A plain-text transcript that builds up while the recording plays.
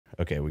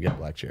Okay, we get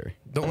black cherry.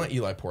 Don't let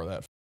Eli pour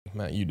that.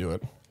 Matt, you do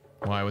it.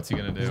 Why? What's he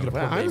gonna do?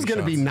 I was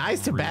gonna be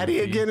nice to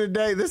Baddie again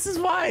today. This is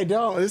why I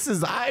don't.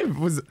 I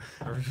was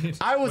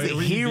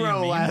a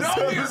hero last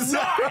time. No, you're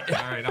not.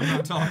 All right, I'm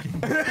not talking.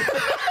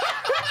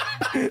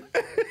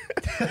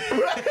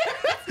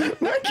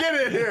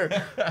 Get in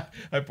here.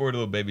 I poured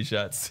little baby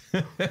shots.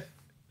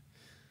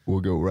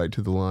 We'll go right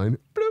to the line.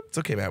 It's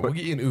okay, Matt. We'll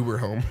get you an Uber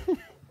home.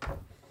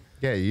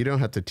 Yeah, you don't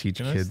have to teach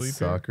kids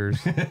soccer.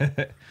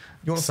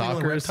 You want to sleep in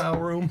the reptile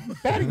room?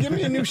 Baddie, give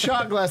me a new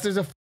shot glass. There's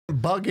a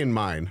bug in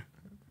mine.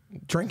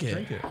 Drink it.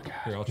 Drink it.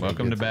 Here, I'll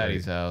Welcome to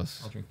Baddie's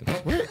house. I'll drink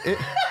this.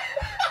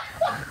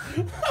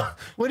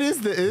 What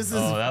is this?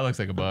 Oh, that looks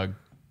like a bug.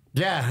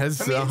 Yeah, it's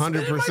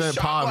 100%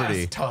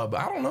 poverty. Tub.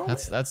 I don't know.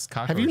 That's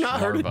cockroach. Have you not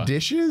heard of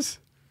dishes?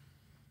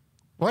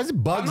 Why is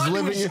bugs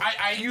living in?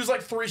 I use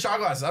like 3 shot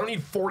glasses. I don't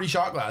need 40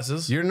 shot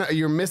glasses.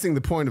 You're missing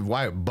the point of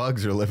why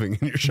bugs are living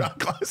in your shot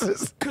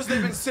glasses. Because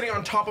they've been sitting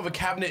on top of a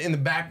cabinet in the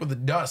back with the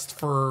dust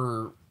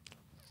for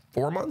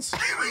 4 months.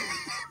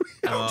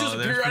 I don't just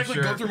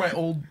periodically go through my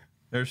old.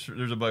 There's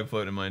a bug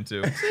floating in mine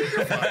too.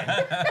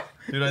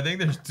 Dude, I think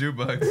there's 2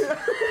 bugs.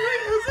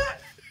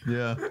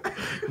 Yeah.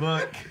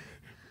 Look.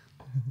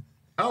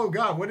 Oh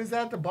God, what is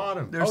that at the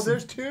bottom?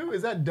 There's 2?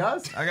 Is that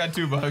dust? I got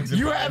 2 bugs.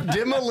 You have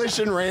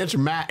Demolition Ranch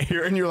Matt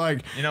here, and you're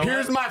like,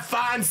 here's what? my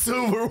fine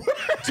silver.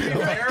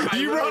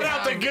 You wrote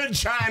out the good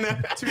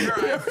china. To be fair,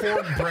 I have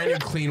 4 brand new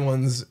clean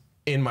ones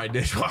in my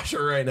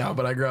dishwasher right now,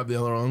 but I grabbed the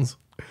other ones.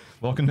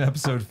 Welcome to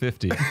episode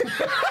 50.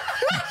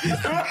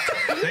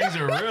 Things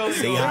are really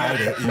Say hi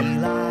to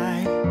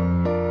Eli.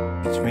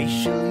 It's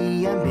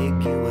racially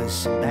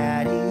ambiguous and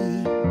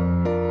Baddie.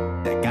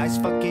 That guy's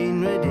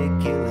fucking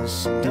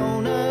ridiculous.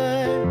 Donut.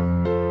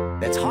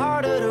 That's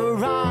harder to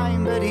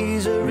rhyme, but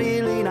he's a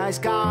really nice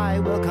guy.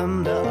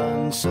 Welcome to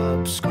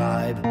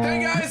Unsubscribe.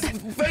 Hey guys,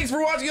 thanks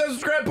for watching the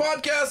Unsubscribe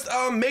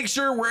podcast. Make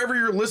sure wherever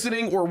you're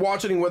listening or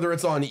watching, whether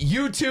it's on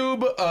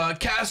YouTube,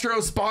 Castro,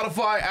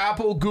 Spotify,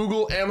 Apple,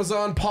 Google,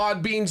 Amazon,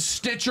 Podbean,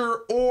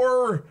 Stitcher,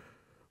 or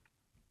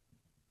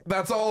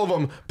that's all of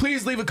them.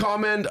 Please leave a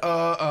comment,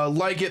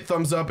 like it,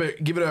 thumbs up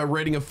it, give it a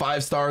rating of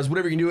 5 stars,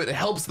 whatever you can do. It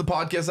helps the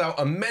podcast out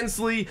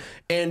immensely.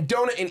 And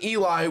Donut and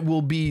Eli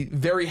will be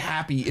very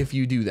happy if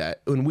you do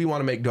that. And we want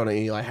to make Donut and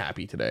Eli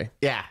happy today.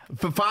 Yeah,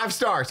 for 5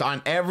 stars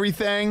on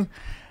everything,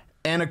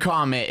 and a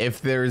comment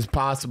if there is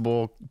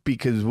possible,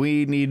 because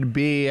we need to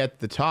be at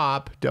the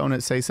top.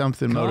 Donut, say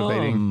something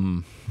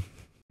motivating.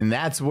 And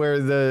that's where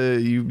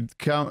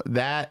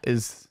that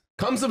is.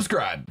 Come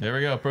subscribe. There we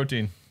go.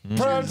 Protein.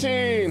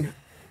 Protein.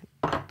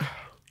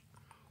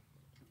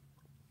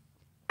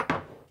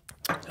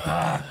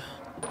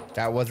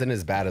 That wasn't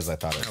as bad as I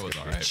thought it was.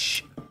 All right.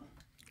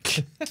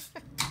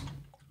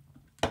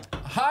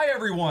 Hi,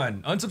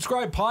 everyone.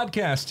 Unsubscribe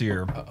podcast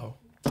here. Uh-oh.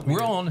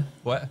 We're on.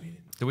 What?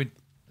 Did we?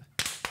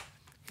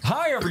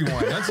 Hi,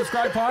 everyone.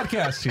 Unsubscribe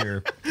podcast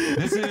here.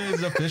 This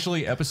is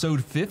officially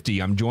episode 50.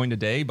 I'm joined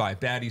today by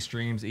Baddie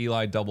Streams,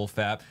 Eli Double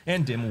Fap,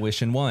 and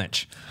Demolition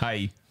Lunch.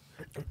 Hi.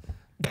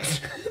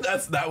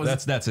 That's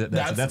it.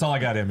 That's all I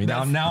got in me.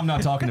 Now I'm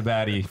not talking to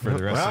Baddie for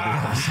the rest of the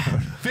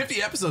episode.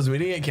 50 episodes. We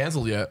didn't get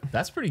canceled yet.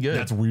 That's pretty good.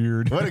 That's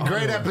weird. What a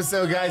great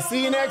episode, guys.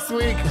 See you next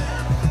week.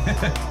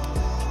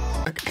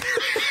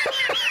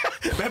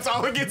 That's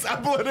all that gets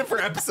uploaded for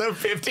episode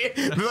 50.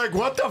 They're like,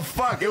 what the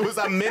fuck? It was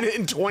 1 minute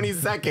and 20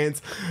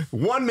 seconds.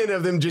 1 minute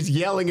of them just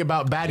yelling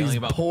about Baddie's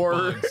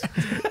poor. Bugs.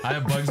 I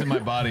have bugs in my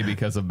body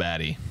because of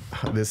Baddie.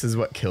 This is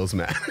what kills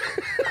Matt.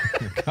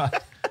 God.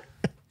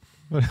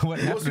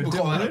 What Most people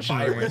call that a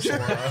virus or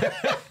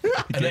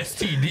an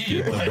STD.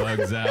 Get the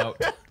bugs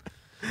out.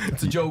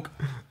 It's a joke.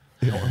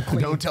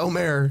 Don't tell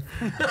Mare.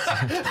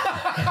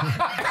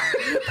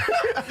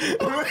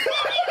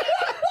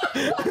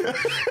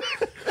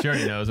 She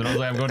already knows. And I was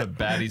like, I'm going to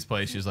Baddie's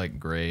place. She's like,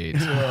 great.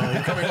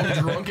 You're coming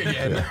home drunk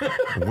again.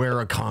 Wear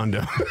a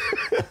condom.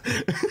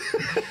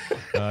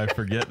 I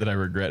forget that I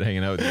regret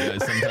hanging out with you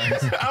guys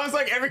sometimes. I was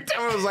like, every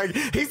time I was like,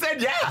 he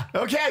said, yeah.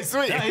 Okay,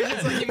 sweet. Yeah,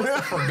 it's like he must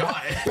have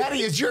forgot. Baddie,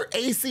 is your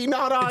AC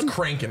not on? It's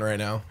cranking right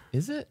now.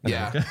 Is it?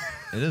 Yeah.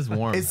 It is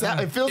warm. It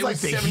feels like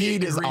the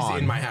heat is on.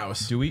 in my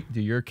house. Do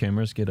your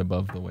cameras get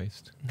above the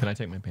waist? Can I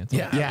take my pants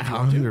off? Yeah,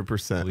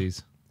 100%.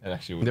 Please.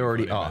 Actually, They're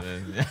already off.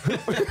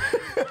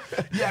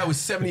 Yeah, it was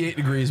 78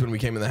 degrees when we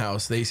came in the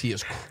house. The AC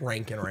is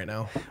cranking right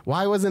now.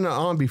 Why wasn't it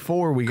on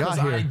before we got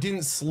here? I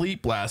didn't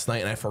sleep last night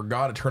and I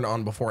forgot to turn it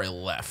on before I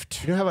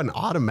left. You don't have an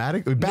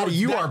automatic? Baddie,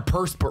 you are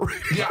perspiring.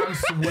 Yeah, I'm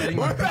sweating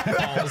my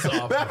balls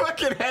off. That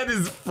fucking head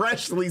is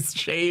freshly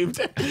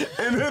shaved and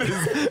it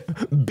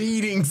is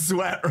beating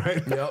sweat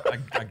right now.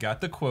 Yep. I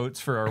got the quotes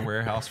for our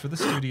warehouse for the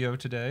studio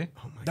today.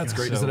 Oh my That's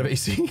great. Instead of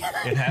AC.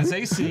 It has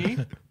AC.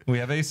 We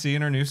have AC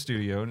in our new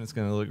studio, and it's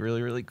going to look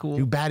really, really cool.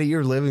 Dude, Baddie,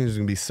 your living is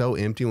going to be so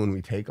empty when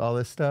we take all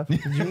this stuff.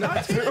 Did you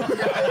not do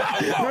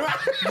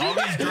All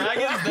these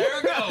dragons,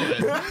 they're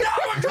going. No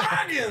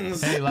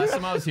dragons! Hey, last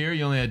time I was here,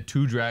 you only had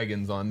 2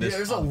 dragons on this. Yeah,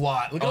 there's a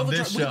lot. Look at all the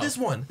this look at this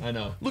one. I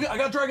know. Look, I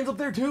got dragons up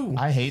there too.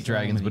 I hate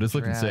dragons, but it's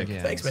looking sick.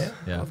 Thanks, man.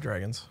 Yeah. I love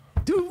dragons.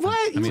 Dude,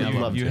 what? I mean, I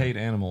love You to. hate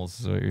animals,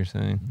 is what you're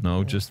saying.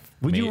 No, just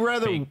Would you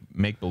rather-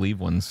 make believe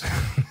ones?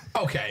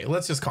 Okay,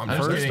 let's just calm down.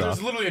 First There's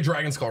off- literally a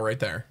dragon skull right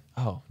there.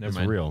 Oh, never It's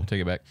mind. real.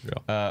 Take it back.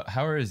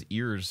 How are his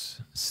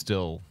ears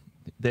still?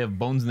 They have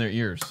bones in their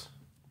ears.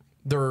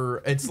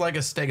 It's like a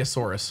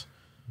stegosaurus.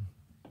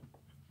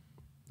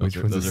 Which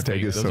one's those a are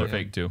fake. Those are stegosaurus?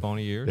 fake too.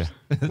 Bony ears.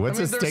 What's I a mean,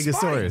 they're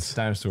stegosaurus? spines.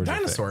 Dinosaurs. are fake.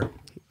 Dinosaur.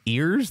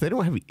 Ears? They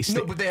don't have.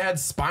 No, but they had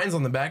spines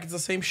on the back. It's the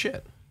same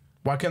shit.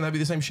 Why can't that be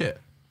the same shit?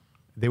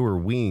 They were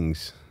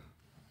wings.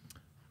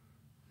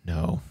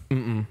 No.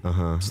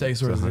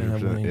 Stegosaurus didn't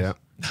have wings. Yeah.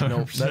 No,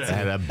 that's I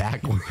had a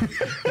back one.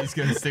 He's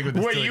gonna stick with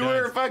the. Wait, you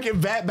were fucking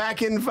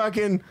back in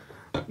fucking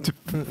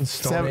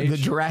the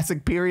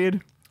Jurassic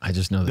period? I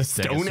just know The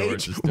Stone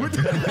Age? We're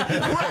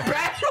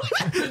back.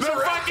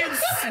 The fucking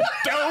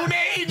Stone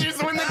Age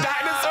is when the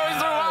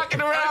dinosaurs are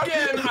walking around.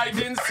 Again, I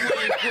didn't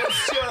sleep.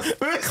 Let's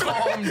just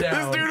calm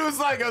down. This dude was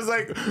like, I was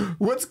like,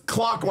 what's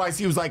clockwise?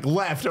 He was like,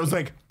 left. I was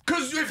like,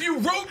 Because if you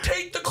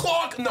rotate the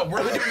clock, no,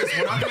 we're not doing this.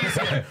 We're not doing this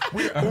again.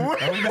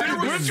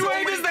 which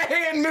way does the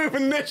hand move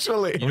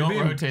initially? You don't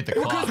rotate the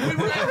clock. We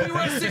were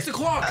at 6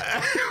 o'clock.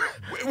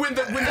 When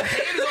the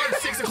hand is on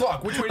 6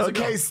 o'clock, which way does it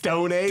go? Okay,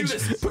 Stone Do Age.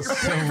 this. Put your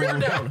finger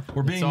down.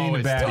 We're being It's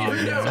mean to always top. Baddie.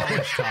 It's It's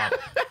always top.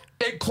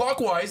 And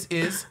clockwise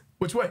is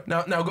which way?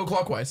 Now go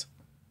clockwise.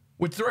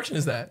 Which direction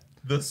is that?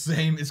 The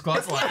same is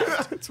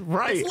clockwise. That's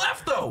right. It's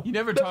left though. You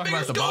never talk about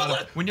fingers the go bottom.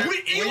 left. When you're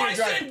Eli driving,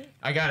 said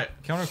I got it.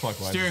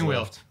 Counterclockwise. Steering is wheel.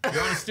 left.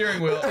 You're on a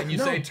steering wheel and you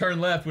say turn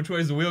left. Which way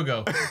does the wheel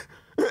go?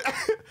 Left.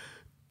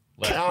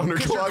 your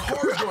Counterclockwise.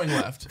 car's going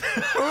left.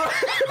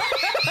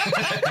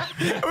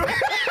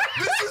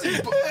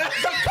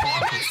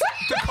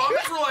 The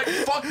comments were like,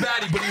 fuck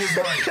Baddie, but he was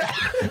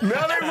right.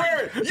 No, they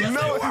weren't.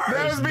 No,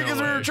 that was because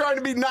we were trying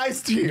to be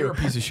nice to You're you. a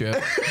piece of shit.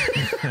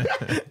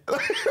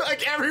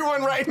 Like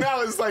everyone right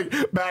now is like,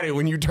 Baddie,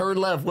 when you turn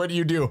left, what do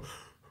you do?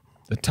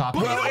 The top.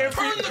 But Well, you if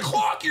turn you- the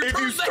clock, If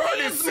you start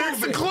at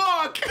 6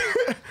 o'clock,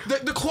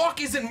 The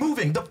clock isn't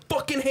moving. The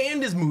fucking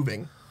hand is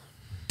moving.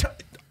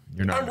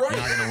 You're not, I'm right. you're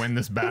not gonna win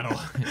this battle.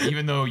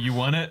 Even though you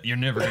won it, you're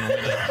never gonna win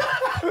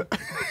it.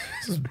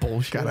 This is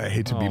bullshit. God, I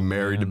hate to be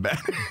married to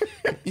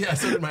Baddie. Yeah,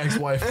 so did my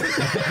ex-wife.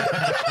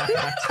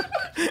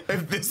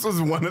 If this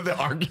was one of the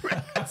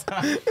arguments,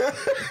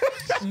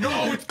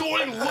 No, it's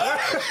going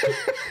left.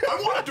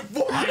 I want a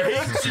divorce. I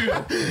hate you.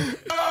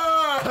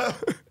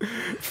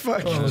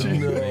 fuck you.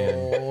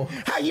 No.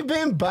 How you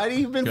been, buddy?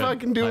 You been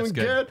fucking doing That's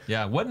good?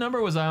 Yeah. What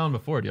number was I on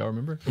before? Do y'all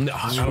remember? No,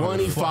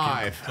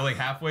 25. So like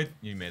halfway.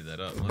 You made that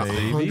up.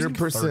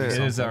 100%. It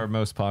is our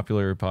most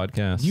popular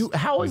podcast.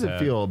 How does we've it had.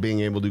 feel being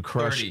able to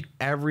crush 30.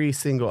 every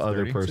single other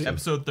 30? person?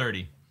 Episode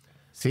 30.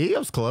 See, I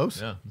was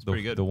close. Yeah, it's The,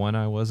 pretty good. the one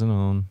I wasn't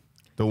on.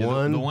 The Yeah,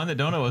 one. the one that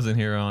Donut wasn't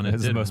here on. It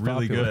Is the did most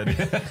really popular.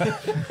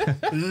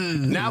 good.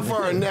 Now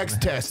for our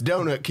next test,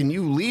 Donut, can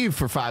you leave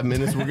for 5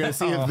 minutes? We're gonna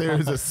see if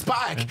there's a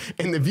spike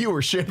in the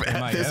viewership Am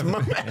at I this ever,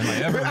 moment. am I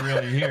ever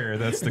really here?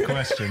 That's the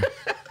question.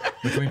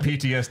 Between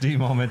PTSD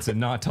moments and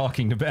not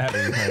talking to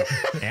Baddie.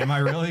 Like, am I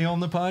really on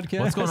the podcast?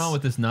 What's going on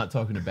with this not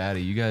talking to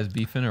Baddie? You guys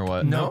beefing or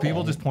what? No,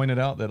 people just pointed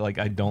out that like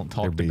I don't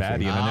talk to beefing.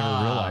 Baddie, and I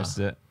never realized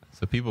it.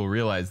 So people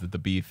realize that the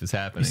beef is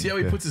happening. You see how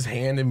he puts his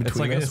hand in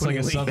between us it's when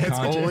like a he leaves? It's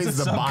always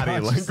the body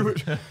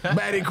language.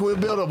 Baddie, can we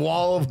build a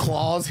wall of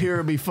claws here?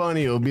 It'd be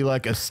funny. It'll be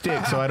like a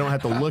stick, so I don't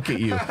have to look at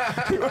you.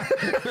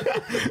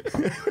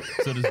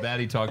 So does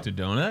Baddie talk to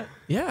Donut?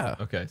 Yeah.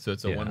 Okay, so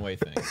it's a one-way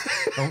thing.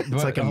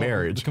 It's like a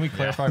marriage. Can we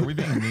clarify? Are we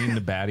being mean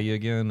to Baddie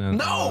again? And-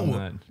 No,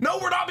 no,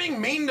 we're not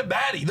being mean to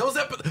Baddie.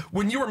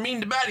 When you were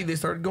mean to Baddie, they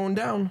started going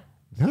down.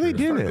 No, they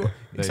didn't.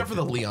 Except for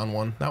the Leon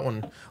one. That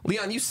one.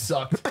 Leon, you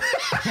sucked.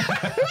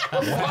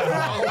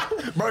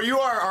 Bro, you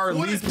are our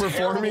What a least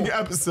performing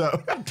terrible-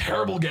 episode.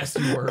 Terrible guest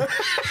you were.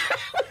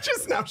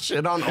 Just now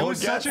shit on It old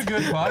was guys. such a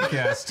good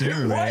podcast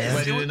too, man.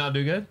 Wait, did it not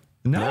do good?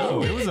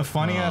 No, it was a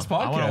funny ass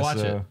podcast. I want to watch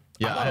so- it.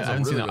 Yeah, I thought it was a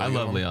haven't seen really, it. I really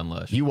love good one. Leon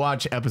Lush. You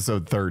watch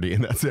episode 30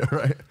 and that's it,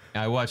 right?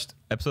 I watched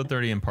episode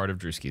 30 and part of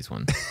Drewski's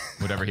one,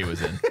 whatever he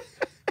was in.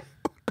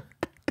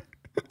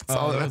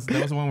 Oh, that was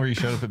the one where you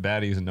showed up at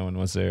Baddie's and no one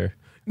was there.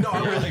 No,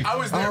 I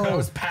was there, but I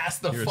was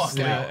passed the fuck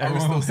out. I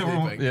was still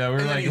sleeping. Yeah, we were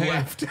And then like, he hey,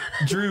 left.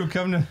 Drew,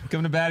 come to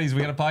Baddie's.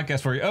 We got a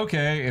podcast for you.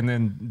 Okay, and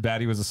then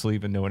Baddie was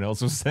asleep and no one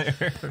else was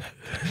there.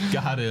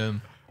 Got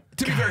him.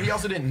 To be fair, he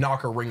also didn't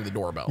knock or ring the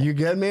doorbell. You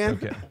good, man?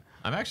 Okay.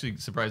 I'm actually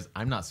surprised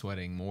I'm not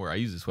sweating more. I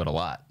usually sweat a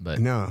lot, but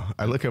No,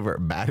 I look over at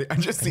Baddie. I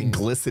just see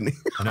glistening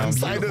on the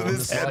side of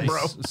this head,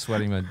 bro.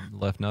 Sweating my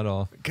left nut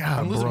off. God,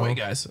 I'm losing bro. weight,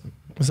 guys.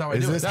 That's how I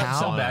Is do this it. That's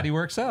how? how Baddie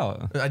works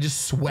out. I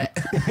just sweat.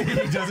 He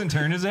doesn't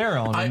turn his hair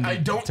on. I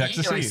don't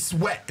Texas eat and I heat.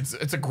 sweat.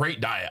 It's a great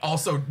diet.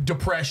 Also,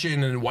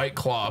 depression and White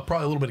Claw.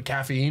 Probably a little bit of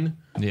caffeine.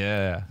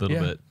 Yeah. a little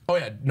bit. Oh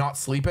yeah, not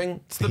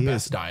sleeping. It's the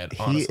best diet.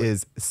 Honestly. He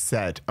is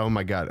set. Oh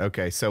my God.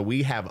 Okay, so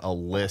we have a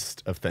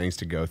list of things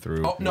to go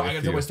through. Oh no, I with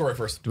gotta tell you. my story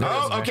first.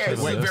 Oh, okay.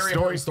 It's a Wait, very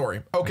important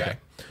story. Okay.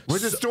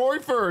 With the story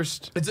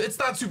first. It's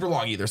not super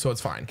long either, so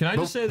it's fine. Can I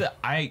just say that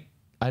I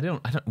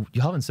don't.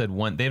 You haven't said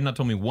one. They have not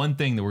told me one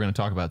thing that we're going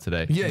to talk about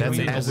today. Yeah, That's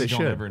we as it should.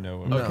 Never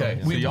know. Okay,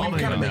 so We y'all kind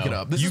don't of make know. it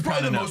up. This You is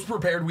probably the kinda know. most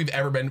prepared we've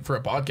ever been for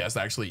a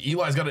podcast, actually.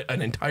 Eli's got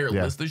an entire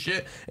list of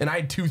shit, and I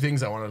had 2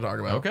 things I wanted to talk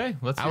about. Okay,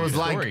 let's. I hear was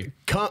your like, story.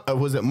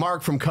 was it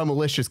Mark from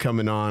Cumalicious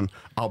coming on?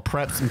 I'll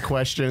prep some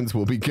questions.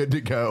 We'll be good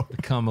to go.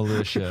 Come,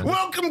 Alicia.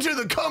 Welcome to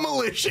the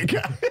Cumalicia,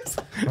 guys.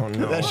 Oh,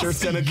 no. That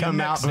shirt's gonna come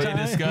out. They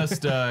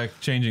discussed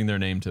changing their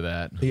name to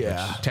that.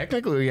 Yeah.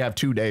 Technically, we have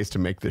 2 days to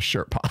make this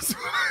shirt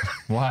possible.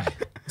 Why?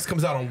 This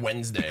comes out on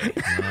Wednesday.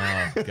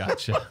 Oh,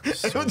 gotcha.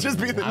 It'll just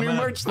be the new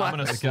merch I'm line.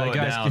 gonna slow it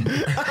guys down.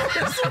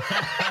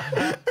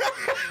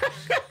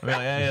 I mean,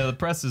 yeah, the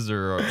presses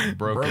are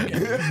broken.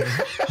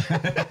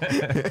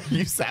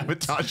 You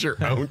sabotage your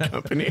own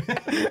company.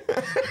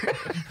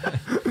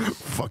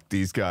 Fuck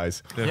these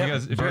guys. If you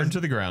guys, Burned to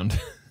the ground.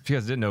 if you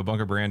guys didn't know,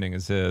 Bunker Branding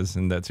is his,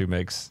 and that's who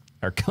makes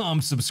our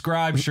Come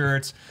Subscribe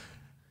shirts.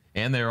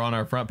 And they're on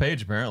our front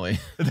page, apparently.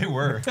 They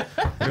were.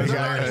 There's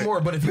not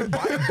anymore, but if you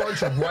buy a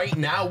bunch right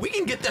now, we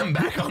can get them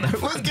back on that.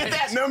 Let's get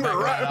that number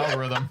Right right.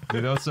 algorithm.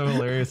 Dude, that was so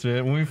hilarious.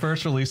 Man. When we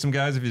first released them,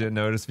 guys, if you didn't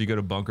notice, if you go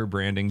to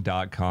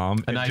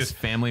bunkerbranding.com, A nice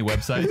family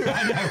website.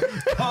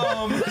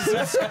 come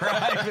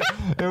subscribe.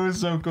 It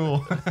was so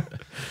cool.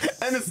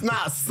 And it's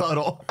not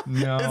subtle.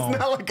 No. It's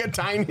not like a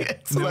tiny,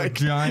 it's No, like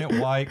giant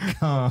white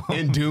come.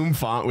 in Doom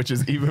font, which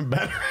is even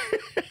better.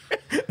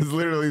 It's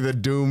literally the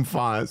Doom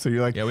font. So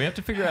you're like, Yeah, we have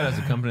to figure out as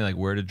a company like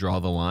where to draw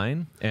the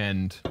line,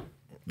 and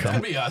It's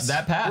gonna be us.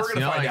 that pass. We're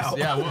gonna find out.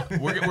 Yeah,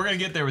 we're gonna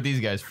get there with these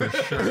guys for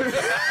sure.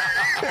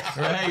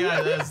 Hey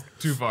guys, that's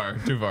too far.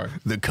 Too far.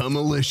 the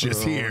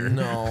Cumalicious here.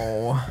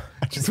 No.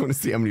 I just want to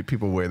see how many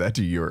people wear that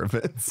to your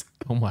events.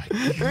 Oh my.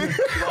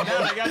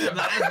 I got you.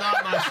 That is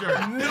not my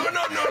shirt. No.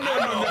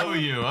 I don't know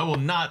you. I will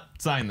not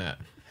sign that.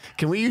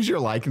 Can we use your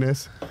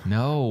likeness?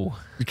 No.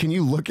 Can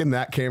you look in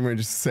that camera and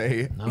just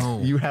say, No.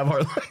 you have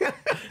our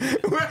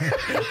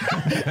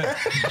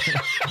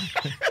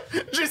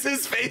just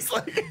his face,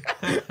 like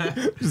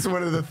just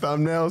one of the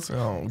thumbnails.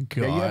 Oh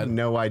Yeah, you have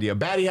no idea.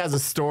 Baddie has a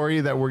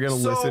story that we're gonna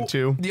listen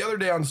to. The other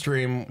day on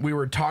stream, we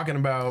were talking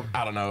about,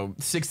 I don't know,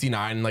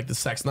 69, like the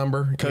sex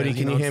number. Cody,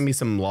 can you hand me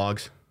some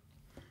logs?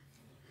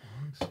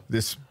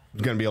 This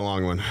is gonna be a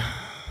long one.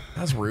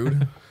 That's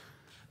rude.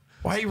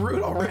 Why are you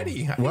rude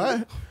already?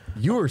 What?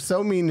 You were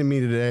so mean to me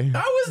today.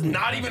 I was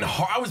not even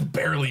hard. I was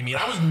barely mean.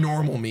 I was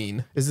normal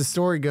mean. Is the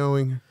story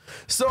going?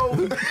 So,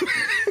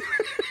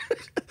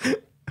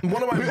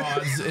 one of my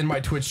mods in my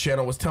Twitch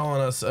channel was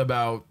telling us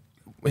about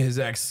his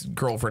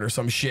ex-girlfriend or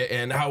some shit,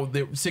 and how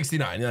they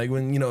 69, like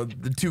when, you know,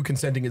 the 2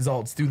 consenting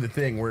adults do the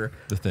thing where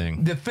The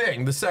thing.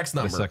 the sex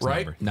number, Sex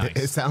right? number. Nice.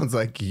 It sounds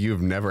like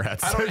you've never had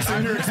sex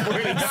and you're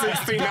explaining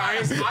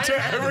 69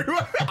 to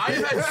everyone. I've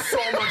had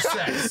so much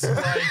sex,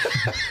 like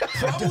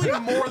probably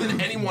more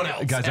than anyone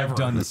else. Guys, ever. I've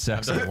done the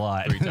sex a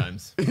lot. 3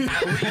 times. At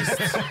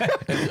least.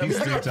 I mean,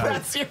 you got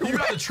That's your- you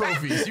got the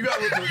trophies. You got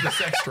the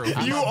sex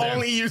trophies. You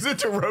only use it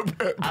to rope.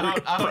 I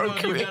don't know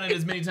if you've done it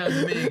as many times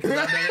as me, because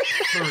I've done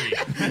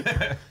it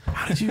 3.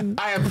 How did you?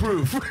 I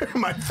approve.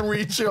 My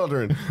 3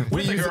 children.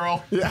 With a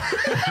girl.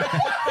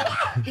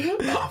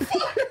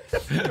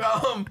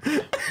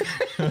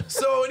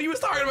 So, and he was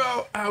talking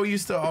about how he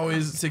used to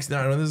always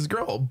 69 with his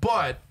girl,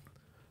 but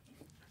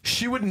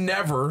she would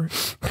never,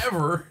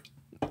 ever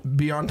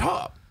be on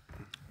top.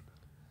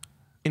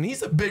 And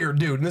he's a bigger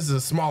dude, and this is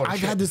a smaller I've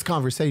chick. had this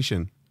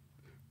conversation.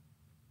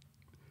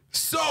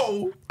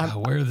 So,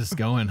 Where is this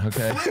going?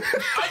 Okay.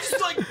 I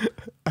just like,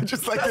 I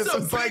just like that's this. a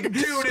It's big like,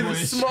 dude in a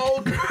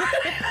small girl.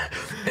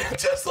 And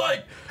just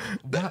like,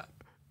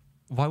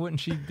 Why wouldn't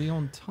she be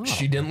on top?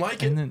 she didn't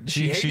like it. And then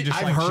she hated just it.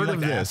 I've like, heard she of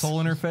liked this. asshole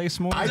in her face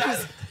more. I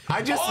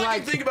just all I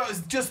like can think about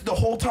is just the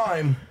whole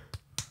time,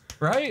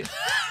 right?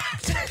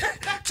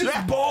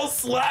 just balls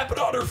slapping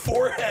on her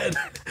forehead.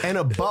 and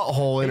a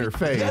butthole in her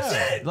face. That's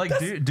it. Like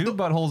dude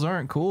buttholes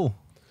aren't cool.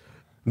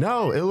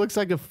 No, it looks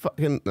like a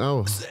fucking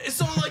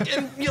So like,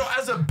 and you know,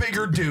 as a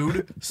bigger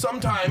dude,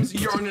 sometimes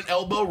you're on an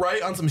elbow,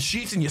 right, on some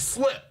sheets, and you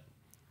slip.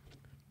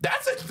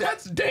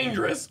 That's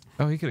dangerous.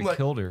 Oh, he could have Like,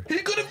 killed her. He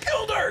could have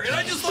killed her, and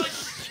I just like,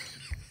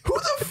 who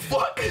the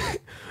fuck?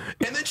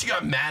 And then she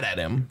got mad at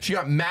him. She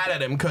got mad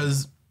at him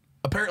because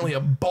apparently a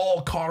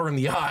ball caught her in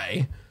the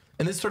eye,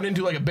 and this turned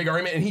into like a big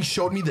argument. And he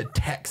showed me the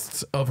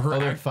texts of her. Oh,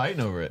 they're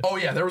fighting over it. Oh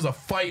yeah, there was a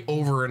fight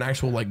over an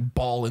actual like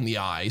ball in the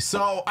eye.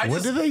 So I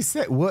What just. do they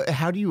say? What?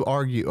 How do you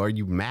argue? Are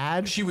you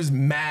mad? She was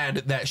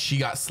mad that she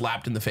got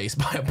slapped in the face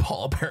by a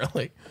ball,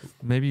 apparently.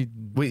 Maybe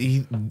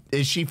Wait,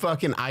 is she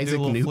fucking do a Isaac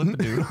little Newton?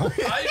 flip-a-doodle.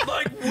 I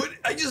like would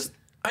I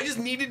just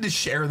needed to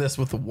share this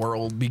with the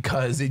world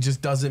because it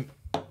just doesn't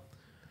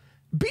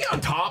be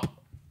on top.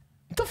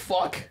 What the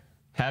fuck?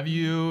 Have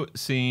you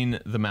seen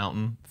The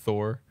Mountain,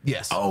 Thor?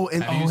 Yes. Oh,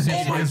 and Have you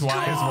seen my his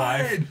wife?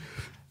 God.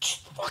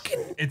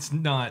 Fucking it's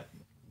not.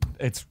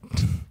 It's.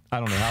 I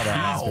don't know how that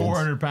He's happens.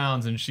 400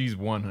 pounds and she's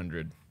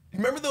 100.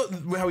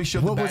 remember how he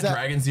showed What the was bad that?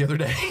 dragons the other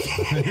day?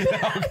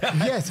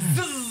 yes.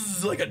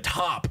 Zzz, like a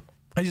top.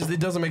 It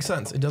doesn't make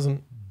sense. It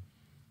doesn't.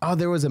 Oh,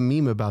 there was a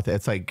meme about that.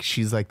 It's like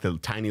she's like the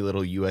tiny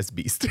little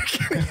USB stick.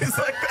 It's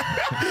like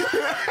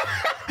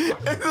that.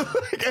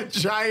 It's like a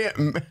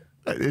giant.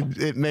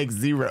 It makes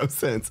zero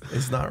sense.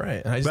 It's not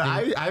right. And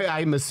But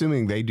I'm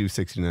assuming they do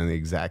 69 the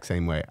exact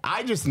same way.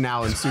 I just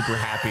now am super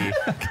happy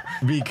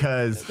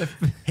because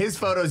his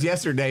photos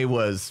yesterday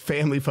was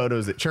family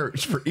photos at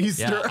church for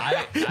Easter.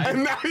 Yeah,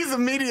 and now he's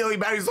immediately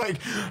back. He's like,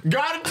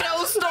 gotta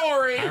tell a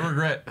story. I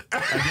regret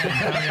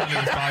again coming onto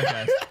this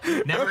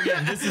podcast. Never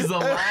again. This is the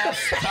last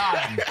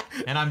time,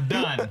 and I'm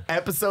done.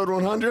 Episode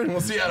 100.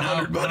 we'll see you at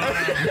 100. But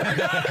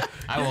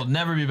I will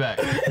never be back.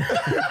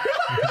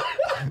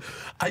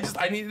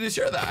 I needed to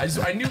share that.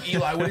 I knew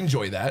Eli would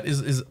enjoy that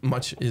as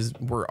much as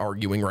we're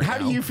arguing right now. How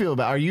do you feel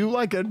about? Are you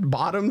like a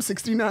bottom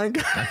 69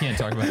 guy? I can't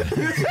talk about it. See,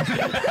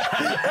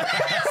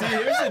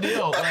 here's the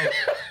deal.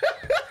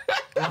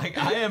 Like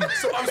I am.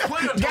 So I was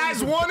playing on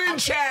Guys, one in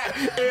chat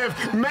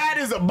if Matt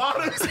is a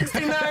bottom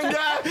 69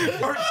 guy,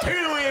 or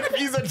two if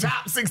he's a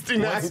top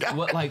 69 guy.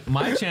 What, like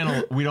my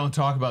channel, we don't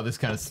talk about this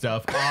kind of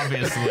stuff,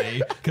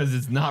 obviously, because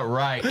it's not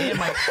right. And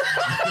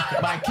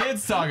my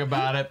kids talk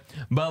about it,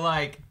 but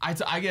like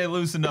I get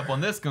loosened up on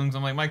this because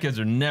I'm like, my kids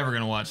are never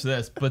gonna watch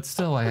this. But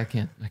still, like I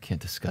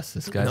can't discuss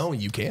this, guys. No,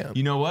 you can't.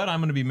 You know what? I'm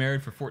gonna be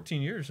married for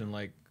 14 years in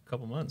like a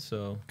couple months.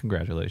 So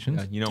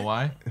Congratulations. you know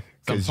why?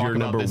 'Cause you're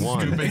number one.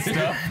 Stupid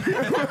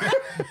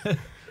stuff.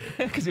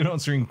 Because you don't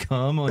stream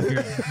cum on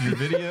your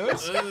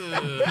videos.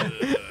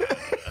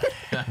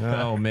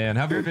 Oh man,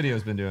 how have your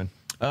videos been doing?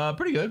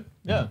 Pretty good.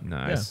 Yeah.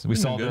 Nice. Yeah, We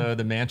saw good.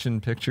 the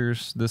mansion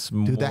pictures this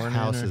morning. Dude, that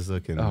house is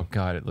looking. Oh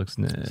god, it looks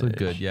nice. Look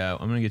good. Yeah,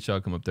 I'm gonna get y'all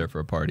to come up there for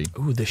a party.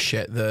 Ooh,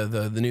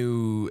 the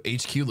new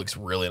HQ looks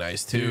really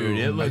nice too. Dude,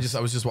 it looks-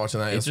 I was just watching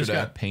that It yesterday. just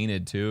got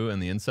painted too,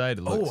 and the inside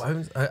it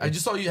looks. I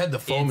just saw you had the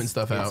foam and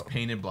stuff It's out.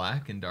 painted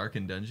black and dark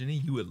and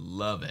dungeony. You would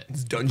love it.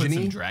 It's Put some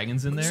dungeony?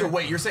 dragons in there. So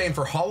wait, you're saying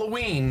for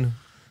Halloween,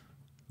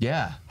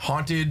 yeah,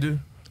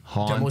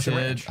 Demolition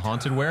Ranch.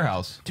 haunted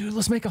warehouse Dude,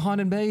 let's make a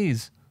haunted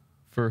maze.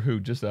 for who?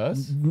 Just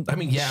us? I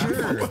mean, yeah,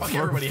 sure. Fuck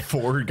everybody.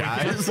 Four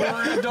guys. For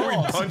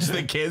adults. Punch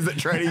the kids that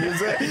try to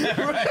use it.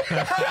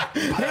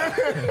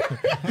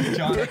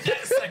 John,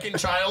 Second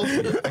child.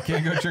 I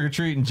can't go trick or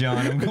treating, John.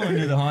 I'm going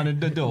to the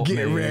haunted adult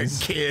Get wrecked, maze.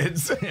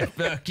 kids.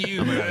 Fuck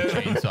you. I'm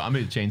gonna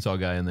be a chainsaw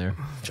guy in there.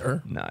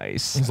 Sure.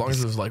 Nice. As long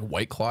as there's like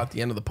White Claw at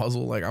the end of the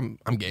puzzle, like I'm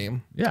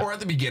game. Yeah. Or at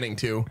the beginning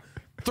too.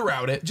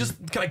 Throughout it, just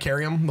can I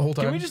carry him the whole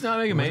time? Can we just not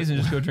make a maze and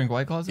just go drink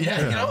White Claws? In Yeah,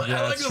 there? you know, I like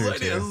that's this true,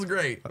 idea. too. This is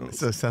great.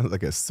 So it sounds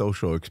like a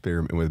social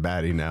experiment with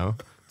Baddie now.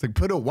 It's like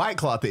put a white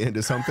cloth at the end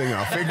of something and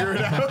I'll figure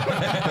it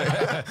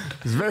out.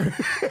 It's very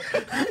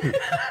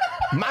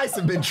mice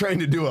have been trained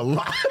to do a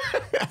lot.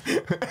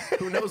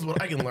 Who knows what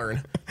I can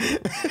learn?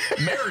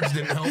 Marriage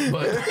didn't help,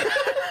 but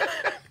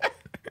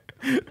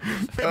maybe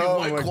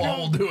White my Claw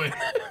will do it.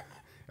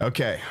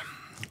 Okay.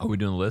 Are we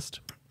doing a list?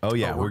 Oh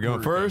yeah, we're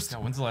going first.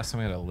 God, when's the last time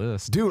we had a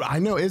list? Dude, I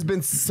know it's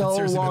been so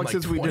Seriously, been long like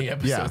since we 20 did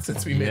episodes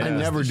since we made I this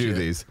never do shit.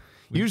 these.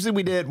 Usually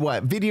we did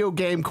what? Video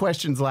game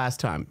questions last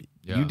time.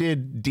 Yeah. You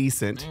did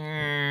decent.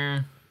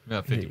 Yeah,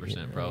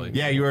 50% probably.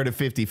 Yeah, you were at a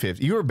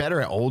 50-50. You were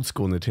better at old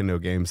school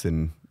Nintendo games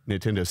than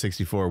Nintendo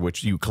 64,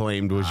 which you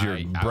claimed was your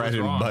I bread was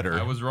and wrong. butter.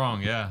 I was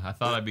wrong. Yeah, I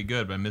thought I'd be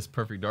good, but I missed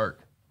Perfect Dark.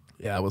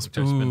 Yeah, it was. Which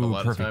I spent a lot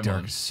of Perfect time Dark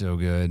on. is so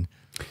good.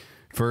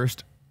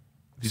 First,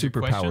 These are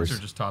questions superpowers.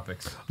 or just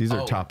topics? These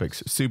are Oh.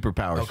 topics.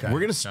 Superpowers. Okay. We're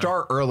going to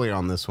start early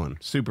on this one.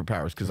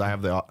 Superpowers, because I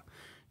have the.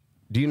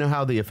 Do you know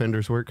how the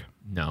offenders work,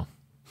 No.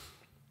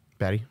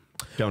 Baddie?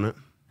 Donut?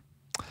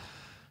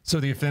 So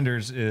the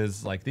Offenders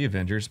is like the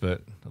Avengers,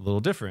 but a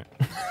little different.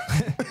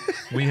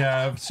 We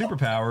have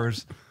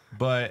superpowers,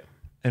 but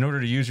in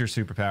order to use your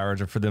superpowers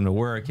or for them to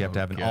work, you have to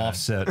have an God.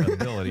 offset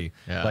ability.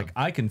 Yeah. Like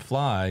I can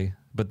fly,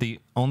 but the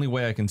only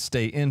way I can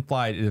stay in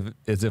flight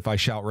is if I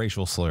shout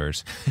racial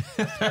slurs.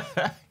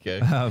 Okay.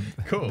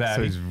 Cool.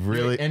 So he's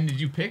really. And did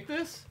you pick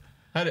this?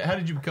 How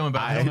did you become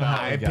about this?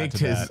 I got picked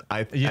to his. that.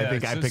 I think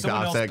I picked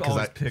someone else offset because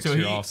always picks So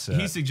your offset.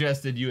 he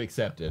suggested you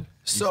accepted. You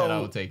So- said I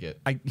would take it.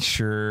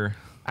 Sure.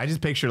 I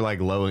just picture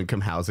like low income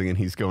housing and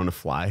he's going to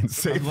fly and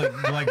save like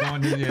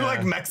going to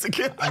like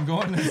Mexican. I'm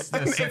going to the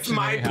And it's Section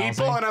my 8 people,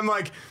 housing. and I'm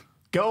like,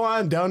 go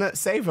on, Donut,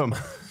 save them.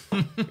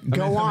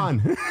 Go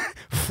on,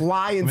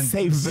 fly and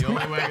save The them.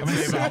 only way I can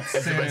say about is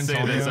if I say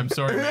Antonio. this. I'm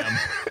sorry, ma'am.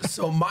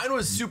 So mine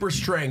was super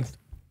strength,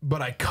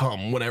 but I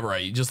come whenever I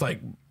eat, just like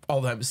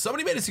all the time.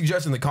 Somebody made a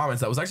suggestion in the comments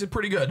that was actually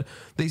pretty good.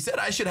 They said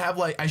I should have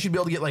like I should be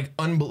able to get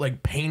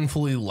like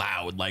painfully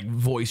loud like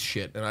voice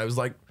shit, and I was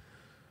like,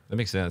 That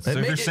makes sense. So if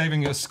make you're it-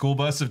 saving a school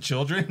bus of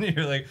children,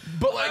 you're like,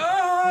 but like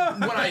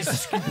when I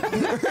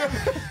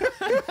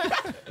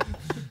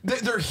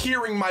they're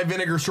hearing my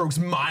vinegar strokes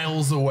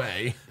miles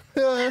away,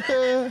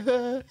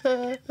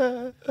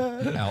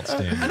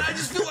 outstanding. and I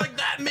just feel like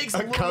that makes a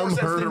little cum more sense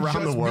heard than around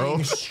just the world.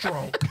 being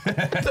strong.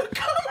 The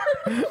cum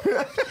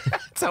heard.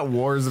 That's how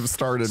wars have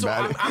started, So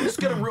Baddie. I'm just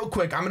gonna real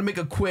quick. I'm gonna make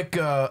a quick,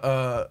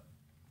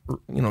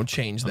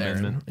 change there.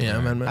 Amendment. Yeah,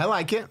 amendment. I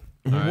like it.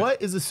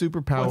 What is a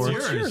superpower?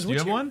 What's yours? Do you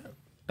have one?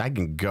 I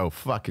can go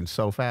fucking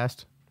so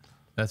fast.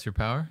 That's your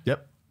power?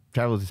 Yep.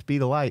 Travel at the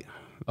speed of light.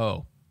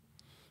 Oh.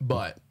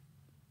 But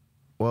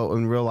well,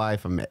 in real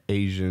life, I'm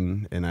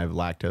Asian and I have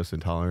lactose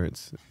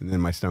intolerance. And then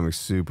my stomach's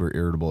super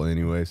irritable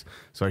anyways.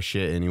 So I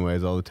shit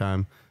anyways all the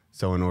time.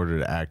 So in order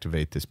to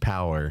activate this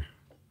power,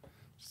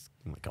 just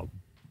like a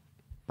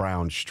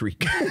brown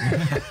streak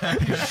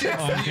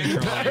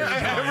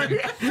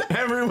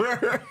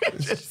everywhere.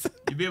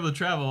 You'd be able to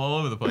travel all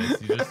over the place.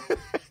 You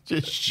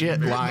just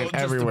shit line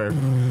everywhere.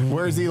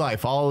 Where's Eli?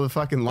 Follow the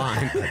fucking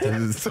line.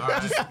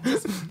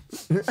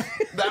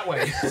 That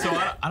way. So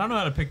I don't know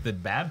how to pick the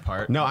bad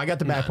part. No, I got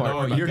the bad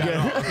part. You're good.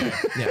 Okay.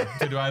 Yeah.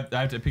 So do I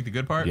have to pick the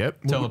good part?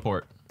 Yep.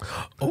 Teleport.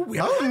 Oh,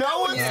 no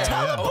one's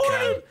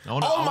teleporting. Okay.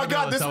 Oh my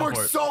god, this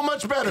works so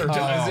much better.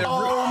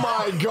 Oh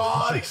my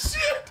god.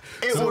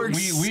 It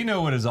works. We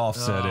know what his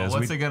offset is.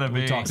 What's it gonna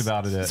be? We talked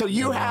about it. So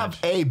you have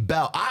a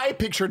belt. I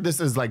pictured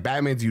this as like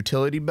Batman's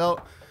utility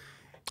belt.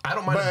 I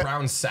don't mind a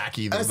brown sack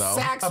either, a though.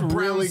 sack's A brown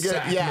really good.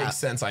 sack Yeah. makes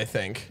sense, I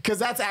think. Because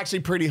that's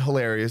actually pretty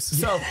hilarious.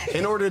 So,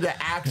 in order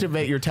to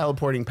activate your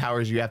teleporting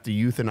powers, you have to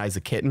euthanize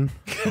a kitten.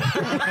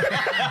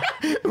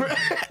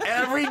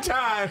 Every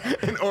time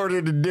in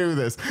order to do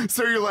this.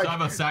 So you're like, I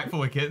have a sack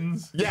full of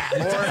kittens. yeah,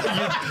 or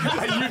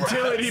a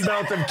utility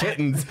belt of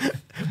kittens.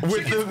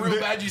 With the real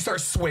bad, you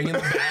start swinging the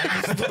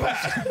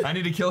bag. I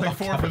need to kill like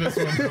 4 for this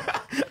one.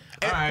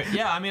 All right.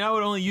 Yeah. I mean, I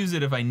would only use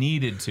it if I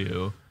needed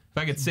to.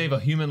 If I could save a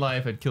human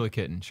life, I'd kill a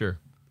kitten. Sure.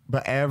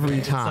 But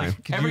every time.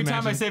 Every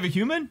time I save a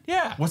human?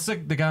 Yeah. What's the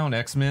guy on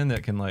X-Men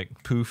that can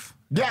like poof?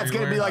 Yeah, it's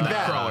going to be like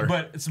that.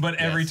 But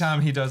every time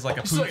he does like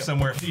a poof like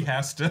somewhere, he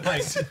has to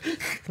like Just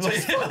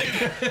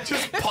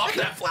pop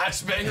that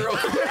flashbang real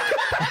quick.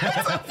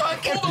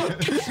 Hold on.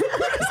 Is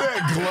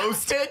that a glow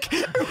stick?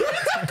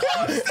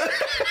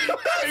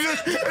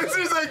 It's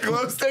just a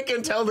glow stick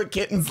until the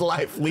kitten's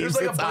life leaves There's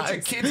like a its bunch eyes.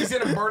 of kids. He's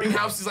in a burning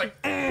house. He's like,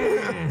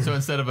 So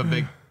instead of a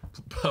big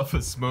puff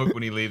of smoke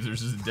when he leaves,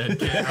 there's just a dead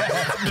kid.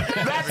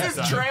 That's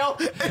his trail.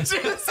 It's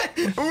just,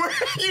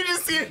 you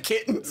just see a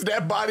kitten's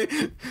dead body.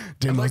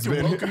 I'd like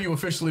to welcome you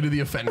officially to the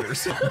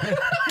offenders.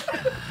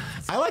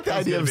 I like the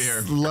idea of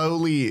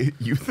slowly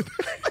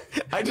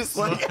I just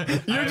like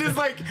you're just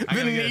like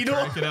the needle.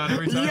 It out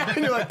every time. Yeah,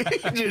 and you're like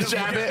you just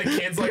jab The it.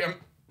 kid's like, I'm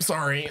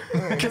sorry.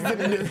 Because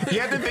you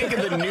have to think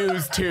of the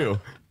news too.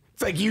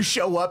 It's like you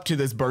show up to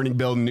this burning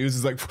building, news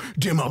is like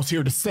Demo's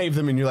here to save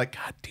them, and you're like,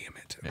 God damn it.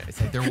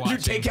 It's like they're watching. You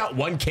take out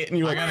one kitten,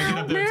 you're I like, gotta get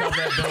up to the top of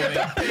that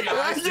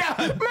building.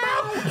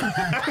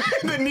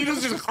 yeah, the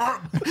needle's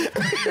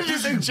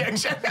just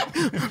injection.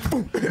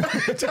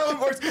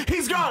 Teleports.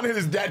 He's gone, and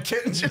his dead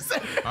kitten's just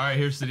there. All right,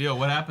 here's the deal.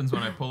 What happens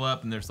when I pull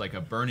up and there's like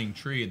a burning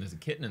tree and there's a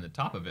kitten in the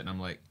top of it, and I'm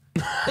like,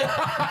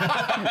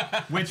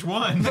 which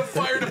one? The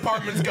fire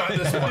department's got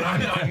this one.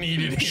 I'm not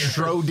needed here.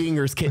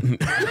 Schrodinger's kitten.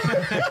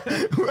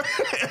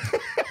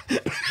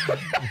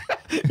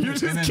 You're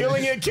just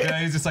killing a kitten.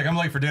 Yeah, he's just like, I'm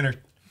late for dinner.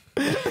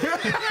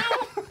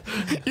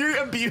 You're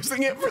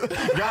abusing it for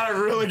I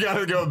really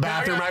gotta go to the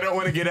bathroom. I don't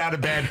want to get out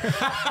of bed.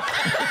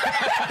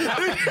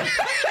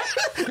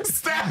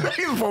 Stab me.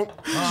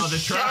 Oh, the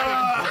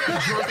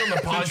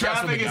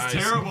traffic is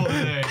terrible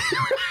today.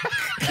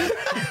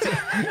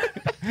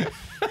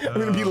 I'm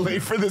gonna be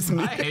late for this I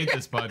meeting. hate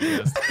this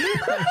podcast.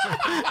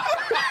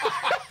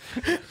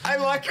 I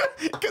like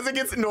it because it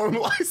gets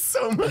normalized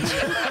so much.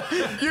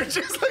 You're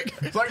just like,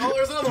 It's like, oh,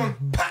 there's another one.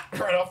 Pat,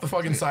 right off the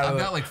fucking side I've of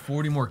got it. like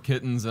 40 more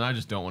kittens, and I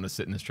just don't want to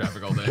sit in this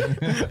traffic all day.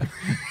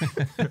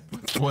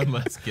 One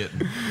less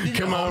kitten.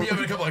 Come on. You have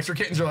a couple extra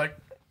kittens. You're like,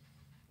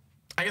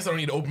 I guess I don't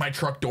need to open my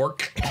truck door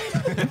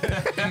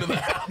into the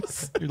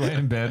house. You're laying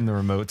in bed and the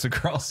remote's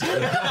across.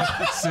 Sitting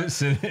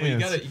You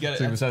got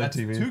beside the that's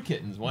TV. 2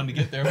 kittens. One to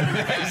get there.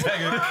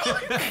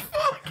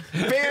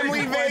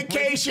 family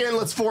vacation.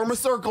 Let's form a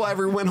circle.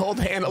 Everyone hold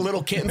hand. A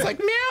little kitten's like,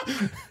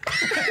 meow.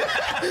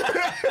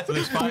 So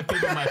there's 5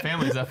 people in my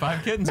family. Is that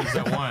 5 kittens or is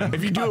that 1?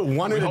 If you do it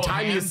one at a hold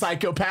time, you hands?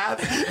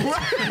 psychopath. Yeah,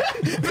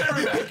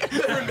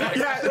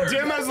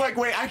 Demo's like,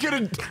 wait, I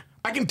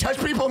can touch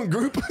people in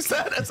group.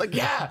 It's like,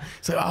 yeah.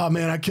 It's like, oh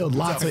man, I killed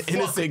lots of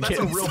innocent That's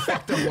kittens. a real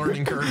fucked up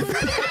learning curve.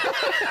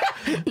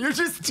 You're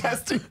just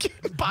testing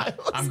kitten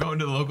pilots. I'm going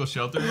to the local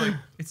shelter. Like,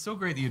 it's so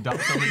great that you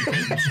adopt so many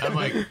kittens. I'm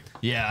like,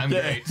 yeah, I'm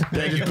great.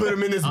 They just put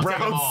them in this I'll take them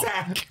brown all.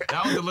 sack.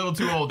 That one's a little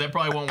too old. That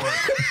probably won't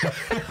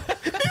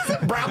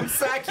work. Brown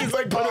sack. He's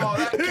like, Oh,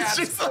 that it's cat's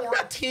just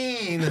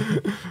 14.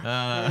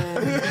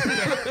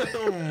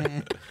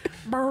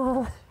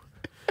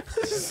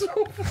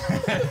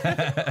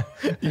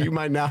 You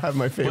might now have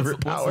my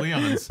favorite What's power.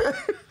 Leon's?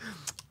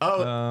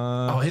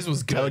 Oh, his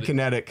was good.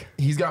 Telekinetic.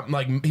 He's got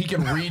like he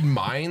can read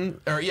mind,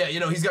 or yeah, you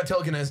know, he's got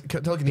telekinesis.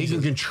 He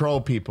can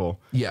control people.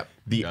 Yep.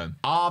 The Okay.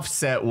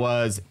 offset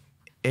was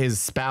his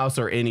spouse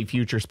or any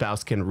future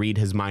spouse can read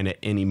his mind at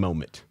any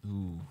moment.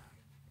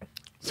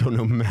 So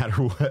no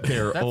matter what,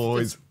 they're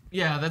always.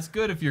 Yeah, that's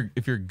good if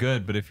you're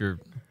good, but if you're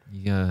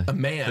A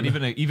man.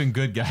 but even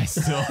good guys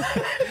still.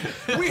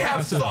 We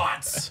have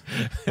thoughts.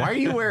 Why are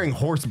you wearing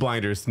horse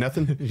blinders?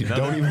 Nothing. You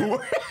don't even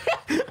wear.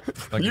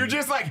 You're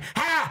just like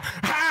ha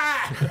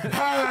ha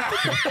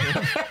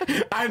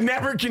I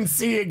never can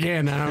see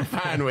again, and I'm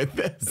fine with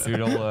this.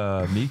 Dude,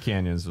 old Meat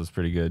Canyons was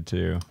pretty good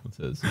too. What's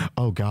this?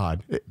 Oh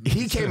God,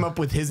 he came up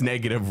with his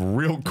negative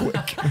real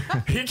quick.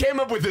 He came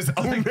up with his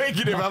own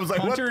negative. I was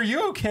like, Hunter, are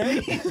you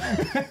okay?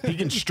 He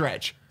can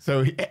stretch.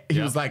 So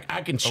he was like,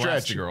 I can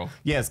stretch. Elastigirl.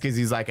 Yes, because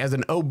he's like, as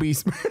an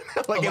obese man.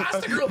 Like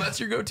Elastigirl, that's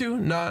your go-to?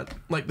 Not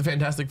like the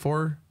Fantastic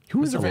Four?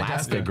 Who is Mr.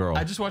 Fantastic? Elastigirl?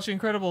 I just watched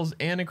Incredibles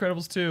and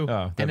Incredibles 2,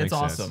 that and it's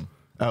makes sense. awesome.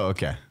 Oh,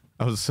 okay.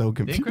 I was so The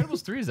confused.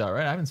 Incredibles 3 is out,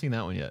 right? I haven't seen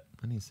that one yet.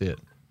 I need to see it.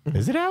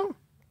 Is it out?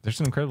 There's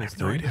an Incredibles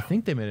 3. I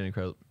think they made an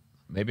Incredible.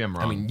 Maybe I'm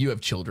wrong. I mean, you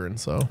have children,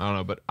 so. I don't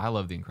know, but I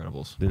love The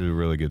Incredibles. They did a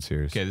really good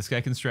series. Okay, this guy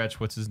can stretch.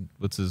 What's his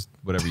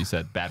whatever you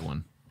said? Bad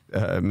one.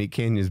 Meat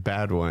Canyon's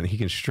bad one. He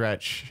can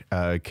stretch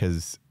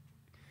because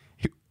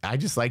I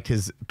just liked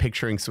his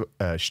picturing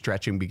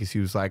stretching because he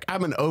was like,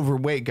 I'm an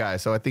overweight guy,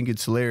 so I think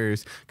it's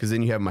hilarious because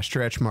then you have my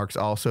stretch marks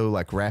also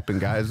like wrapping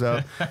guys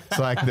up. It's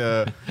like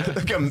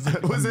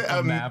was it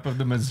A map of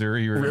the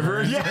Missouri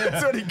River. Yeah,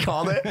 that's what he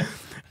called it.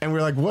 And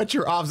we're like, what's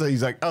your offset?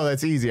 He's like, oh,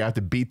 that's easy. I have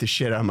to beat the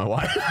shit out of my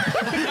wife.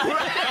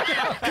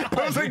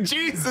 I was like,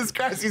 Jesus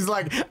Christ. He's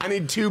like, I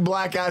need 2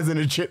 black eyes and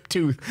a chipped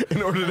tooth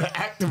in order to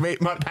activate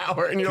my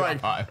power. And you're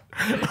like,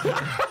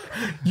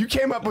 you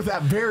came up with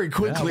that very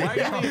quickly. Why are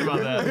you thinking about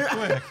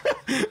that?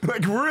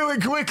 Like really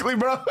quickly,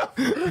 bro.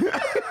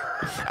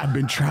 I've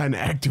been trying to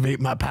activate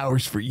my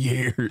powers for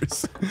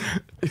years.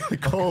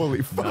 Like,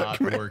 holy fuck,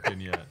 Not man.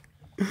 working yet.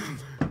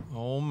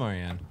 Oh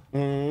man.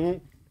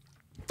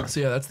 So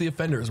yeah, that's the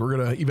Offenders. We're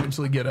gonna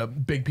eventually get a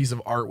big piece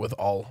of art with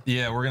all.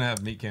 Yeah, we're gonna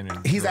have Meat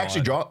Canyon. He's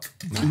actually dropped.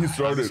 He He's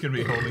started. gonna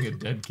be holding a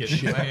dead kid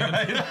in my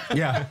hand.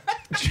 Yeah.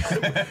 It's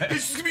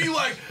just gonna be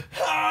like,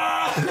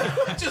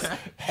 just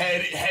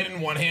head in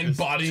one hand,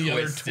 body in the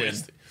other,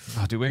 twist.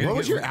 Oh, dude, What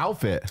was your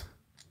outfit?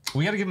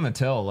 We got to give him a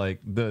tail. Like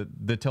the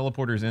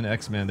teleporters in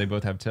X-Men, they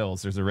both have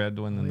tails. There's a red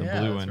one and the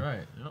blue one.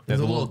 Right. Yep. There's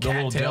a little the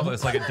cat tail. devil.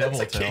 It's like a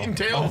devil It's a tail. kitten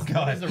tail. Oh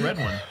god, it's the red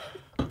one.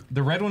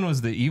 The red one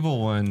was the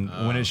evil one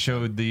when it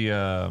showed the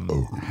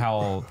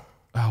how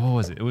what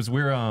was it? It was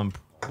where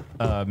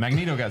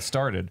Magneto got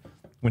started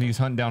when he was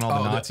hunting down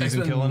all the Nazis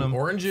and killing them.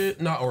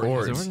 Not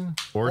Origins.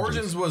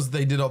 Origins was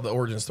they did all the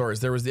origin stories.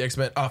 There was the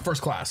X-Men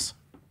First Class.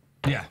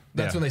 Yeah,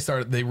 That's when they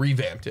started. They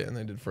revamped it and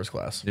they did First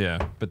Class.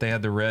 Yeah, but they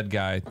had the red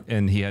guy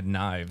and he had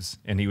knives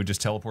and he would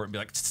just teleport and be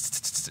like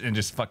and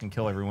just fucking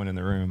kill everyone in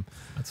the room.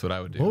 That's what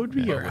I would do. What would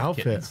be your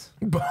outfit?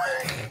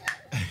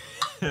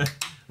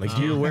 Like,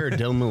 do you wear a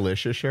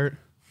Demolition shirt?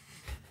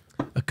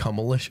 A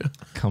Cumalicia.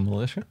 Come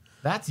militia.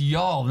 That's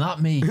y'all,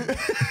 not me.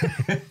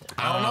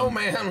 I don't know,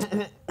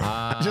 man.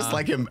 Just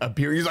like him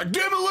appearing, he's like,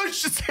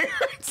 Demolition's here.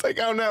 It's like,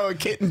 oh no, a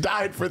kitten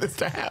died for this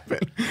to happen.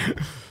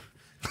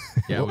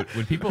 Yeah,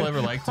 would people ever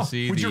like to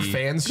see Would your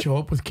fans show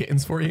up with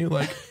kittens for you?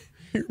 Like,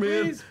 here,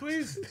 man,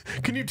 please.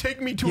 can you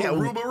take me to Yeah,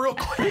 Aruba real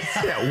quick?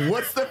 Yeah,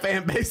 what's the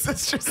fan base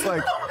that's just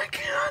like, Oh my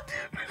god,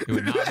 dude. It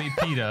would not be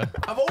PETA.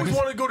 I've always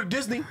wanted to go to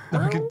Disney.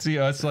 I could see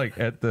us like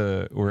at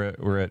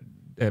we're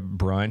at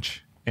brunch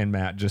and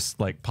Matt just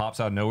like pops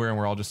out of nowhere and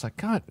we're all just like,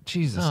 God,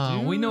 Jesus,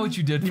 dude. We know what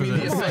you did for The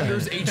this.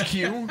 Offenders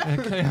HQ.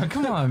 Okay,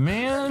 come on,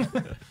 man.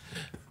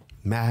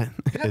 Matt,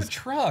 Have a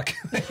truck.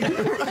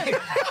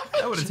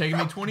 That would have taken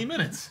me 20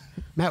 minutes.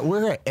 Matt,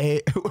 we're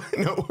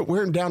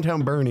we're in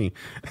downtown Bernie.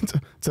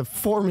 It's a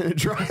 4-minute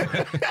drive.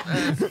 I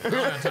don't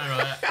have time for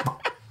that.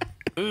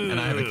 And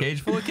I have a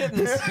cage full of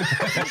kittens.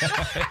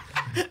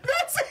 He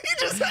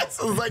just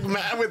has like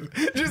Matt with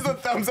just a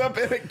thumbs up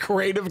and a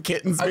crate of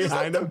kittens I just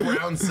behind like him. the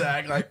brown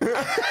sack. Like,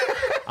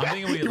 I'm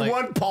thinking we like.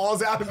 One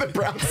paw's out of the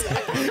brown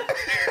sack.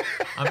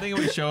 I'm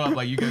thinking we show up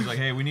like you guys are like,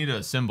 hey, we need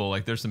a symbol.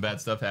 Like there's some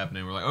bad stuff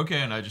happening. We're like,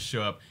 okay, and I just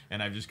show up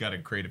and I've just got a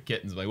crate of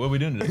kittens. Like, what are we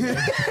doing today?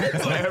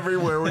 It's like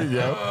everywhere we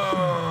go.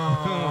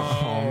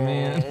 Oh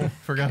man,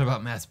 forgot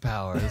about Matt's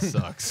power. This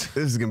sucks.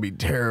 This is gonna be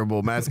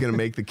terrible. Matt's gonna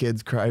make the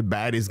kids cry.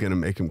 Baddie's gonna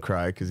make him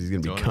cry because he's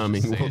gonna be Donut's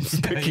coming. just We'll saying-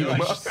 just pick you him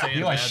like up. saying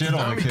You like bad shit stuff.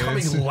 on I'm the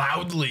coming kids.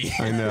 loudly.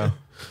 I know.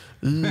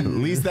 At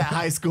least that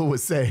high school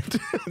was saved.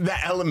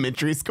 That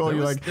elementary school, There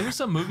you're was, like, there was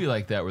some movie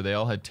like that where they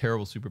all had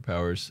terrible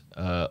superpowers,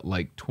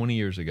 like 20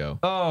 years ago.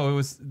 Oh, it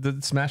was the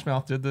Smash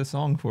Mouth did the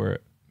song for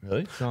it.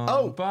 Really?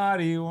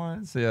 Somebody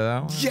once. Yeah,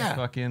 that one. Yeah.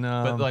 Fucking.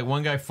 But like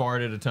one guy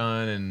farted a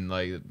ton, and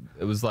like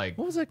it was like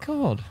what was that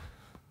called?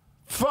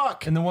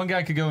 fuck. And the one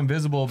guy could go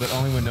invisible, but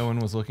only when no one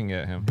was looking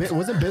at him.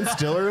 Wasn't Ben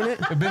Stiller in it?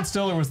 But Ben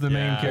Stiller was the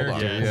main Yeah,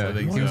 character. yeah, Yeah, so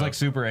they he go- was like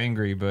super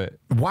angry, but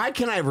Why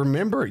can I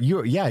remember?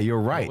 You're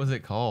right. what was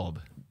it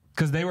called?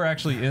 because they were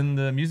actually in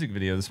the music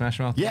video, the Smash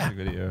Mouth Yeah.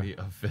 music video. The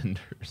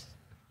Offenders.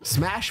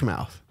 Smash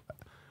Mouth.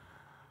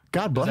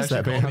 God bless It's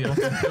that actually band.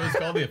 called it was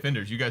called The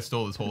Offenders. You guys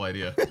stole this whole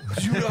idea.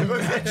 You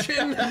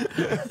imagine?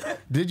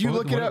 Did you What-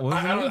 look it what- up? what-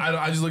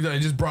 I just looked at it. I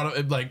just brought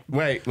up like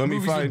Wait, let me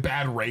movies with find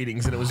bad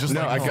ratings, and it was just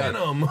No, like I got-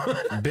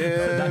 Venom.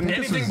 Ben,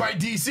 Anything by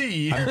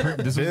DC.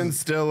 This Ben was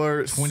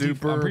Stiller 20 I'm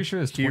super pretty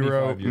sure it's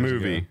hero 25 years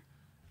movie. ago.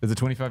 Is it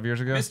 25 years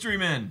ago? Mystery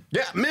Men.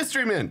 Yeah,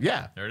 Mystery Men.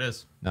 Yeah, There it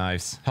is.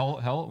 Nice.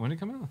 How when did it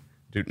come out?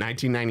 dude,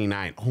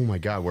 1999. Oh my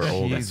God, we're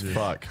old as Jesus.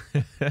 fuck.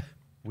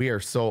 We are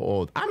so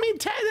old. I mean,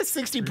 that's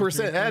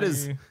 60%. That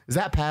is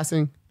that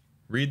passing?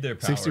 Read their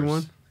powers.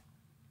 61?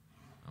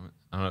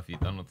 I don't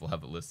know if they'll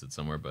have it listed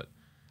somewhere, but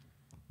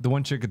The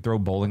one chick could throw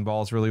bowling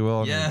balls really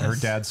well. Yes. Her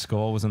dad's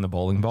skull was in the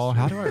bowling ball.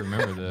 How do I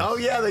remember this? Oh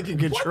yeah, they can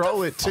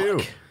control it too.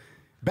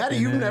 Baddie,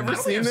 you've never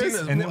seen this?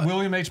 And then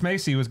William H.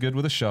 Macy was good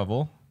with a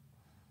shovel.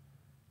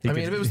 I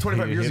mean, if it was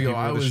 25 years ago,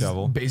 I was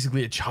shovel.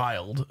 basically a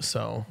child.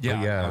 So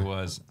Yeah. I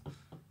was.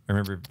 I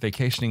remember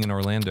vacationing in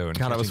Orlando and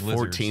God, I was catching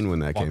 14 when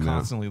that while came out.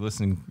 constantly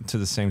listening to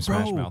the same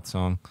Smash Mouth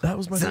song. that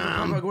was my favorite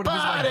part about going to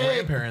visit my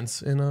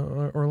grandparents in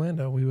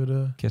Orlando. We would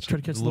try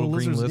to catch little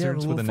green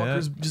lizards with a net.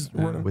 fuckers just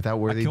running. Without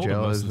worthy killed him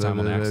most jealous of the time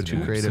on to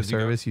accident. creative Says you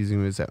go- service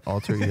using his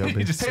alter ego.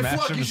 He just Hey, smashed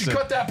Fluck, him you and should said,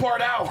 cut that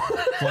part out.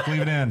 Fluck,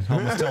 leave it in.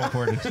 Almost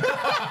teleported.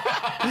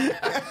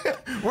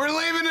 We're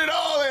leaving it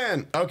all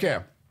in. Okay,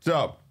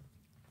 so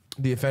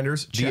The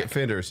offenders, the check.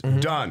 offenders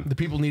done. The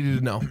people needed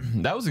to know.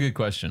 that was a good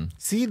question.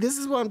 See, this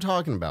is what I'm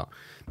talking about.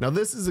 Now,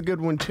 this is a good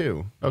one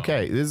too.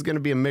 Okay, this is going to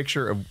be a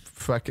mixture of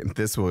fucking.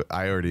 This will.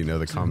 I already know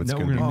the comments No,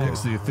 going we're to going be. to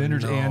mix the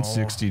offenders and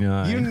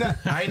 69. You know,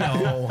 I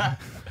know.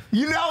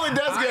 you know it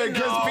does good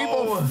because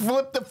people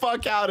flip the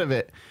fuck out of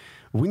it.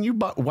 When you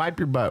wipe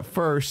your butt,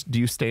 first, do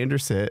you stand or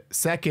sit?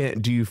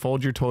 Second, do you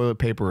fold your toilet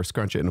paper or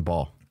scrunch it in a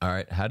ball? All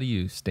right, how do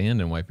you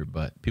stand and wipe your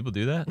butt? People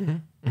do that?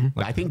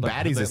 I think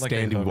Baddie's a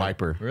standing hover.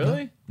 wiper.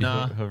 Really?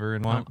 Nah. Hover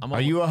and wipe.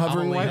 Are you a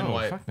hovering lean wiper? and Oh,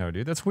 wipe. fuck no,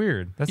 dude. That's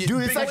weird. That's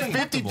Dude, it's Big like lean.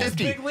 50-50.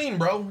 Big lean,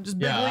 bro. Just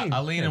big Yeah, lean. I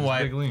lean and it's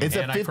wipe. big lean. It's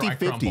a and I 50-50.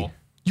 crumple.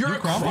 You're a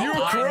crumple. You're a I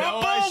know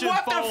I crumple? should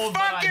What the fold,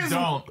 fuck but is?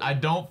 I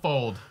don't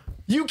fold.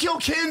 You kill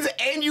kids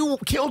and you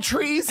kill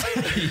trees?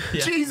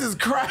 Jesus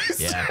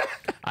Christ. Yeah.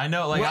 I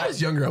know, like, When I was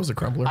younger, I was a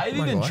crumpler. I've I'm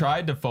not even gonna lie.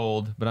 tried to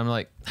fold, but I'm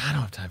like, I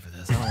don't have time for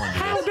this. I don't want to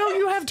do How this. don't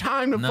you have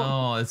time to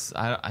No, it's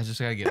I just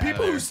gotta get out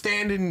People of who there.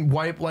 stand and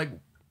wipe like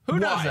Who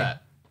does why?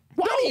 that?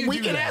 Why do No, you we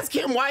do can that? ask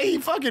him why he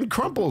fucking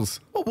crumples.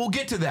 Well, we'll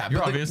get to that. You're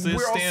but obviously a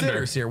we're all stander.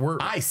 sitters here. We're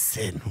I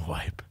sit and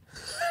wipe.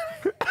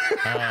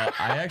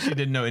 I actually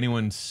didn't know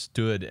anyone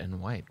stood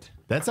and wiped.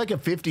 That's like a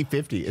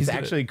 50-50. It's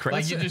actually crazy.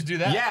 Like you just do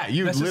that? Yeah,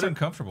 you That's just literally.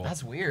 uncomfortable.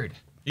 That's weird.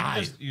 You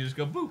just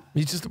go boop.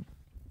 you just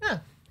Yeah.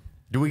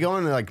 Do we go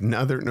into like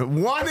another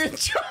 1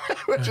 inch?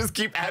 We'll just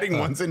keep adding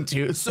ones and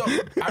twos. So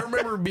I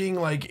remember being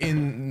like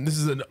in this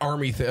is an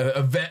army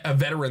a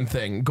veteran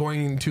thing,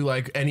 going to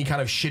like any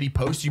kind of shitty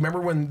post. You remember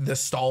when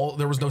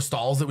there was no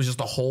stalls, it was just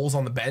the holes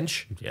on the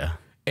bench, Yeah.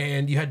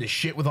 and you had to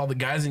shit with all the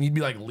guys, and you'd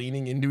be like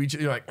leaning into each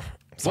other. You're like,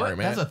 sorry, What?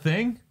 man. That's a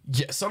thing?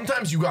 Yeah,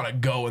 sometimes you gotta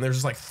go, and there's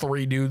just like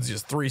 3 dudes,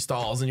 just 3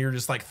 stalls, and you're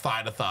just like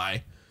thigh to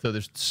thigh. So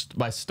there's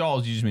by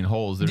stalls you just mean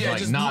holes. There's like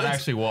just not it's-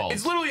 actually walls.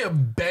 It's literally a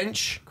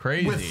bench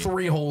Crazy. with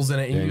 3 holes in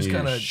it, and, you And just you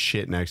kind of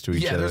shit next to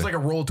each other. There's like a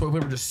roll of toilet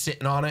paper just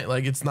sitting on it.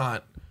 Like it's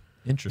not.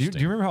 Interesting. Do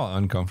you remember how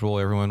uncomfortable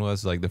everyone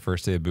was like the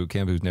first day of boot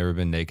camp who's never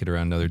been naked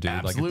around another dude? Like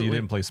if Absolutely. you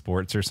didn't play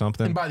sports or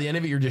something. And by the end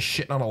of it, you're just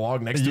shitting on a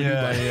log next to a dude.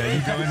 Yeah, Like, yeah.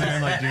 You go in there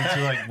and like dudes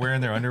are like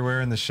wearing their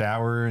underwear in the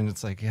shower and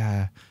it's like,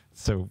 yeah.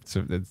 So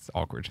it's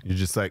awkward. You're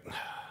just like,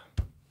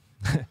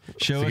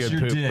 Show It's us a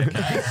your good poop.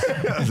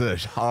 dick. that's a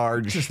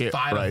hard just shit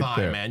thigh right to thigh,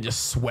 there. man.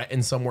 Just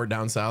sweating somewhere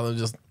down south. And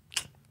just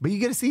But you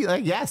get to see,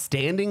 like, yeah,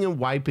 standing and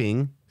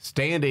wiping,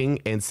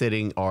 standing and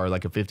sitting are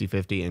like a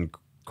 50-50 and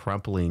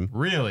crumpling.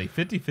 Really?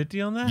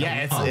 50-50 on that?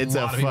 Yeah, it's a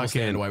lot of people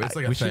stand fucking. wipe. It's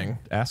like a We thing.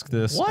 should ask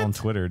this What? on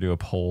Twitter, do a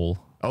poll.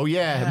 Oh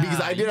yeah,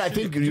 because I did. I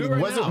think do it right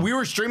wasn't now. we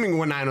were streaming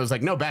one night and I was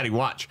like, no, Baddie,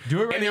 watch.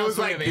 Do it right and now it was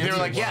so we like have they were answers.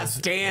 like, yeah,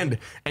 stand.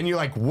 And you're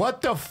like,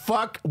 what the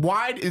fuck?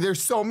 Why?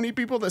 There's so many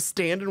people that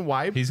stand and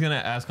wipe. He's gonna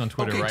ask on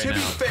Twitter Okay, right to now. be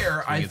fair, so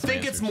we I get some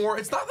think it's answers. more.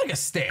 It's not like a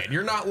stand.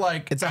 You're not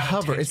like It's a at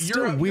hover. tension. It's You're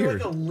still You're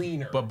weird. like a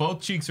leaner. But both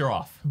cheeks are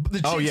off. The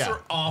cheeks Oh, yeah.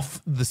 are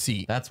off the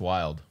seat. That's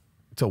wild.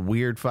 It's a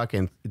weird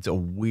fucking. It's a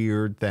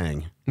weird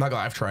thing. Not gonna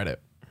lie, I've tried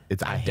it.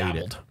 It's I hate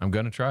dabbled. it. I'm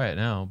gonna try it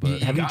now,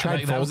 but Have you got- tried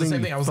like, that was the folding?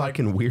 same thing. I was like,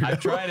 fucking weird. I've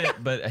tried it,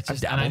 but it's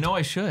just, and I know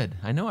I should.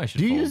 I know I should.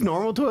 Do you fold. use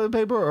normal toilet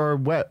paper or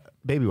wet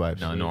baby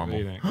wipes? No, normal.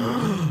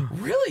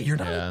 Really? You're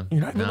not. Yeah.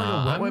 You're not even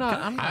Nah, like a wet I'm wipe not-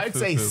 guy? I'm not I'd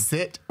say foo-foo.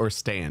 sit or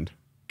stand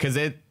because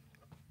it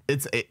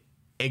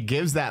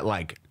gives that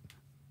like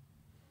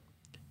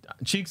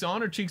Cheeks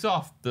on or cheeks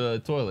off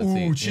the toilet Ooh,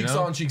 seat. you cheeks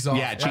know? on, cheeks off.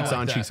 yeah, cheeks I like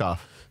on, that. cheeks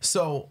off.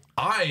 So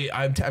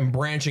I'm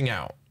branching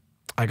out.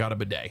 I got a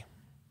bidet.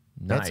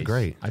 That's Nice.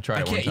 great. I tried I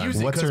it one can't time.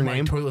 use it What's because her my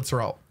name? toilets are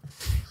all.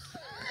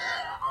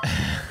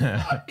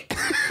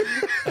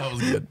 That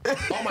was good.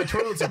 All my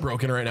toilets are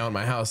broken right now in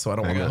my house, so I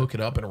don't want to hook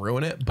it up and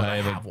ruin it. But I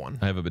have one.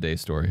 I have a bidet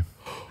story.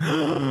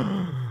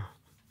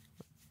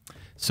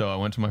 So I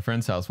went to my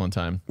friend's house one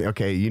time.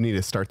 Okay, you need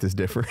to start this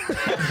different.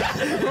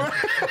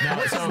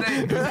 No, so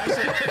it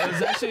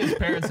was actually his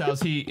parents'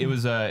 house. It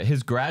was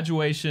his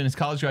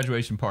college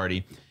graduation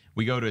party.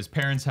 We go to his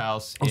parents'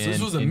 house. So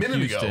this was a minute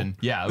Houston. ago.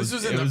 Yeah, this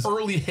was in the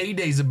early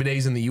heydays of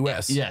bidets in the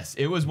U.S. Yes,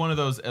 it was one of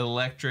those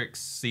electric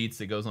seats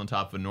that goes on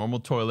top of a normal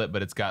toilet,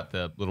 but it's got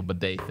the little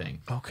bidet thing.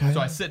 Okay. So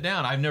I sit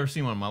down. I've never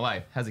seen one in my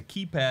life. Has a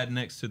keypad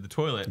next to the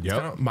toilet.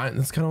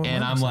 That's kind of.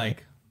 And I'm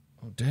like,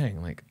 oh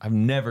dang! Like I've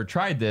never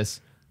tried this.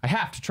 I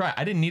have to try.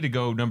 I didn't need to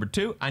go number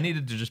 2. I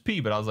needed to just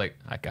pee, but I was like,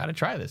 I gotta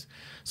try this.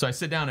 So I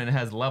sit down and it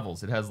has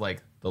levels. It has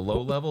like the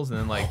low levels, and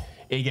then like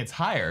it gets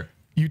higher.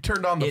 You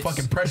turned on the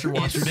fucking pressure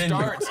washer, didn't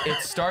you?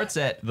 It starts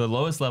at the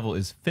lowest level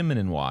is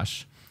feminine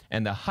wash,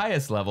 and the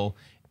highest level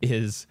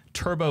is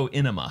turbo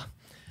enema.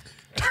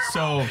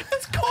 So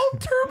It's called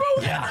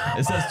turbo. yeah,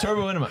 it says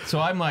turbo enema. So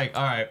I'm like,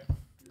 all right,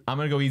 I'm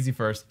gonna go easy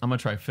first. I'm gonna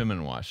try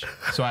feminine wash.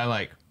 So I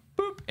like,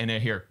 boop, and I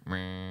hear,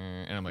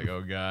 and I'm like,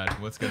 oh god,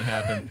 what's gonna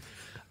happen?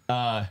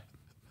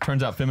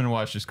 Turns out feminine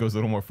wash just goes a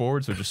little more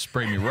forward, so it just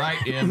sprayed me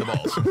right in the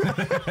balls.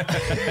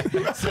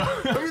 So,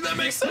 I mean, that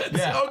makes sense.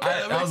 yeah, Okay,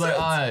 that I makes was like,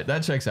 sense. all right,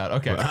 that checks out.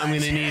 Okay. I'm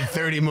gonna need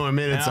 30 more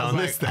minutes And on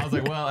this thing. I was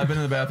like, well, I've been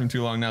in the bathroom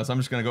too long now, so I'm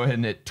just gonna go ahead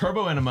and hit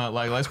turbo enema.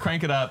 Like, let's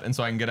crank it up, and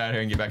so I can get out of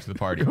here and get back to the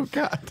party. Oh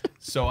God.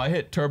 So I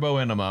hit turbo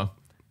enema,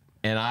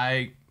 and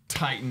I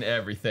tightened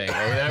everything I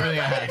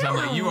had. So I'm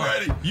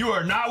like, you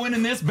are not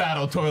winning this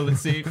battle, toilet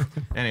seat.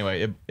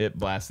 Anyway, it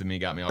blasted me,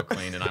 got me all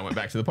clean, and I went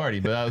back to the party.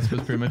 But that was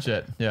pretty much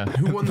it. Yeah.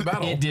 Who won the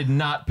battle? It did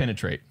not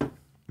penetrate.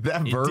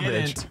 That It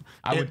verbiage. didn't. It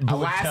I would tell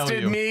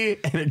blasted you. me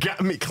and it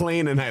got me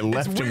clean and I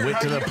left and Weird went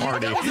how to the you-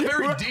 party. That was a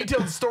very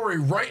detailed story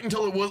right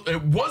until it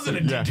wasn't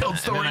a detailed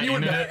story. And then I You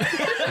went ended back.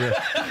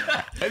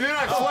 it. And then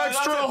I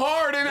flexed real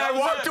hard and I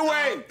walked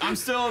away. I'm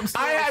still.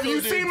 Have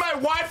you seen my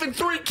wife and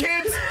 3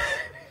 kids?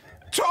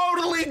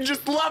 Totally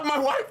just love my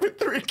wife and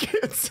 3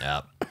 kids.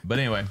 Yeah. But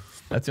anyway,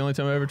 that's the only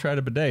time I ever tried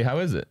a bidet. How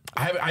is it?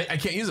 I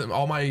can't use them.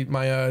 All my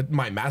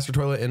master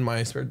toilet and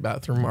my spare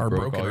bathroom are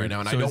broken right now,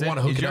 and I don't want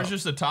to hook is it yours up.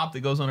 just a top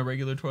that goes on a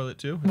regular toilet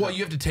too? Well,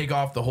 you have to take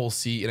off the whole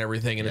seat and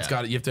everything, and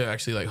you have to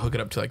actually like hook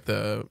it up to like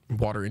the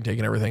water intake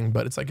and everything.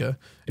 But it's like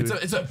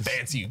it's a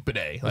fancy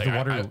bidet. Like the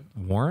water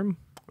warm?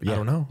 I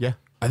don't know. Yeah.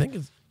 I think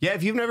it's Yeah,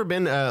 if you've never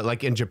been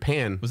like in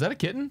Japan, Was that a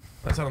kitten?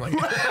 that sounded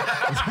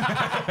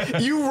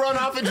like you run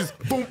off and just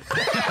boom.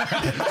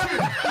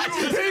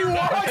 He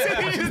walks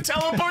and he just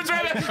teleports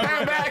right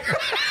back.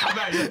 I'm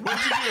back.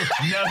 What'd you do?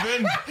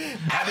 Nothing.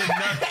 I did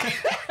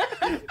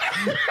nothing.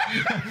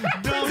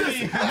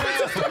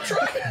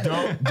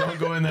 Don't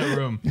go in that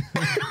room.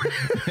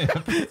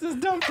 This is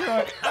dump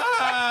truck.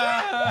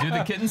 Do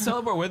the kittens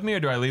teleport with me, or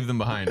do I leave them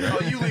behind? oh,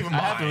 you leave them behind.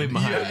 I have to leave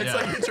them behind. Yeah, it's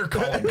like it's your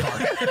calling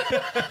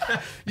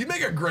card. You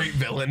make a great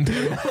villain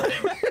too.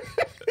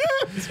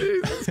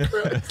 Jesus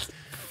Christ.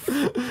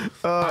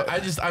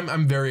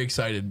 I'm very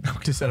excited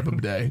to set up a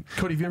bidet.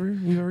 Cody, have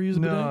you ever used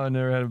a bidet? No, I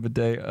never had a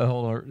bidet.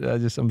 Hold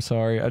on. I'm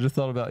sorry. I just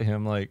thought about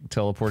him like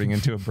teleporting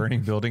into a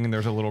burning building and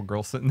there's a little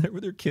girl sitting there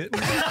with her kitten.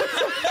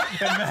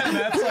 and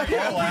Matt's like,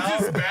 all out.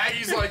 His bag,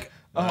 he's like,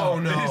 oh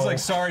no. And he's like,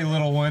 sorry,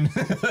 little one.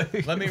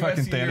 Let me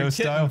fucking rescue your Thanos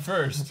kitten style.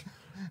 first.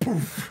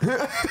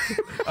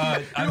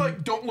 You're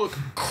like, don't look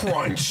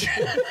crunch.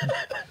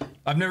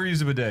 I've never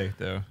used a bidet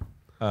though.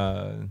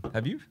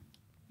 Have you?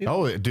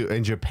 Oh, dude,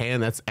 in Japan,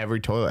 that's every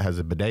toilet has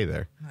a bidet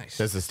there. Nice.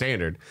 That's the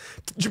standard.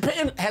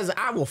 Japan has,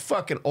 I will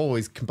fucking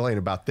always complain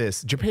about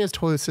this. Japan's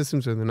toilet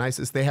systems are the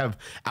nicest. They have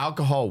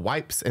alcohol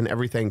wipes and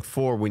everything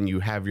for when you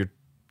have your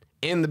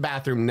in the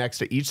bathroom next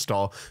to each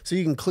stall, so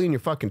you can clean your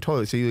fucking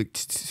toilet. So you like,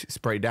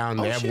 spray down.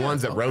 They have shit,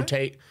 ones that okay.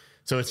 rotate.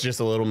 So it's just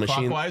a little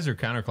machine. Clockwise or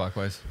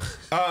counterclockwise?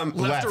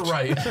 Left or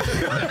right?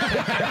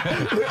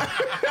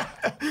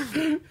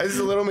 It's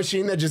a little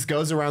machine that just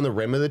goes around the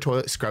rim of the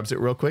toilet, scrubs it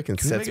real quick, and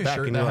sets Make a back.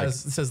 shirt And that you're like, it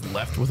says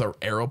left with an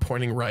arrow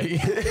pointing right.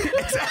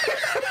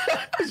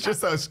 it's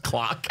just a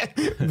clock.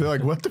 They're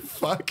like, what the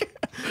fuck?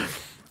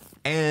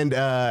 And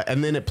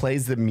then it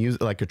plays the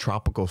music like a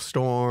tropical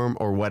storm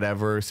or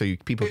whatever, so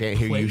people can't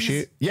hear you plays?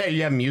 shoot. Yeah,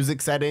 you have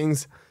music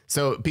settings,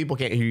 so people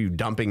can't hear you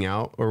dumping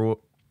out or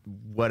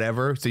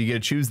whatever. So you get to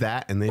choose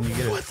that, and then you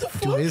get What the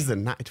Dude, fuck? is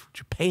the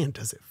Japan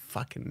does it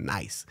fucking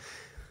nice.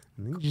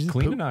 And then you just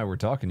Clean poop. and I were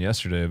talking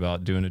yesterday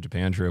about doing a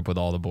Japan trip with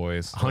all the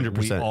boys. 100%.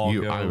 We all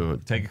You- go, I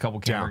would- take a couple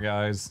camera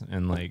guys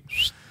and like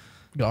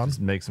Gone. just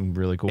make some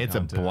really cool It's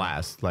content. a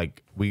blast.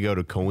 Like we go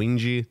to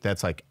Koenji,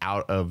 that's like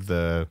out of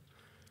the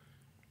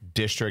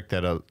district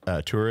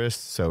that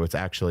tourists, so it's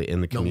actually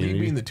in the No, leave community.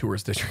 me in the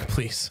tourist district,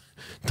 please.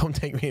 Don't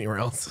take me anywhere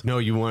else. No,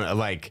 you want to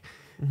like.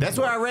 That's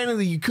where I ran into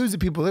the Yakuza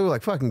people. They were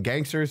like fucking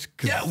gangsters.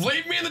 'Cause Yeah,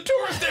 leave me in the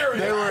tourist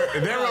area. they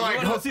were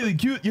like, Let's see the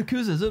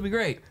Yakuzas. It'll be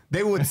great.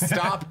 they would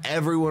stop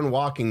everyone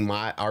walking.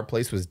 Our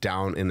place was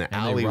down in the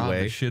And they rob the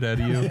alleyway. shit out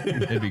of you.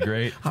 It'd be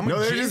great. No,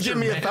 they just ginger, giving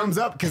me a man. thumbs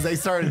up because they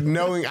started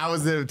knowing I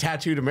was a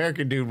tattooed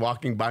American dude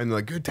walking by, and they're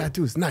like, "Good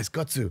tattoos, nice,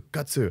 gutsu."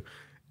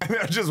 And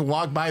I just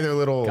walk by their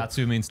little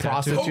Gatsu means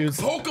tattoo?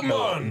 prostitutes.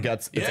 Pokemon.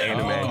 Guts. It's Yeah,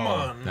 anime.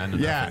 Pokemon.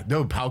 Yeah,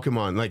 no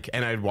Pokemon. Like,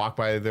 and I'd walk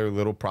by their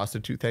little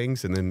prostitute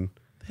things, and then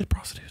They had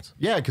prostitutes.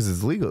 yeah, because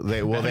it's legal. They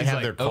He's have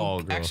like, their call.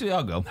 "Oh, girl. actually,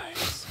 I'll go.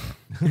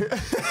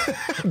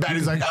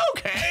 Baddie's like,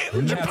 okay,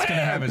 Matt's gonna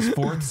have his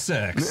 4th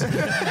sex.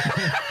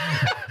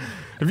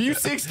 Have you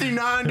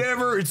 69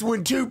 ever? It's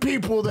when 2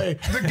 people The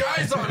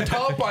guys on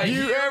top.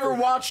 You ever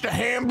watched a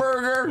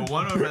hamburger?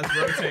 One of them has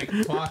to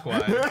rotate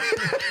clockwise.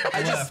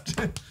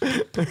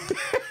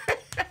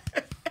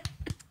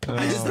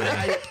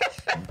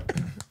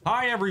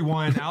 Hi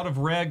everyone, out of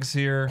regs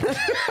here.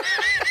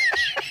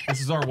 This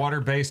is our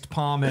water-based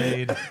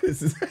pomade.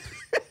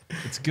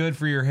 It's good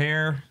for your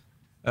hair.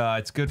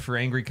 It's good for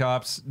angry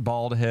cops,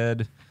 bald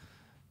head.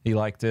 He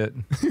liked it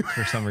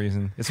for some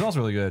reason. It smells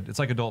really good. It's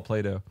like adult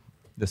Play-Doh.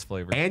 This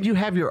flavor. And you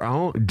have your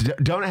own.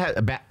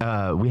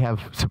 Donut we have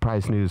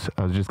surprise news.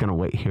 I was just gonna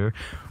wait here.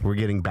 We're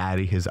getting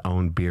Baddie his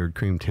own beard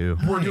cream too.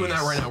 We're doing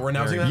that right now. We're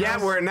announcing that.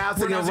 Yeah, we're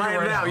announcing it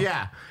right now.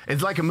 Yeah,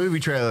 it's like a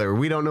movie trailer.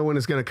 We don't know when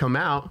it's gonna come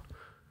out.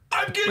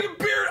 I'm getting a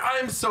beard.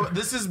 I'm so.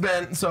 This has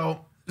been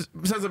so.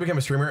 Since I became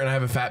a streamer and I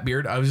have a fat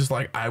beard, I was just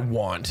like, I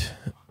want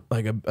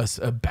like a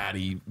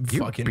Baddie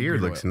Your fucking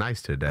beard looks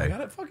nice I today.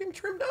 got it fucking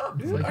trimmed up,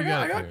 dude. Like I you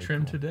got got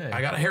trimmed today.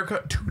 I got a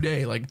haircut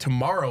today. Like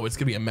tomorrow, it's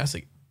gonna be a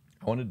messy.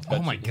 I wanted to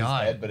touch my his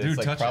God. head, but Dude, it's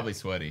like touch probably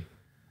sweaty.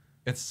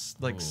 It's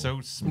like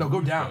so smooth. No, go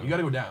down. You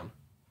gotta go down.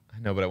 I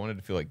know, but I wanted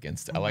to feel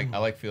against it. I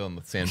like feeling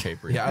the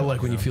sandpaper. Yeah, I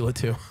like when you feel it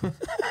too.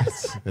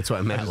 That's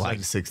why Matt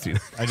likes 60.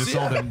 I just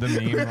saw the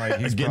meme. Like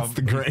he's Against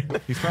the grain.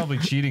 He's probably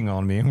cheating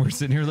on me, and we're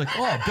sitting here like,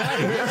 oh,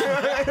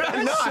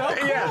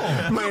 Baddie.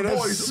 Yeah, man,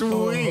 that's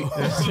sweet.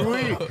 That's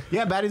sweet.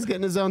 Yeah, Baddie's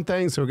getting his own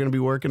thing, so we're gonna be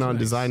working on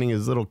designing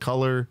his little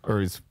color or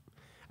his.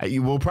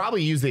 You will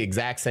probably use the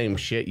exact same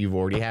shit you've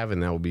already have,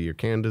 and that will be your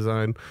can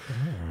design.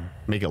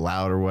 Make it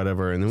loud or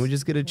whatever, and then we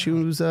just get to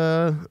choose.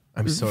 I'm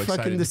so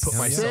excited the to put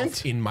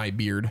myself in my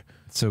beard.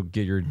 So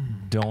get your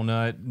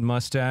donut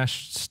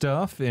mustache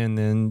stuff, and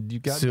then you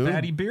got Soon.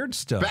 Baddie beard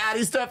stuff.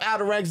 Baddie stuff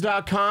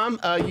outerregs.com.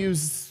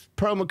 Use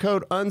promo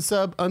code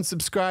unsub,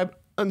 unsubscribe,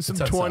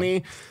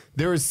 unsub20.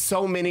 There is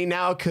so many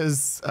now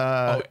because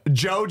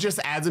Joe just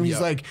adds them.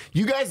 He's like,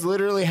 you guys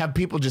literally have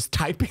people just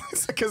typing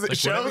because it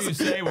Whatever shows. you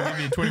say, we'll give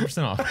you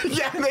 20% off.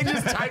 Yeah, they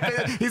just type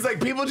in. He's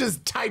like, people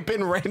just type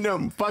in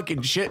random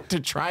fucking shit to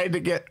try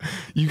to get.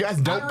 You guys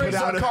don't put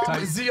out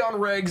a Z on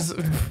regs,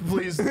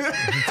 please.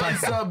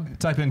 Unsub,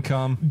 Type in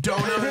cum.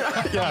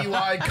 donut,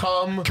 Eli,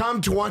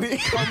 Come 20.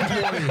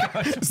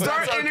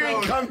 Start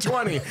entering come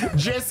 20.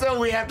 Just so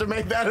we have to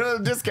make that a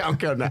discount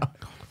code now.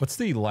 What's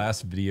the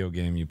last video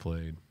game you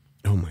played?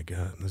 Oh my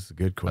God, this is a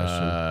good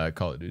question.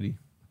 Call of Duty.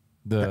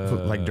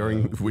 Like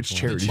during which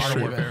charity? Modern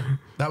stream? Warfare.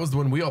 That was the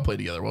one we all played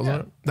together,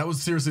 wasn't it? That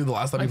was seriously the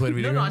last time you played a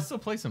video No, game? I still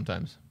play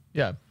sometimes.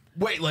 Yeah.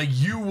 Wait, like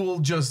you will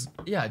just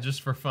Yeah,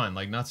 just for fun,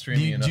 like not do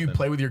streaming. you, and do you nothing.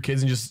 play with your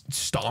kids and just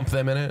stomp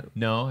them in it?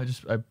 No,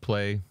 I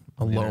play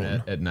on the Alone.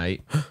 internet at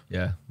night.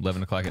 Yeah,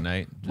 11 o'clock at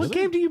night. What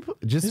game do you play?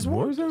 Just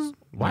Warzone?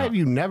 Why have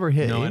you never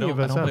hit No, any I don't. of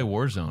I us don't up? play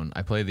Warzone.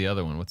 I play the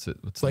other one. What's it?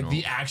 What's Like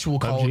the actual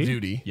Call of PUBG?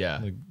 Duty. Yeah.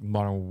 Like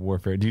Modern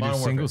Warfare. Do you Modern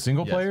do Warfare,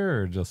 single yes.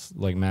 player or just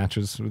like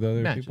matches with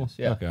other Matches, people?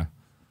 yeah. Okay.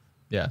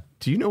 Yeah.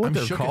 Do you know what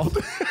they're shook called?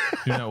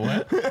 You know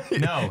what?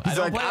 No, He's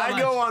like, I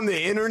go on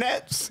the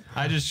internet.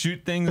 I just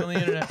shoot things on the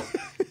internet.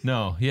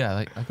 No, yeah,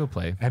 like I go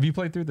play. Have you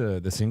played through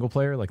the single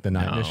player, like the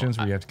night No, missions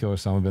where you have to kill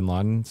Osama bin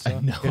Laden? And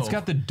stuff? know. It's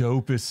got the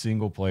dopest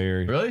single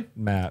player Really?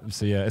 map.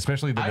 So yeah,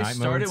 especially the I night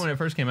started modes. when it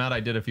first came out. I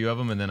did a few of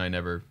them, and then I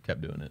never kept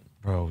doing it.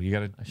 Bro, you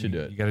gotta. I should do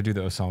it. You gotta do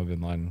the Osama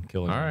bin Laden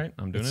killing. All right,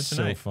 I'm doing It's it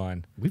tonight. So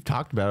fun. We've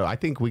talked about it. I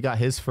think we got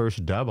his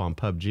first dub on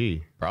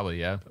PUBG. Probably,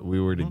 yeah. We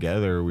were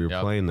together. We were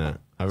Yep. playing that.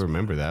 I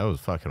remember that. It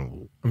was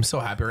fucking I'm so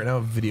happy right now.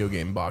 Video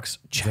game box.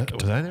 Check.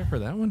 Was I there for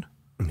that one?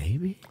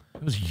 maybe.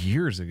 It was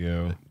years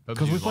ago.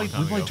 Because we was a long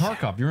played time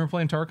ago. Tarkov. You remember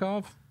playing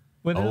Tarkov?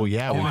 With Oh him?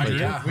 yeah, Oh, I played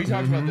did. that. We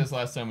talked about this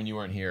last time when you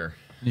weren't here.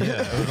 Yeah,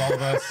 it was all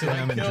about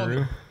Sam and killed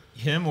Drew.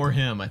 Him or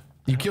him?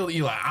 You killed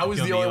Eli. I was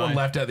killed the only Eli. one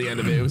left at the end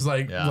of it. It was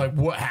like, Yeah. like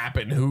what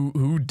happened?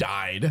 Who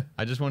died?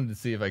 I just wanted to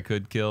see if I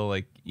could kill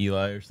like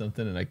Eli or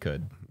something, and I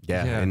could.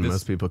 Yeah, Yeah, and this-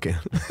 most people can.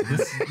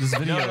 This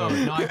video.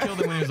 No, I killed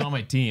him when he was on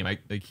my team.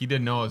 Like he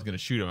didn't know I was gonna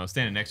shoot him. I was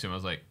standing next to him. I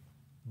was like,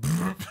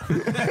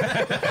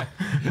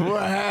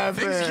 What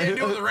happened? Things you can't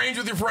do in the range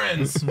with your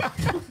friends.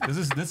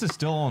 This is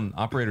still on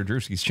Operator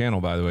Drewski's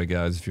channel, by the way,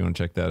 guys. If you want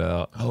to check that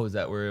out. oh, is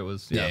that where it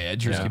was? yeah,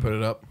 Drewski Yeah. put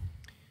it up.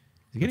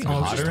 Is it getting Oh, I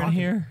was just hotter in talking-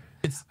 here?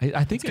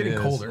 I think getting it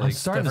is. colder. I'm Like,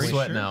 starting to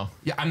definitely sweat now.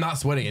 Yeah, I'm not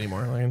sweating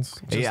anymore. Like,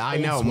 it's just Yeah, I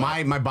old know.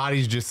 sweat. My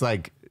body's just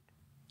like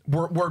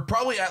We're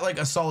probably at like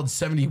a solid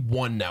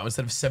 71 now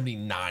instead of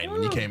 79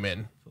 when you came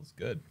in. Feels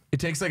good. It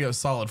takes like a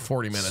solid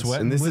 40 minutes.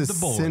 Sweat. and this With is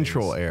the boys.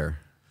 central air.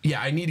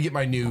 Yeah, I need to get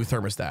my new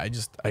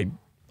thermostat.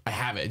 I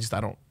have it. I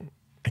don't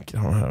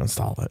know how to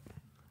install it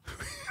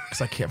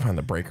because I can't find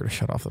the breaker to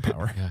shut off the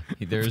power.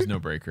 Yeah, there is no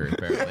breaker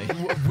apparently.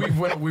 We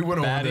went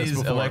over this Baddie's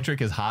before.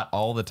 electric is hot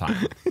all the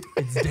time.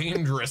 It's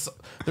dangerous.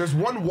 There's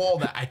one wall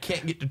that I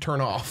can't get to turn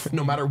off,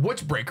 no matter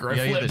which breaker I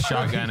Yeah, you flip. get the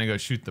shotgun and go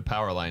shoot the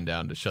power line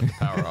down to shut the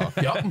power off.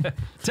 Yep.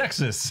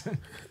 Texas.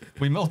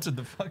 We melted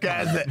the fucking.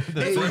 Guys,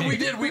 That's what we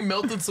did. We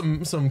melted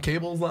some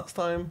cables last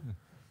time.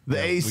 the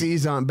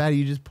AC's on. Baddie,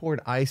 you just poured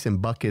ice in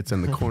buckets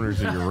in the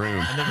corners of your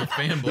room. And then the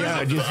fan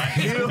blows up.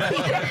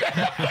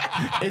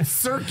 It's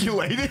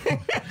circulating.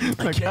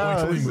 Like,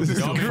 can't wait till we this move is to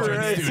the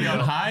great. Is it on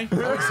high?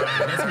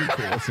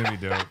 That's gonna be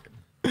dope.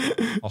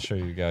 I'll show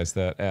you guys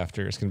that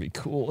after. It's gonna be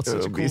cool. It's such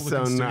It'll a be cool so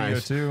looking studio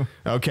nice. too.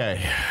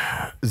 Okay,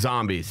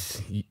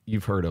 zombies.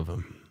 You've heard of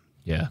them.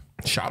 Yeah,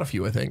 Shot a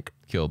few, I think.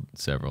 killed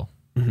several.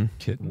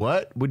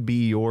 What would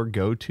be your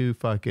go-to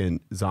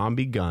fucking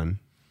zombie gun?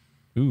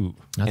 Ooh,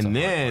 That's And a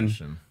hard then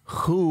question.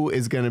 who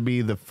is going to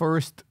be the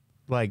first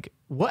like,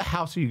 what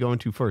house are you going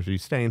to first? Are you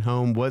staying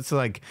home? What's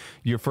like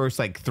your first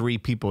like 3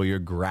 people you're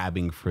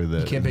grabbing for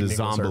the Can't pick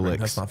Nicholas Irving. Zombalix?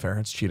 That's not fair.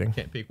 It's cheating.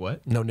 Can't pick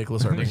what? No,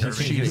 Nicholas Irving. That's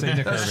cheating. say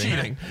Nick That's Irving.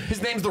 cheating.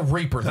 His name's the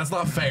Reaper. That's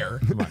not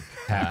fair.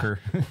 Hacker.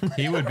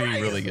 He would be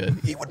really good.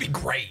 He would be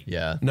great.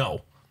 Yeah.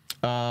 No.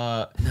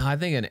 No, I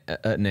think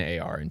an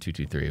AR in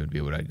 223 would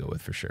be what I'd go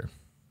with for sure.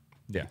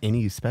 Yeah.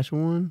 Any special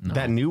one?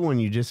 That new one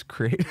you just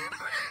created?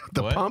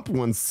 The What? pump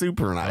one's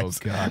super nice.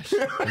 Oh gosh, we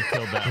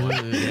killed that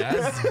one. Yeah,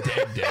 that's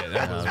dead.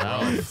 That was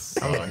rough.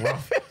 That was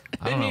rough.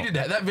 It needed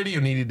that video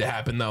needed to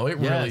happen though. It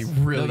really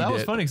No, that did.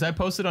 was funny because I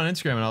posted on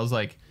Instagram and I was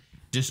like,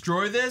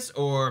 destroy this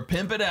or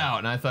pimp it out.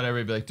 And I thought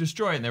everybody would be like,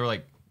 destroy it. And they were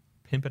like,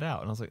 pimp it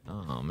out. And I was like,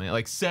 oh man,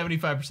 like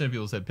 75% of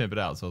people said pimp it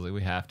out. So I was like,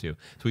 we have to.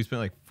 So we spent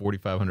like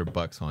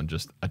 $4,500 on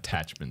just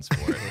attachments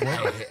for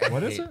it.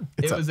 What is it?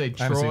 It was a haven't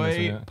seen this Troy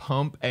yet.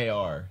 pump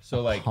AR.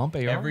 So like Pump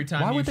AR? every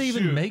time Why you would they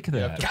even shoot, make you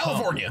have that? to pump.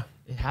 California.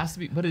 It has to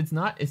be, but it's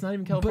not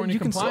even California you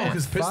can still- compliant.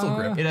 His pistol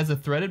grip. It has a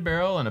threaded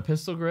barrel and a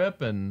pistol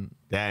grip and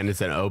Yeah, and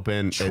it's an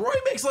open. Troy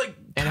makes like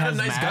And kind of has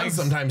nice guns mags.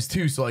 sometimes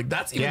too. So like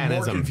that's even Yeah, and more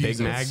has a big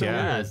confusing. mag, So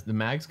yeah. weird. the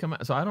mags come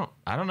out. So I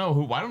don't know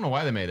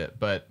why they made it,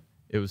 but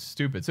it was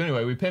stupid. So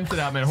anyway, we pimped it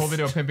out, made a whole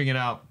video pimping it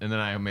out, and then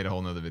I made a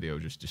whole nother video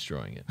just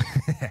destroying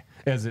it.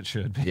 As it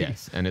should be.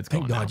 Yes, and it's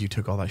Thank gone God now. you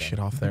took all that shit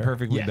off there.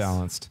 Perfectly Yes.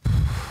 balanced.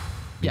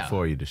 Yeah.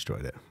 Before you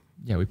destroyed it.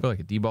 Yeah, we put like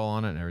a D-ball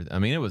on it and everything. I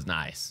mean, it was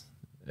nice.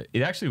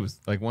 It actually was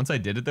like once I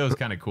did it though, it was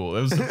kind of cool.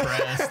 It was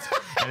suppressed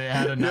and it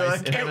had a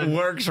nice. like, it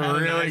works had a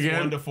really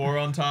nice good.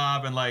 1-4 on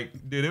top, and like,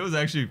 dude, it was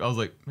actually. I was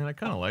like, man, I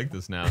kind of like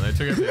this now. And I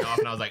took everything off,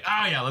 and I was like,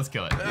 oh yeah, let's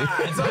kill it.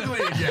 It's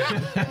ugly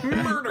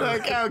again. Murder.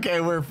 Like,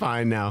 okay, we're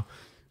fine now.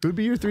 Who'd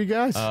be your 3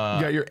 guys? You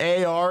got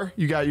your AR,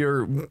 you got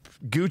your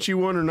Gucci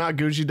one or not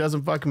Gucci,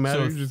 doesn't fucking matter.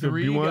 So You're just gonna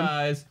be 3 one.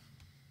 guys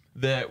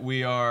that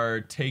we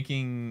are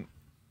taking.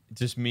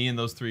 Just me and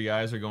those 3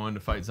 guys are going to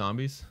fight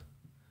zombies.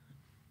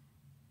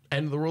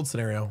 End of the world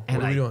scenario. And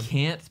what are we I doing?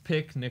 can't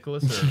pick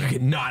Nicholas You Irving.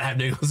 cannot have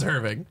Nicholas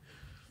Irving.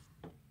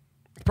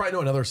 Probably know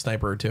another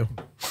sniper or 2.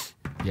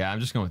 Yeah, I'm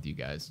just going with you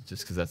guys,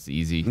 just because that's the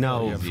easy.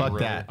 No, easy. fuck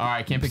that. All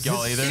right, can't pick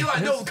y'all either. Eli,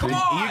 no, come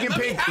on. You can let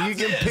me pick. have You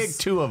can this. pick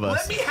 2 of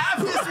us. Let me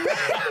have this.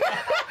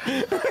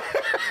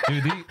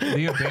 Dude,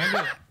 the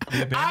abandoned.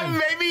 The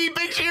abandoned Maybe he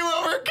picks you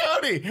over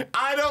Cody.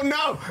 I don't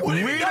know. do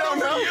you We mean don't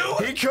over know.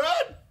 you? He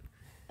could.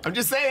 I'm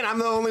just saying. I'm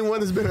the only one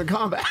that's been in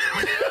combat.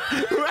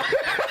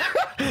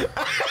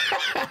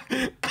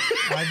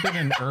 I've been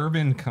in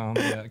urban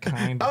combat,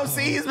 kind of. Oh,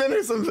 see, he's been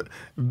in some.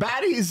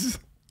 Baddie's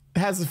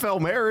has a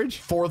failed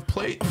marriage. 4th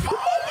place.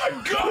 Oh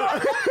my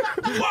God.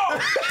 Whoa.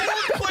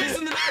 4th place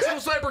in the national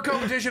sniper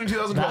competition in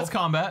 2012. That's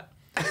combat.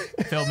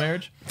 Failed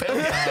marriage.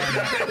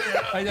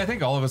 I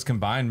think all of us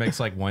combined makes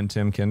like 1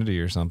 Tim Kennedy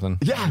or something.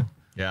 Yeah.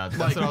 Yeah,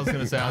 that's what I was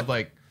gonna say. I was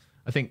like,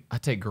 I think I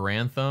take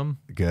Grand Thumb.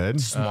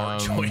 Good.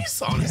 Smart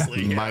choice,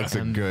 honestly. Yeah. Mike's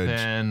a good.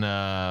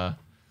 Then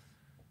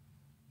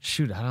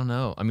shoot, I don't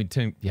know. I mean,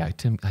 Tim Grant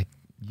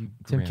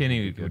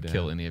Kennedy would be would good,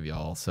 kill yeah. any of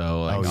y'all.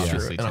 So like, Oh, yeah.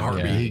 obviously, In a Tim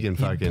heartbeat. Kennedy. He can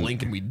He'd fucking.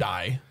 blink and we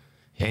die.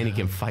 And he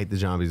can fight the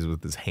zombies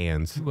with his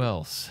hands. Who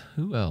else?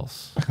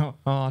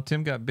 Oh,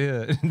 Tim got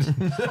bit. He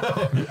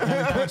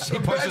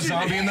punched a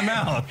zombie in the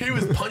mouth. He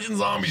was punching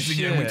zombies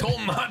again. We Shit. told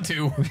him not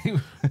to.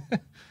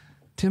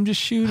 Tim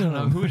just shoot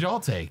him. Who would y'all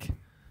take?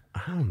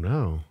 I don't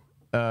know.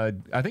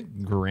 I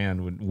think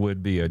Grand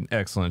would be an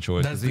excellent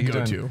choice. That's the he's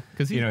done- go-to.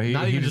 Because he's You know,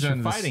 not even he's just for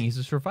done this- fighting; he's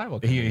a survival.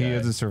 He kind of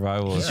is guy. a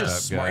survival. He's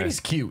just smart. guy.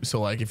 He's cute.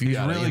 So like, if you He's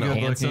got really you know, good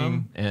handsome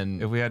looking.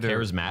 and If we had to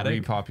charismatic.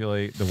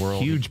 repopulate the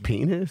world, Huge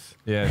penis.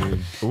 yeah,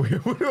 dude.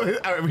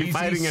 Are we He's-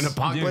 fighting an he's-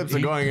 apocalypse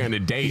dude, or going on a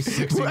date?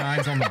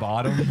 69's on the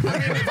bottom. I mean, if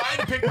I had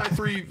to pick my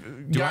 3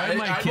 Do I have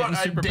my kitten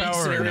superpower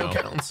or scenario no?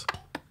 counts.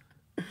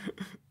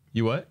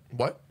 You what?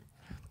 What?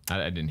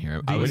 I didn't hear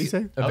it. What did he say?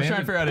 I was trying to Abandoned-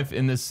 figure out if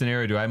in this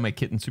scenario, do I have my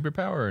kitten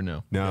superpower or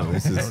no? No,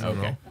 this is.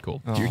 Okay,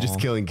 cool. You're just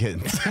killing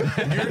kittens.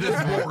 You're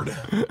just bored.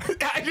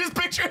 I just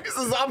picture it's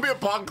a zombie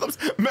apocalypse.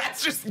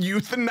 Matt's just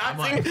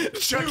euthanizing,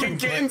 chucking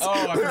kittens. Oh,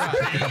 I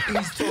forgot.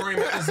 He's touring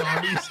with the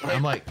zombies.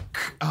 I'm like,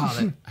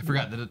 oh, I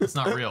forgot that it's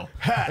not real.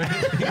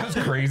 He goes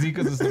crazy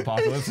because it's an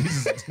apocalypse. He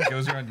just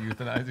goes around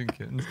euthanizing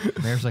kittens.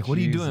 Mayor's like, what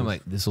are you doing? Jesus. I'm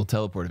like, this will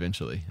teleport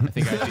eventually. I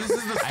think This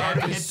is the start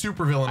of his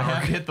supervillain I have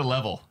arc. hit the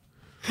level.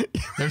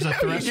 There's a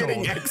You're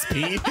getting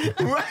threshold.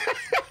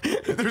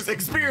 XP. There's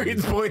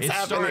experience points It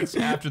happening. starts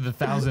after the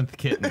 1,000th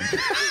kitten.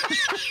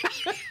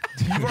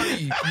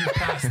 You've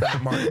passed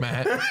that mark,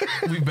 Matt.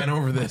 We've been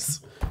over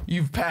this.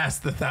 You've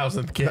passed the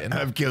 1,000th kitten.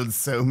 I've killed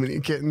so many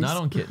kittens. Not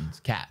on kittens,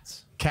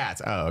 cats.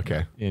 Cats. Oh,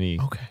 okay. Any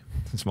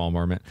small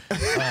marmot. Dude,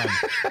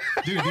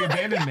 the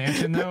abandoned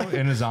mansion though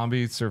in a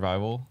zombie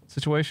survival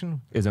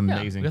situation is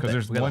amazing we got because the-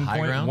 there's we got the high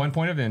ground. one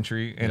point of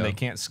entry and Yeah. they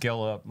can't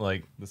scale up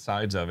like the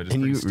sides of it. It's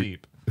And pretty you,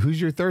 steep. who's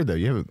your 3rd though?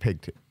 You haven't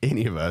picked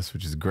any of us,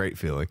 which is a great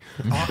feeling.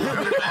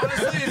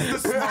 Honestly,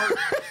 it's the smart.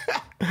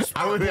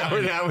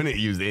 I wouldn't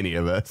use any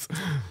of us.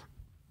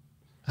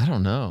 I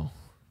don't know.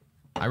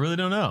 I really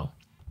don't know.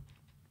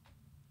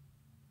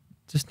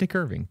 Just Nick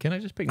Irving. Can I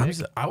just pick Nick?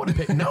 I would have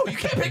picked. No, you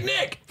can't pick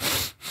Nick.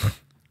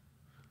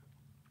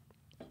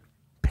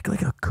 Pick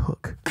like a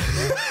cook.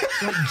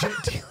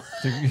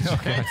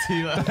 Jet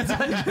Tila.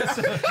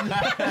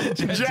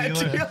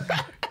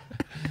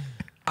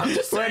 I'm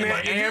just saying, When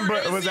like, if you were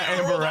Amber- gonna was see it the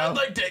Amber world, I'd Rell?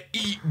 like to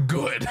eat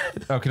good.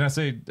 Oh, can I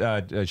say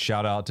a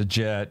shout out to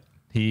Jet?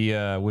 He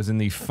was in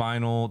the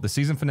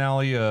season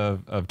finale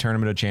of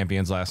Tournament of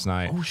Champions last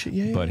night. Oh, shit,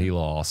 yeah, But yeah. he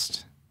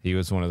lost. He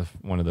was one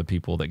of the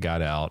people that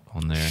got out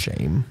on there.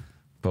 Shame.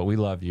 But we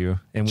love you,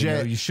 and we know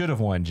Jet. you should have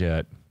won,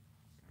 Jet.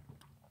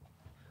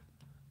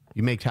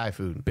 You make Thai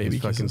food. Baby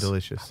it's fucking Jesus.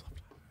 delicious.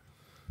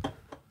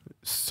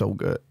 So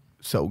good.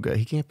 So good.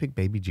 He can't pick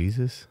baby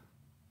Jesus.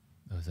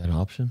 Oh, is that an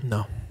option?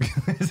 No.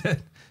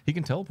 He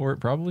can teleport,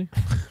 probably.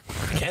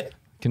 Can't.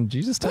 Can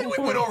Jesus I think teleport?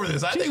 we went over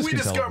this. I think Jesus we can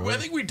discovered. teleport. I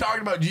think we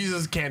talked about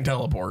Jesus can't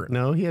teleport.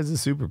 No, he has his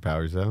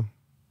superpowers though.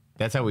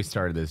 That's how we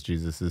started this.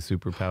 Jesus'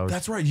 superpowers.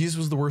 That's right. Jesus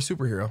was the worst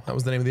superhero. That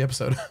was the name of the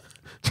episode.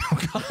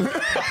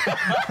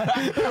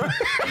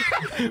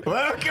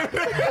 Welcome.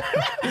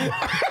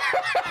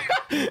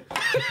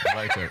 I'd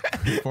like to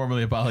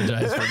formally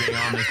apologize for being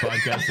on this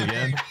podcast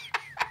again.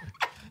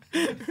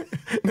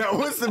 Now,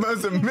 what's the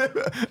most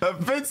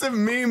offensive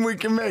meme we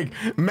can make?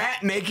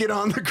 Matt naked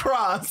on the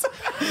cross.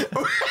 That's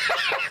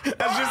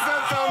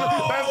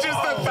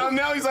just the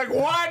thumbnail. He's like,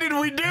 why did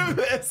we do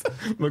this?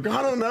 Look,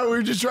 I don't know. We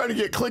were just trying to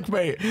get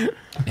clickbait.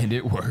 And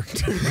it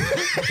worked.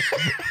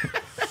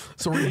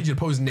 So we need you to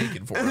pose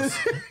naked for us.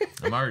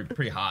 I'm already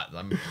pretty hot.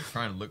 I'm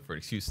trying to look for an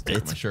excuse to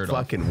take my shirt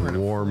Fucking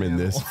warm in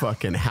this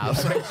fucking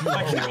house. off.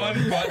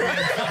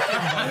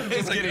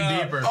 It's getting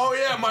deeper. Oh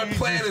yeah, my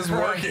plan is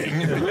working.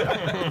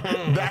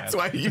 That's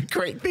why you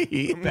create the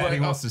heat. Baddie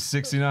wants to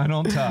 69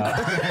 on top.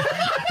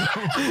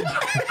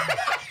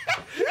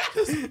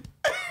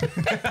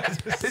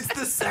 It's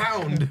the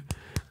sound.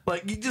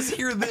 Like you just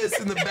hear this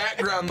in the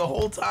background the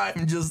whole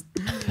time, just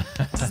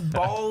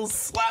balls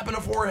slapping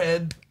a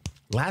forehead.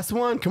 Last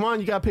one. Come on,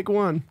 you gotta pick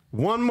one.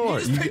 One more.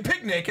 Just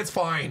pick Nick. It's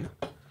fine.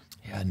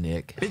 Yeah,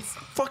 Nick. It's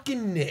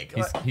fucking Nick.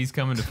 He's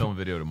coming to film a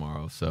video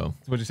tomorrow, so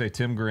What'd you say,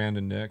 Tim Grand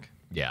and Nick?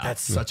 yeah.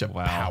 That's such a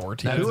power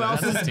team. Who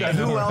else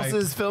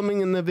is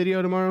filming in the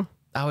video tomorrow?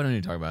 Oh, we don't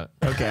need to talk about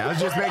it. Okay, I was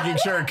just making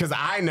sure because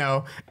I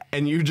know,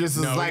 and you just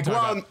was No, we like, talk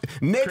well, about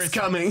Nick's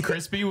coming.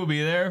 Crispy will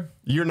be there.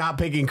 You're not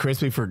picking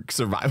Crispy for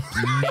survival.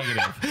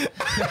 Negative.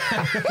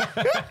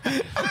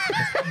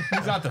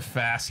 He's not the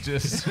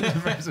fastest.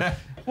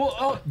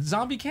 Well,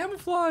 zombie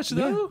camouflage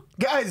though.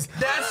 Guys,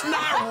 That's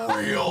not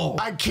real.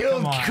 I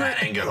killed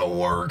That ain't gonna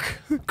work.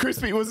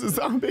 Crispy was a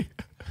zombie.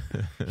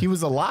 He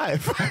was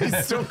alive.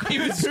 He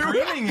was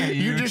screaming at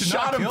you. You just to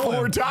not shot him kill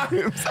 4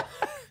 times.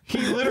 He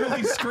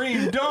literally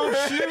screamed, "Don't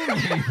shoot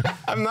me!"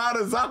 I'm not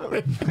a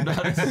zombie.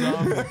 Not a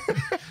zombie.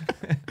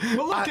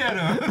 Well, look at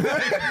him.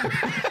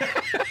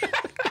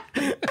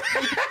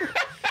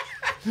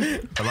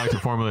 I'd like to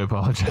formally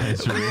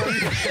apologize.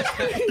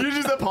 You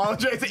just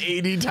apologized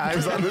 80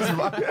 times on this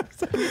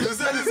podcast.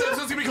 This episode's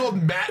gonna be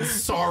called Matt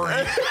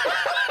Sorry.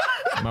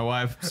 My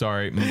wife,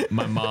 sorry.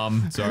 My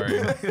mom,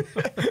 sorry.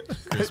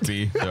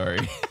 Crispy,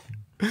 sorry.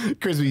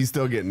 Crispy, he's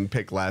still getting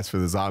picked last for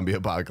the zombie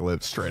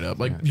apocalypse. Straight up,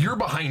 like you're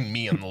behind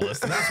me on the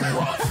list, and that's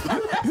rough.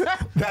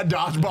 That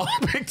dodgeball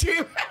pick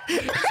team.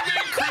 It's me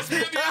and Crispy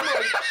at the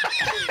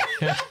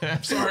end,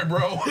 like, sorry,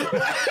 bro.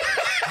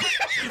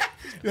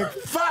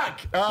 Fuck.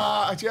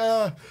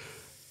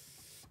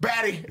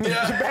 Baddie.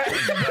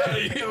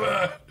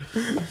 Yeah,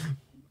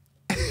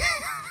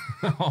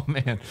 Oh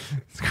man,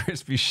 is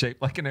Crispy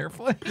shaped like an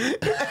airplane?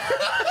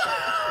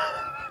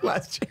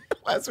 Last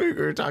week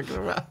we were talking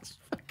about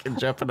fucking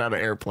jumping out of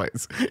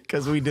airplanes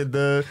because we did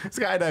the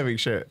skydiving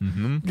shit.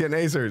 Getting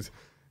acers.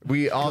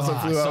 We also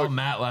I flew saw out.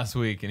 Matt last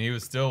week, and he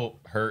was still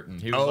hurting.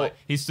 He was Oh. like,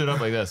 he stood up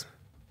like this.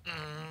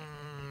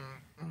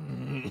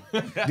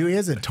 Dude, he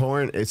has a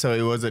torn. So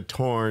it was a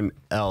torn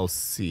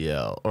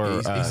LCL or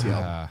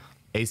ACL.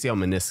 ACL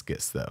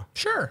meniscus though.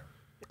 Sure.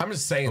 I'm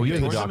just saying. you're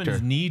the Tore things. something in doctor.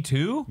 his knee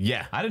too?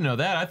 Yeah. I didn't know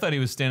that. I thought he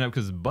was standing up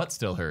because his butt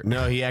still hurt.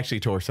 No, he actually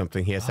tore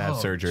something. He has to have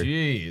surgery.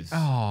 Jeez.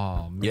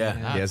 Oh man.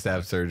 Yeah, he has to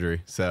have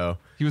surgery. So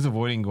He was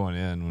avoiding going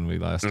in when we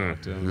last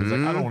talked to him. He's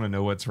like, I don't want to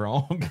know what's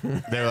wrong.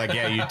 they were like,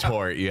 "Yeah, you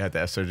tore it. You had to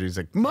have surgery." He's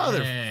like,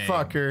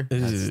 "Motherfucker."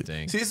 That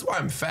stinks. See, this is why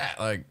I'm fat.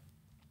 Like,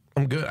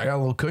 I'm good. I got a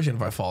little cushion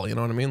if I fall. You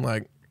know what I mean?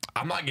 Like,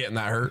 I'm not getting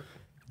that hurt.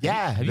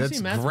 Yeah, Have you that's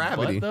seen Matt's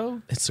gravity. butt,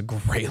 though? It's a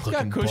great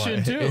looking got cushion,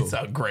 butt. too. It's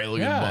a great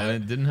looking Yeah, butt. and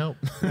it didn't help.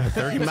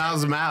 30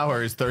 miles an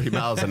hour is 30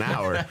 miles an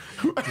hour.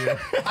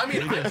 I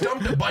mean, I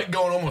dumped a bike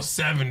going almost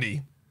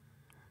 70.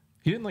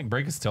 He didn't like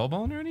break his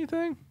tailbone or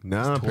anything.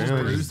 No,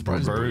 apparently just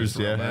bruised.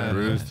 Yeah,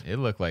 bruised. It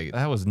looked like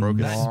That was broken.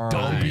 gnarly.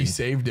 Dumpy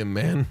saved him,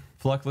 man.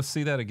 Fluck, let's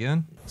see that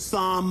again.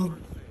 Somebody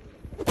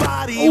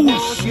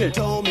once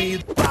told me,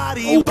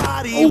 body.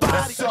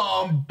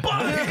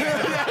 Somebody.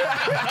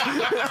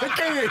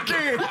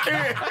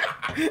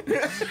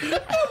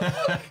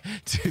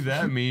 Dude,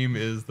 that meme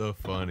is the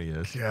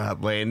funniest.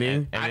 God,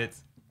 Landon. And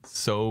it's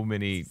so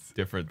many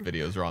different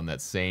videos are on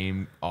that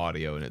same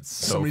audio, and it's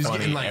so Somebody's funny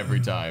getting like every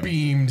time.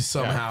 beamed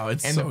somehow.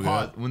 It's And so the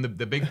pause, good. when the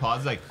big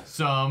pause is like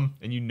some,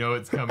 and you know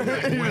it's coming.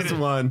 Like, He when just it-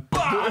 won.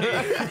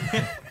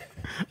 I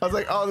was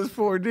like, oh, this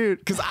poor dude.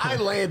 Because I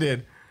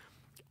landed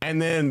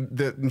And then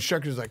the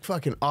instructor's like,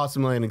 fucking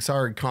awesome landing.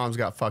 Sorry, comms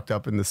got fucked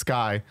up in the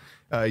sky.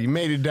 You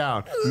made it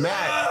down.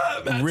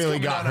 Matt really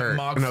got hurt.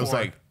 And I was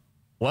like,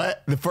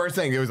 what? The first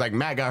thing, it was like,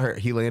 Matt got hurt.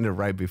 He landed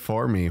right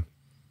before me.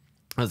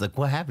 I was like,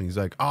 what happened? He's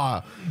like,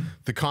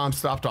 the comm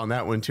stopped on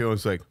that one too. I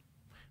was like,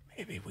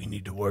 maybe we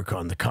need to work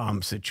on the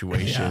comm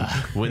situation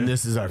when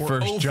this is our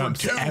first jump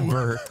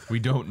ever. We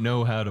don't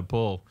know how to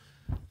pull.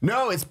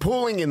 No, it's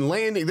pulling and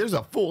landing. There's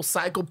a full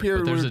cycle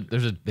period.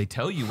 But they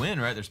tell you when,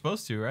 right? They're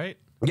supposed to, right?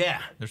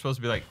 Yeah. They're supposed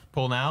to be like,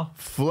 pull now.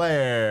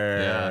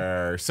 Flare.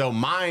 Yeah. So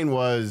mine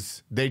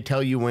was, they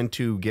tell you when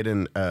to get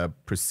in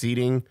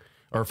proceeding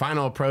or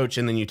final approach,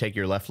 and then you take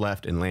your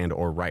left and land,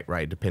 or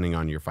right, depending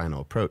on your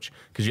final approach,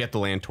 because you have to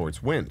land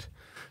towards wind.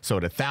 So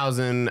at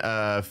 1,000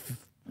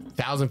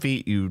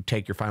 feet, you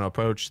take your final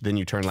approach, then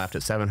you turn left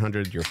at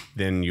 700. You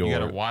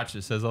got a watch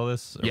that says all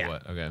this? Or yeah.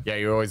 What? Okay. Yeah,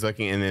 you're always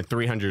looking, and then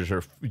 300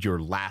 is your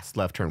last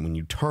left turn. When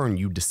you turn,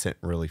 you descent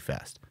really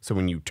fast. So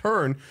when you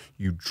turn,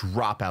 you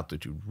drop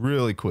altitude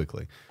really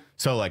quickly.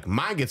 So like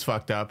mine gets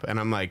fucked up, and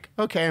I'm like,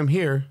 okay, I'm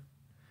here.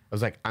 I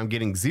was like, I'm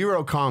getting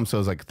 0 comms, so I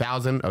was like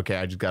 1,000. Okay,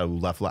 I just got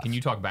left. Can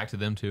you talk back to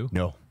them too?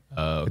 No.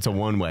 Okay. It's a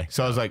one way.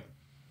 So I was like,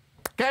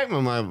 okay,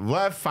 on my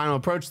left, final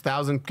approach,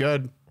 1,000,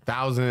 good.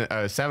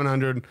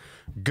 700,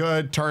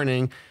 good,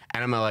 turning.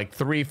 And I'm at like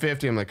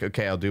 350. I'm like,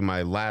 okay, I'll do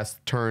my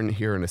last turn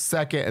here in a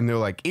second. And they're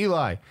like,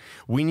 Eli,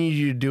 we need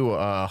you to do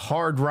a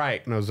hard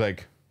right. And I was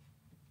like,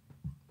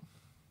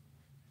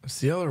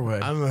 It's the other way.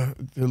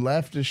 the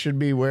left should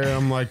be where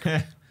I'm like,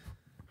 and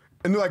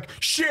they're like,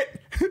 shit.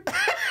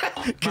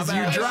 Because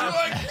you dropped.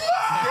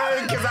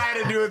 Because I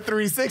had to do a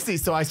 360.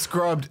 So I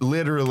scrubbed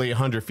literally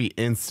 100 feet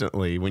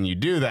instantly when you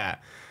do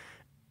that.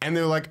 And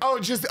they're like,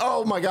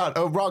 oh my God,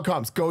 wrong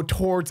comms, go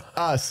towards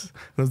us.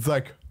 And it's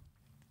like,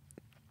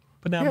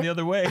 but now I'm the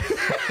other way.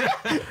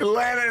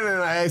 landed,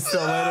 and I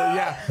still landed,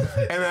 yeah.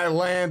 And I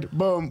land,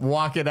 boom,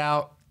 walk it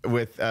out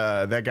with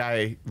that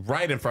guy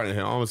right in front of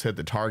him, almost hit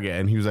the target.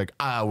 And he was like,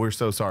 we're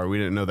so sorry. We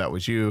didn't know that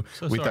was you.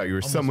 We thought you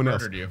were someone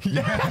else. You.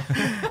 Yeah.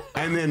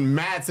 And then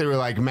they were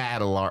like, Matt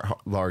had a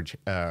large,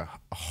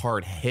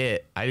 hard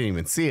hit. I didn't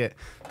even see it.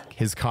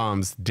 His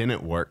comms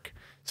didn't work.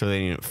 So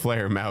they didn't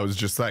flare him. I was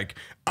just like,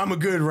 I'm a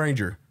good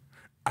ranger.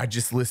 I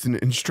just listen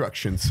to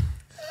instructions.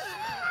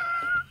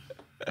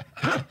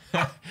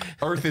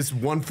 Earth is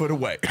 1 foot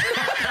away.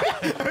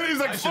 And he was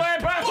like, flare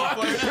past.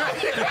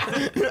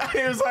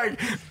 He was like,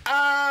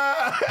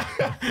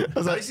 I was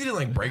At like, least he didn't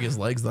like break his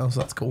legs though, so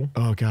that's cool.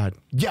 oh God.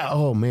 Yeah.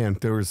 Oh man.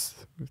 There was,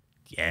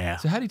 yeah.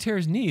 So how did he tear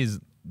his knees?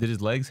 Did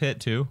his legs hit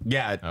too?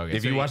 Yeah. Okay,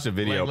 If so you watch the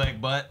video.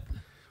 leg, butt.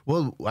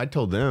 Well, I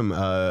told them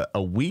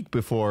a week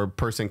before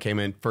person came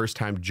in, first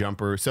time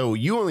jumper. So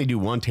you only do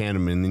one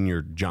tandem and then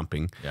you're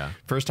jumping. Yeah.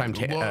 First time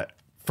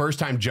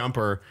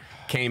jumper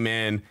came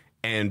in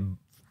and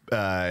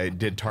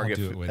did target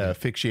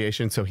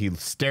asphyxiation. So he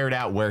stared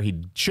out where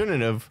he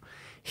shouldn't have.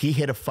 He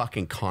hit a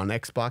fucking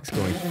Connex box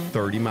going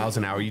 30 miles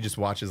an hour. You just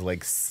watch his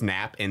legs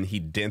snap, and he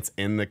dents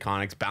in the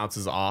Connex,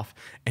 bounces off,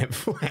 and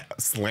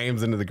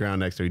slams into the ground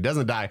next to him. He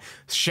doesn't die.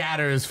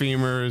 Shatters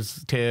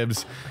femurs,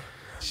 tibs.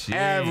 Jeez.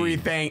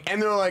 Everything.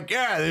 And they're like,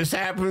 yeah, this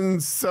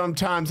happens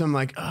sometimes. I'm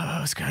like,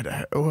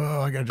 skydive.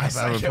 I gotta drop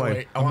out of the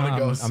plane. I want to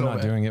go so I'm not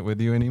bad. doing it with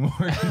you anymore.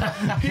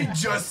 He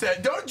just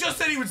said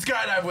he would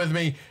skydive with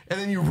me, and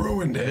then you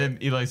ruined it. And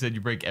then Eli said you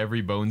break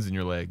every bones in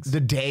your legs. The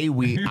day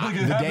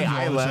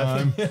I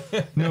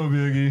left, No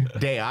biggie.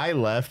 day I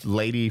left,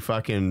 lady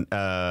fucking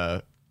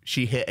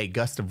she hit a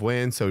gust of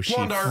wind, so she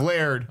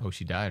flared. Oh,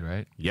 she died,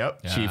 right? Yep,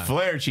 Yeah. she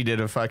flared. She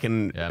did a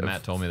fucking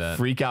Matt told me that.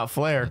 freak out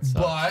flare.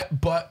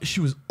 But she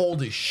was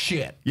old as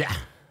shit. Yeah,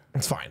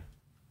 It's fine.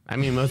 I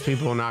mean, most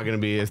people are not going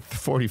to be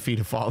 40 feet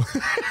of fall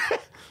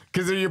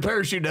because your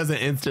parachute doesn't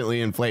instantly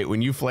inflate.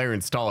 When you flare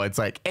and stall, it's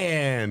like,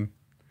 and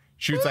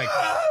shoots like,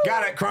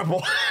 got it,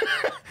 crumple,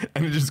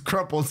 and it just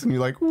crumples, and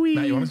you're like, wee.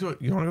 Matt, you want to go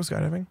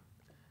skydiving?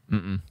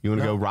 You want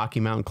to go Rocky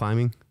Mountain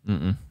climbing?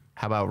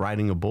 How about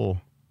riding a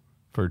bull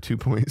for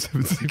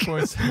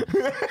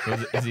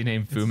 2.76? Is he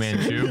named Fu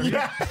Manchu?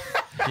 Yeah.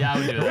 Yeah, I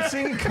would do that.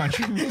 Singing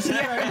country music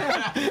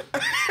right now.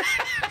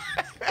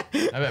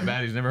 I bet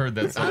Baddie's never heard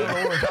that song. I don't know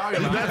what we're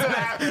talking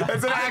about.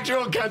 That's an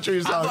actual country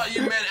I song. thought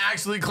you meant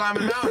actually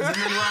climbing mountains and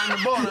then riding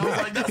the bull. And I was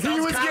like, that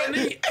sounds kind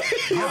of neat.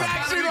 He's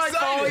actually like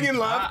falling in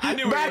love. I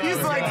knew where you Maddie's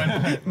were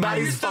like,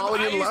 Maddie's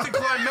falling I in used love. to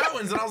climb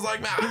mountains, and I was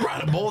like, man, I'd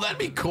ride a bull. That'd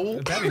be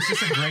cool. It's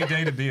just a great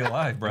day to be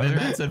alive, brother. Then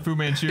Matt said Fu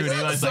Manchu, and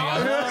Eli's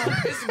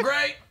like, It's a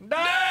great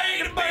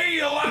day to be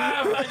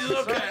alive. I just,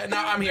 okay,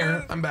 now I'm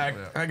here. I'm back.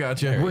 I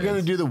got you. We're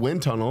gonna do the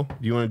wind tunnel. Do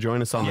you want to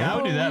join us on yeah, I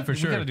that? would do that for We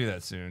sure. gotta do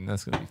that soon.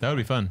 That's gonna be That would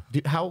be fun.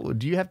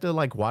 Do you have to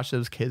like watch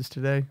those kids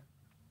today?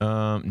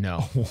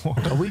 No.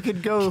 We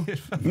could go.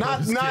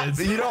 Not kids.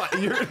 you know.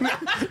 You're not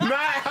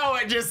how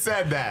I just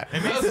said that.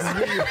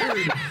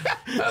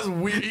 That's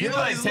weird. You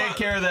like take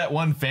care of that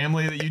one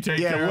family that you take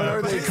Yeah, care what of.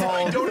 are they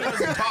called? Don't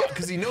even talk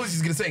because he knows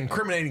he's gonna say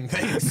incriminating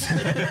things.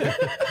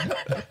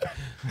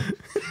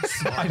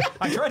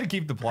 I try to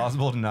keep the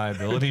plausible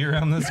deniability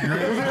around this group.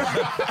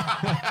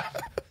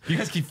 You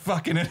guys keep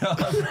fucking it up.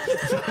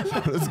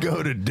 Let's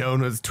go to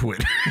Donut's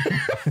Twitter.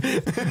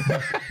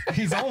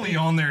 He's only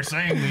on there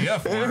saying the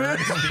F word.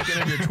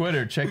 Speaking of your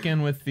Twitter, check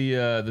in with the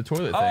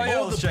toilet thing. Oh, yeah,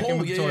 let's the check in poll,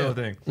 with the yeah, toilet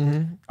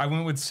thing. I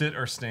went with sit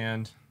or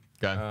stand.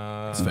 Okay.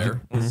 That's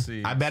fair. Let's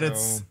see. I bet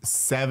it's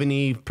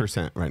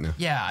 70% right now.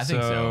 Yeah, I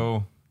think so.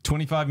 So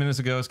 25 minutes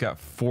ago, it's got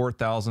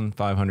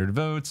 4,500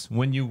 votes.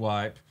 When you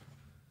wipe,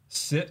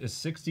 sit is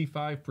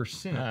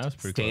 65%. That's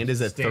pretty Stand close.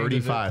 is at Stand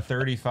is 35.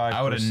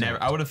 35%.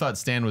 I would have thought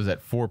Stan was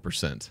at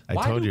 4%. I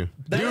told you.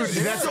 Dude,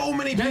 that's so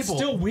many people. That's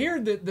still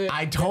weird that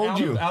I told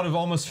you. out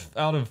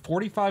of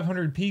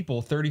 4,500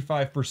 people,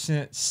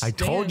 35% stand I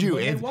told you.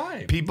 when they It,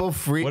 wipe. people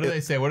free. What do they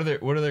say? What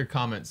are their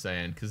comments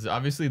saying? Because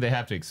obviously they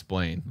have to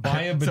explain.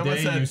 Buy a Someone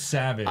bidet, said, you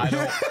savage.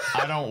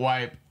 I don't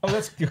wipe. Oh,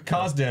 that's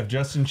CosDev.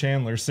 Justin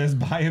Chandler says,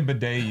 "Buy a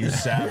bidet, you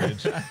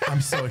savage." I'm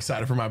so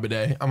excited for my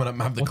bidet. I'm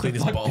gonna have the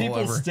cleanest Like ball people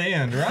ever.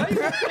 stand, right?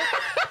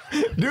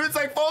 Dude, it's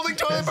like folding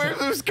toilet paper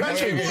in this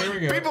country. Here we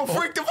go. People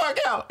freak the fuck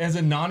out. As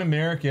a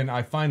non-American,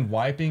 I find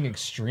wiping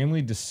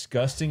extremely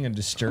disgusting and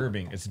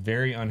disturbing. It's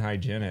very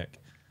unhygienic.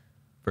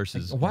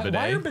 Versus Why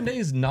bidet. are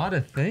bidets not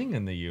a thing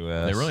in the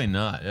U.S.? They're really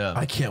not. Yeah.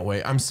 I can't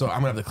wait. I'm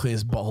gonna have the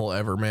cleanest butthole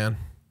ever, man.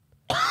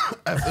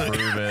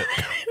 Prove it.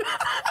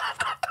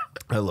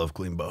 I love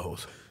clean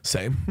buttholes.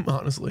 Same,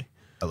 honestly.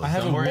 I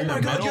have a Somewhere in Oh the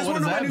my god, middle? you guys What want to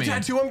does know my that new mean?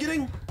 tattoo I'm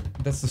getting?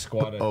 That's the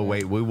squad. Oh,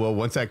 wait. We will.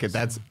 One second.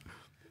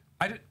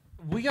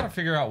 We got to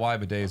figure out why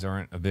bidets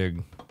aren't a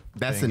big.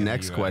 That's thing the in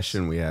next US.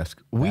 question we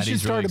ask. We Baddie's should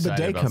start really a excited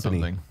bidet about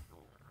company. something.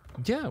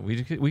 Yeah,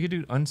 we could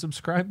do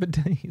unsubscribe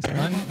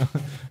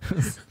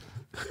bidets.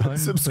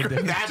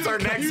 Subscribe. That's our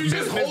next You just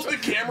business. hold the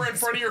camera in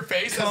front of your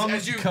face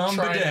as you come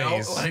try it out.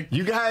 bidets. Like,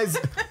 You guys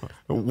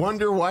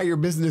wonder why your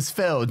business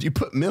failed. You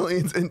put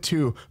millions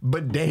into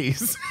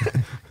bidets.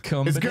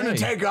 Come It's going to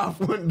bidet. take off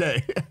one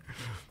day.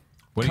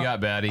 What do you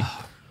got, Baddie?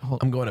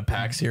 I'm going to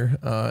PAX here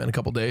in a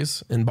couple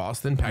days in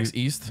Boston, PAX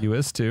East.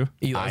 US too.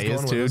 Eli's I going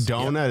is with too. us.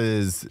 Donut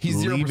is He's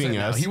 0% leaving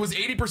now. us. He was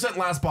 80%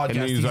 last podcast.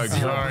 And he's like,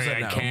 0% sorry, I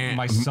now. can't.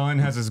 My son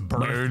has his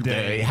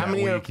birthday. How that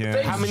many?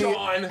 weekend.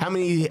 How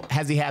many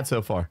has he had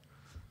so far?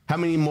 How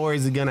many more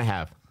is he gonna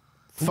have?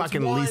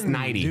 Fucking at least one,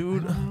 90,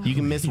 dude? You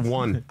can miss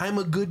one. I'm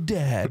a good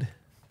dad.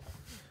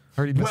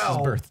 Already missed Well,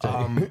 his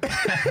birthday.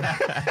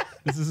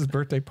 This is his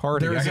birthday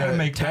party. There's I gotta a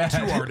make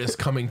tattoo that. artist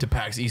coming to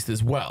PAX East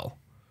as well.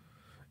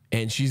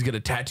 And she's going to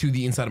tattoo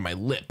the inside of my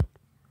lip.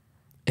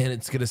 And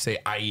it's going to say,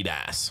 I eat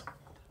ass.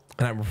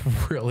 And I'm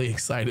really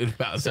excited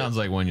about it. Sounds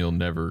like one you'll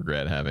never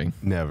regret having.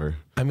 Never.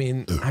 I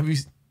mean, I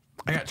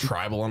got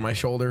tribal on my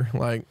shoulder.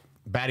 Like,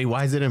 Baddie,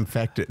 why is it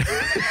infected?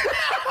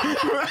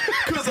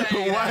 because I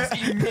ate ass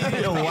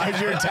immediately.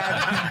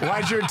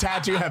 Why'd your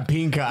tattoo have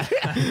pink eye?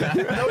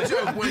 No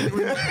joke. When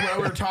we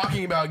were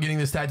talking about getting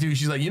this tattoo,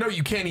 she's like,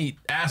 you can't eat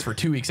ass for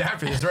 2 weeks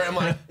after this, right? I'm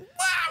like,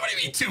 wow, what do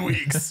you mean 2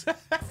 weeks?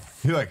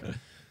 You're like,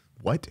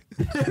 what?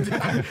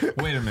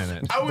 Wait a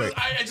minute.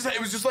 It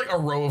was just like a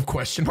row of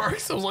question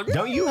marks. I was like,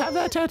 Don't you have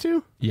that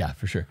tattoo? Yeah,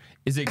 for sure.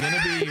 Is it going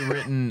to be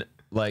written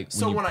like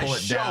so when I pull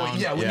it show down?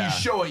 it, when you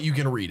show it, you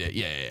can read it.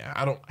 Yeah.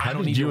 I don't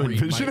Did need you to read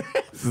envision my,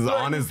 it? This is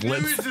on his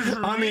lips,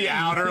 on the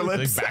outer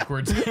lips. Like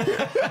backwards.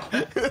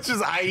 It's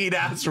just I eat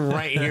ass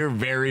right here,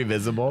 very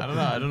visible.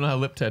 I don't know how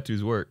lip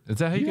tattoos work. Is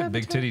that how you get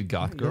big titted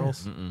goth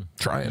girls?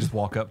 Try it. Just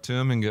walk up to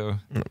him and go,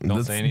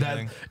 don't say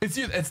anything.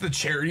 It's the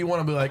charity one.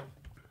 I'll be like,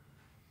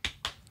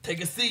 take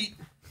a seat.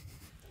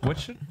 What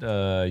should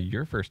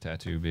your first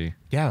tattoo be?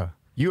 Yeah,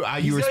 you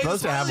were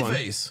supposed to have one.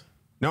 Face.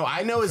 No,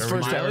 I know his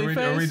first Are we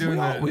tattoo. doing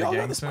We all the got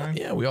gang the sign?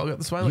 smiley. Yeah, we all got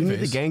the smiley You face.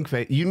 need the gang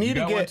face. You need to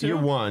got one get too? your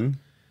one.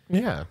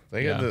 Yeah, I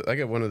Yeah.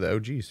 got one of the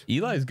OGs.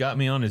 Eli's got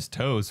me on his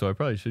toes, so I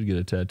probably should get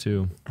a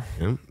tattoo.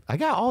 Yeah. I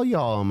got all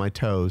y'all on my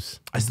toes.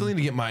 I still need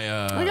to get my.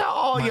 I got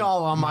all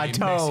y'all on my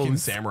Mexican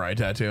toes. samurai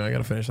tattoo. I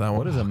gotta finish that one.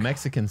 What is a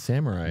Mexican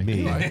samurai?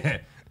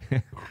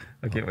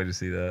 I can't wait to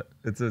see that.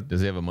 It's a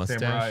Does he have a mustache?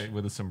 samurai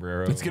with a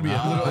sombrero. It's gonna be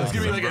it's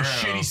gonna be like a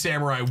shitty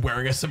samurai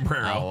wearing a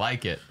sombrero. I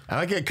like it. I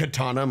like a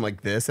katana. I'm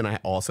like this, and I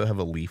also have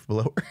a leaf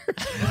blower.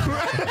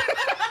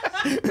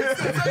 It's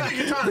like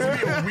a katana.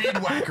 It's gonna be a weed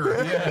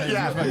whacker.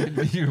 Yeah.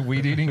 You're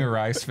weed eating a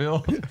rice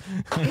field.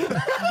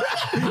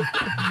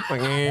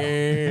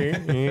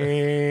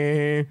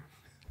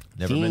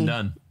 Never been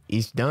done.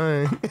 It's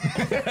done.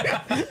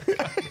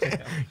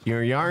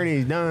 Your yarn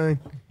is done.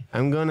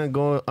 I'm gonna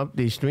go up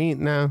the street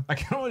now. I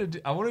kind of want to do.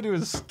 I want to do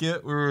a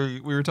skit where we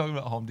were talking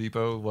about Home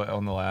Depot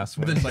on the last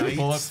one. It's like,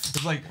 pull up,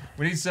 it's like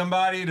we need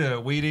somebody to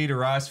weed eat a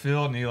rice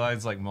field, and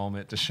Eli's like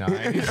moment to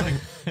shine. He's like,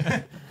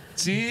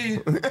 see,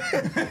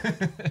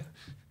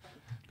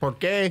 ¿Por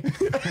qué?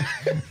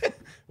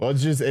 Well,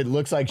 it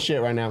looks like shit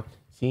right now.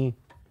 See,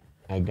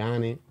 I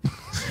got it.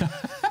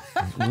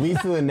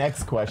 Leads to the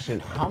next question.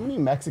 How many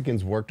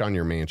Mexicans worked on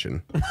your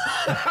mansion?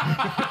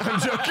 I'm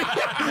joking.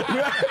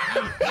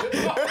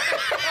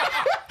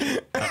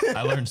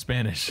 I learned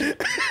Spanish.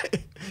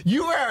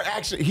 You are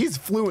actually, he's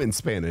fluent in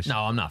Spanish. No,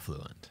 I'm not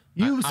fluent.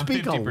 You I'm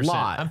speak a 50%.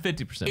 lot. I'm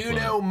 50% fluent.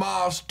 Uno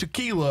mas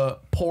tequila,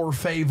 por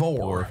favor.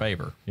 Or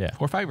favor. Yeah.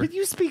 Or favor. But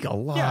you speak a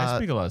lot. Yeah, I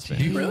speak a lot of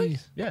Spanish. Really?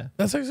 Yeah.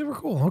 That's actually super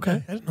cool.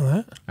 Okay, I didn't know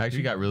that. I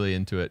actually got really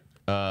into it.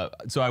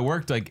 So I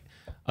worked like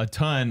a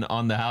ton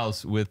on the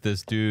house with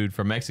this dude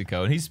from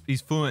Mexico, and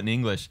he's fluent in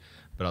English.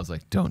 But I was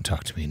like, don't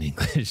talk to me in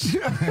English.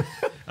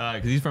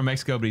 Because he's from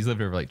Mexico, but he's lived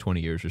here for like 20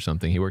 years or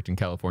something. He worked in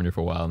California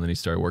for a while, and then he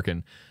started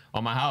working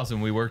on my house,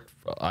 and we worked,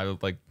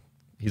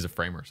 he's a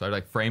framer. So I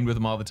like framed with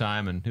him all the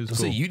time, and it was cool.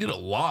 So you did a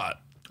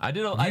lot. I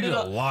did a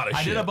lot of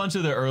I did a shit. bunch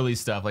of the early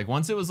stuff. Like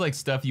once it was like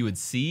stuff you would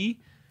see,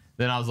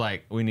 then I was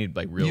like, we need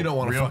like real, You don't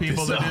wanna real fuck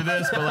people this to do up.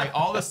 this. But like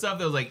all the stuff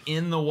that was like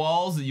in the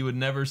walls that you would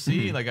never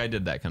see, like I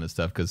did that kind of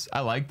stuff because I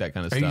like that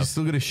kind of Are you stuff.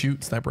 still gonna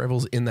shoot sniper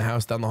rifles in the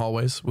house down the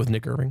hallways with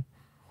Nick Irving?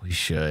 We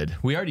should.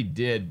 We already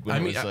did when I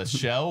it mean, was a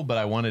shell, but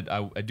I do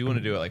want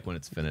to do it like when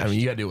it's finished. I mean,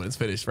 you gotta do it when it's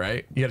finished,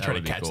 right? You gotta try to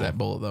would be catch cool. that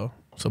bullet though.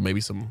 So maybe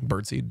some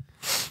birdseed.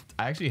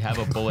 I actually have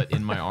a bullet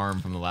in my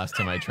arm from the last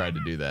time I tried to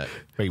do that.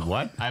 Wait,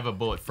 what? I have a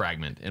bullet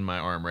fragment in my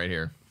arm right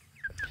here.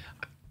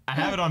 I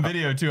have it on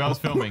video too. I was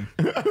filming.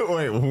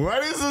 Wait,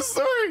 what is the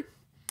story?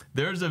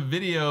 There's a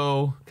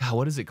video. God,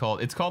 what is it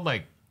called? It's called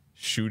like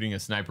shooting a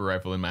sniper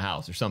rifle in my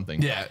house or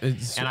something. Yeah,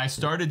 it's And I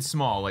started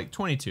small, like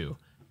 22,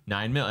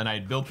 9 mil, and I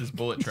built this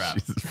bullet trap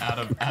out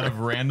of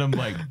random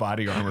like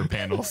body armor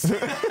panels.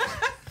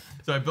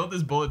 So I built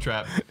this bullet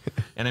trap,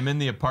 and I'm in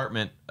the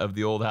apartment of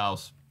the old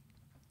house,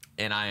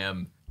 and I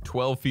am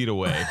 12 feet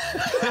away.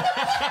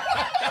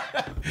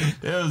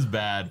 It was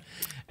bad,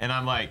 and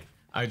I'm like,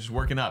 I was just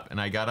working up, and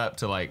I got up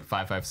to like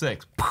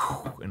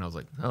 5.56, and I was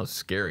like, that was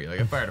scary. Like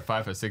I fired a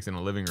 5.56 in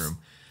a living room.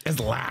 it's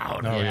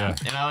loud. Oh yeah,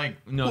 and I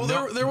like no.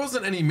 Well, there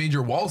wasn't any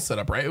major walls set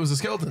up, right? It was a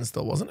skeleton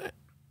still, wasn't it?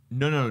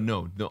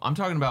 No. I'm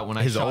talking about when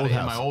I shot old it in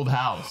house. my old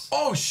house.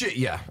 Oh shit,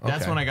 yeah.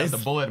 That's Okay. when I got the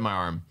bullet in my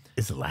arm,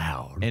 It's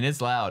loud. and it's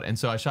loud. And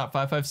so I shot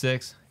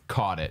 5.56,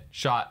 caught it.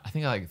 Shot, I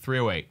think I like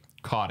 308,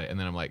 caught it, and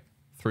then I'm like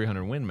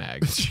 300 Win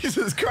Mag.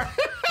 Jesus Christ.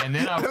 And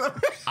then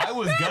I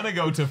was gonna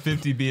go to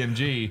 50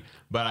 BMG,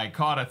 but I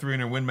caught a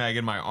 300 Win Mag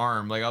in my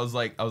arm. Like I was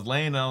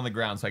laying it on the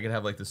ground so I could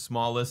have like the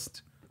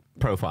smallest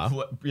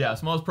Profile.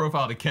 smallest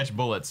profile to catch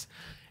bullets.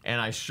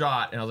 And I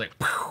shot, and I was like,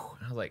 pow,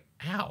 and I was like,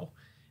 ow.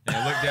 And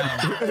I looked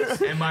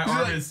down, and my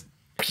arm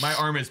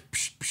is,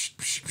 psh, psh,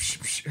 psh, psh,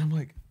 psh. And I'm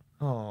like,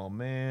 oh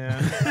man.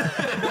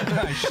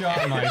 I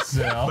shot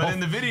myself. But in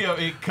the video,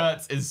 it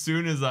cuts as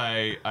soon as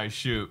I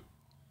shoot.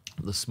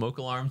 The smoke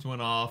alarms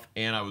went off,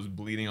 and I was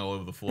bleeding all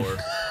over the floor.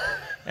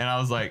 And I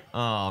was like,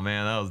 oh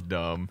man, that was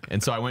dumb.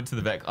 And so I went to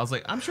the vet. I was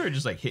like, I'm sure it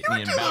just like hit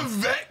me and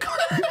bounced.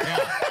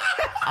 Yeah.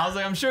 I was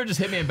like, I'm sure it just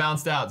hit me and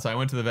bounced out. So I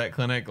went to the vet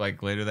clinic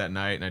like later that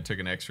night, and I took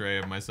an X-ray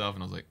of myself,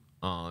 and I was like,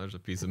 oh, there's a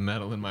piece of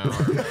metal in my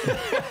arm.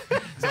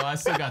 So I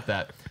still got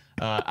that.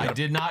 I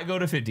did not go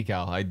to 50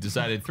 cal. I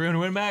decided 300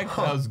 Win Mag.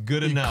 That was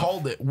good He enough.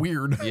 called it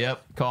weird.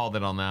 Yep, called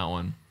it on that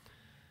one.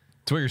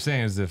 So what you're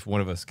saying is if one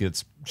of us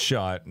gets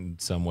shot in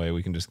some way,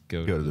 we can just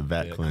go to the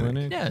vet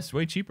clinic. Yeah, it's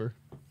way cheaper.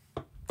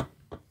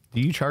 Do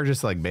you charge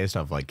us like based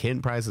off like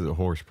kitten prices or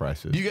horse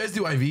prices? Do you guys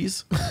do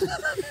IVs?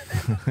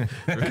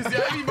 Because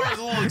the IV bar is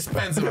a little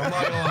expensive, I'm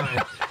not gonna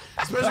lie.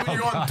 Especially when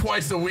you're going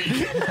twice a week.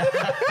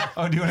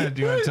 Oh, do you want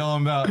to tell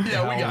them about?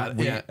 Yeah, we how got it,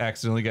 We yeah.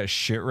 accidentally got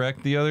shit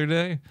wrecked the other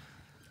day.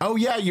 Oh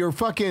yeah, you're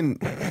fucking.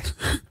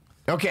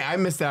 Okay, I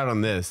missed out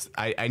on this.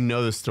 I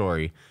know the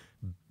story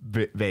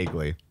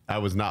vaguely. I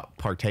was not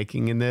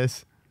partaking in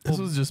this. This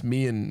was just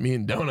me and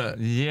Donut.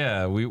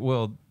 Yeah,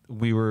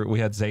 we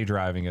had Zay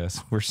driving us.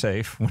 We're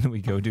safe when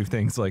we go do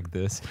things like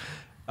this.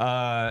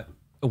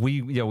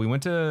 We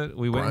went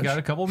and got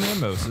a couple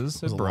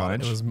mimosas at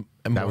brunch.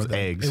 That was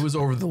eggs. It was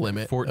over the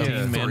limit. 14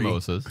 of 3.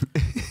 mimosas.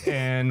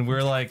 And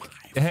we're like,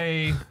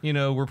 hey,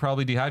 we're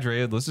probably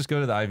dehydrated. Let's just go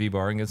to the IV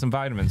bar and get some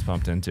vitamins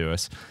pumped into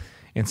us.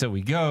 And so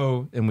we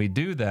go and we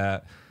do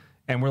that.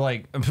 And we're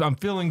like, I'm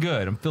feeling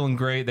good. I'm feeling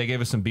great. They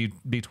gave us some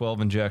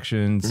B12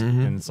 injections.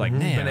 And it's like,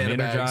 man, Banana I'm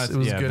bags. energized. It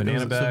was Yeah, good. banana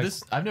So bags.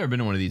 So I've never been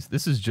to one of these.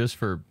 This is just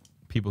for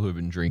people who have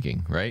been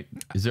drinking, right?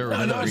 Is there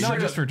another no, reason? Not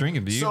just for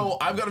drinking, do you? So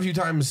I've got a few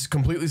times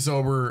completely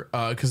sober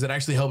because it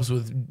actually helps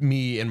with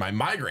me and my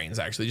migraines.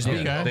 Actually, just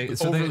being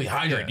overly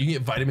hydrated. You can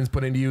get vitamins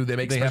put into you. They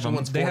make special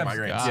ones for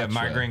migraines. Yeah, Gotcha.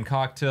 migraine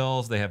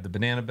cocktails. They have the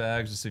banana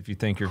bags, just if you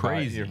think you're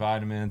Crazy. your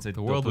vitamins.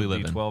 The world we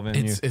live in. B12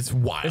 in you. It's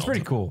wild. It's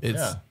pretty cool. It's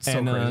so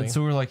and crazy.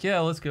 so we're like, yeah,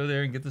 let's go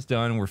there and get this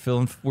done. And we're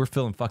feeling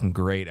fucking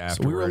great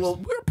So we were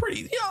afterwards.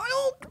 pretty,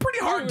 pretty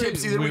hard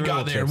tipsy. Then we we were a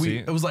got little there. tipsy.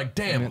 It was like,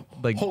 damn,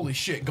 like- holy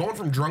shit, going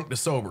from drunk to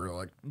sober.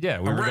 Like, Yeah,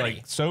 we I'm were ready.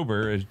 like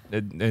sober,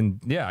 and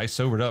yeah, I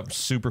sobered up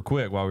super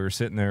quick while we were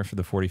sitting there for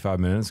the 45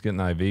 minutes getting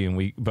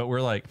IV, but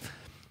we're like,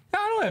 I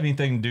don't have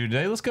anything to do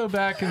today. Let's go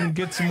back and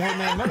get some more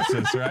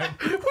mimosas, right?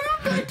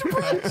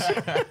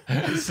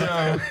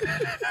 So,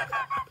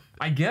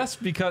 I guess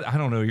because I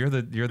don't know, you're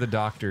the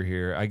doctor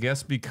here. I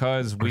guess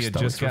because we had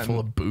just stomachs were gotten full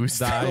of booze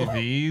the still.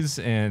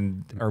 IVs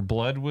and our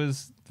blood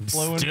was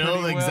flowing Still pretty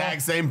the well.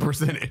 exact same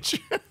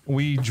percentage.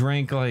 We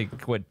drank like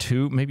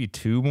maybe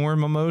two more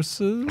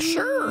mimosas.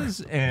 Sure.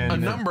 And a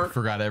number.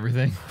 Forgot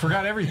everything.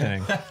 forgot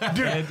everything.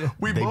 Dude,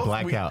 we Big both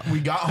blackout. we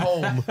got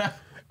home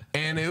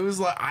And it was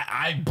like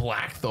I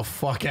blacked the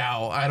fuck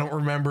out. I don't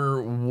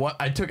remember what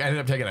I took. I ended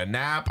up taking a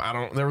nap.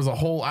 There was a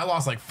whole. I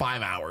lost like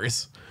 5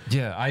 hours.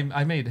 Yeah,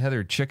 I made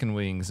Heather chicken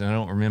wings, and I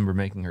don't remember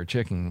making her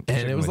chicken.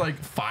 And it was wing. like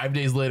 5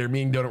 days later,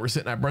 me and Donut were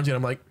sitting at brunch, and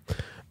I'm like,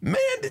 man,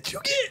 did you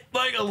get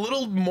like a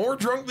little more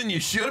drunk than you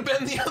should have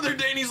been the other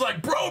day? And he's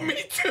like, bro, me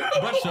too.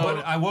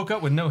 But I woke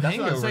up with no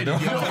hangover. saying, though.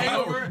 did you have No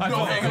hangover. I No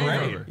felt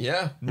hangover. great.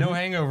 Yeah. No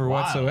hangover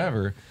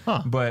whatsoever.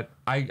 But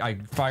I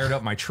fired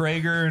up my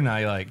Traeger and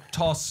I like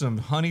tossed some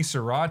honey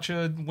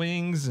sriracha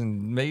wings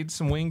and made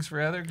some wings for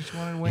Heather because she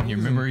wanted wings. Your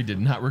memory did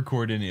not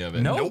record any of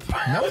it. Nope.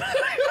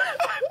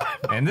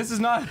 And this is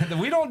not,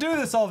 we don't do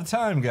this all the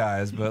time,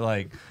 guys, but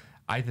like,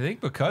 I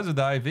think because of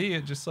the IV,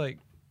 it just like,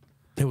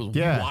 It was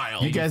Yeah.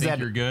 wild. You guys Think had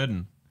you're good.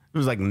 And it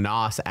was like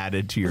NOS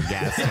added to your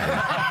gas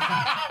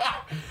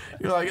tank.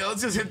 You're like,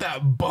 let's just hit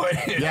that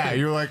button. Yeah,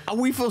 you're like, oh,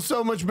 we feel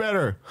so much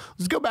better.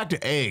 Let's go back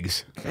to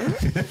eggs.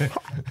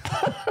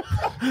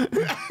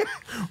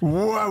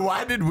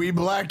 Why did we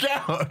black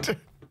out?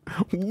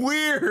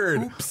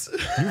 Weird. Oops.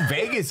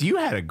 Vegas, you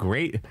had a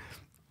great.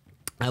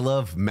 I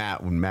love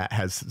Matt when Matt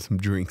has some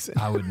drinks in.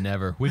 I would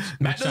never. Which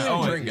Matt doesn't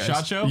even drink, guys.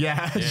 shot show?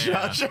 Yeah,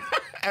 Josh.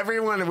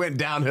 Everyone went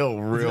downhill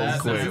real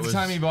That's- quick. it the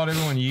time you bought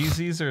everyone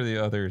Yeezys or the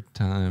other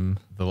time?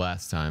 The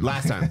last time.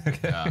 Last time.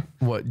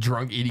 What,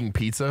 drunk eating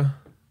pizza?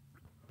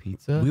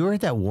 Pizza? We were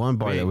at that one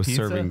bar Wait, that was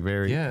pizza? serving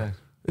very. Yeah.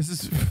 This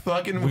is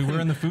fucking. We were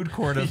in the food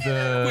court of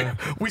the,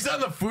 we sat in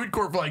the food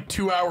court for like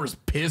 2 hours,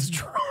 pissed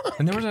drunk.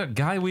 and there was a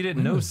guy we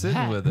didn't know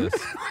sitting with us.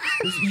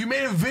 You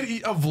made a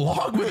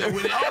vlog with it.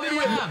 With it. I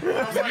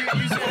was like,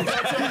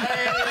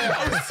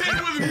 I was sitting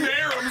with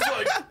Mayor. I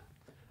was like,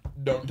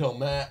 don't tell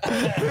Matt.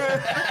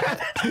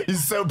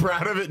 He's so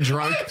proud of it,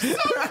 drunk.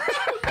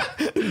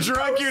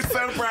 Drunk, you're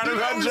so proud of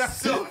that joke.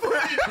 So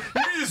funny.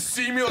 You just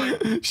see me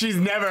like, She's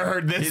never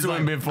heard this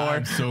one before.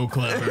 I'm so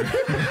clever.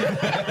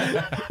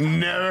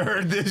 Never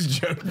heard this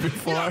joke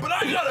before. yeah, but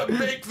I gotta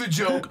make the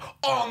joke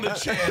on the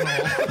channel.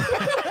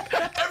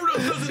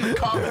 Everyone says in the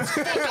comments,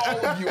 fuck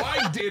all of you.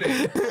 I did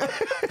it.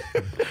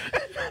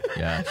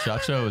 Yeah,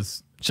 shot show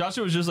was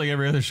just like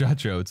every other shot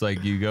show. It's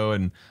like you go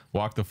and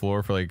walk the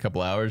floor for like a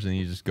couple hours and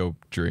you just go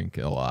drink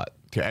a lot.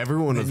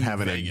 Everyone was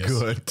having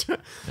Vegas. a good.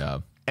 Yeah.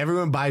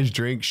 Everyone buys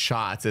drinks,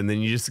 shots, and then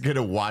you just get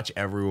to watch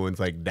everyone's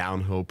like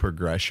downhill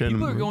progression.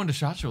 People are going to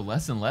shot show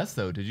less and less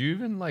though. Did you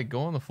even like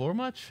go on the floor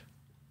much?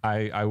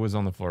 I was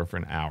on the floor for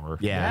an hour.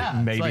 Yeah.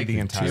 It's Maybe like, the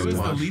entire It was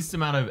the time. least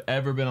amount I've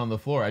ever been on the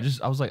floor. I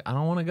was like, I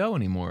don't want to go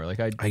anymore.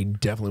 Like I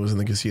definitely was in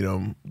the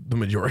casino the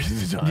majority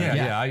of the time.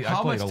 Yeah, I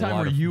How played much a time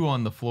lot were of- you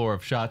on the floor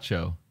of shot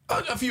show?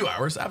 A few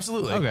hours,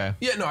 absolutely. Okay.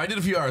 Yeah, no, I did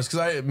a few hours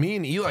because me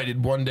and Eli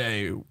did one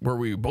day where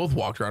we both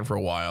walked around for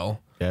a while.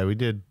 Yeah, we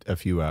did a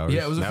few hours.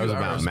 Yeah, it was a that few was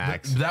hours. about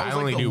max. That was I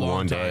like only the do long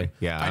one time. day.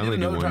 Yeah, I did only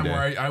do another one time day.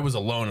 where I was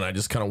alone and I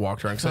just kind of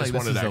walked around because I I feel just like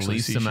wanted this to is actually the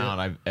least see amount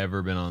I've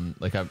ever been on.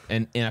 Like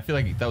and I feel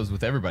like that was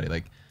with everybody.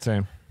 Like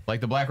Same.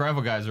 the Black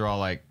Rifle guys are all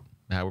like,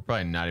 nah, we're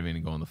probably not even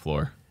gonna go on the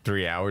floor.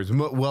 3 hours.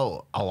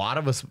 Well, a lot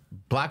of us,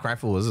 Black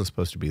Rifle wasn't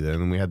supposed to be there.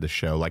 And then we had the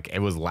show. Like, it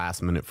was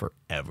last minute for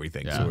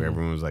everything. So Yeah.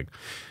 everyone was like,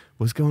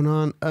 what's going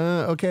on?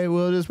 Okay,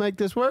 we'll just make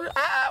this work.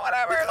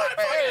 Whatever.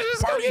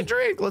 Let's go get a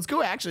drink. Let's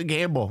go actually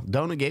gamble.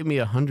 Donut gave me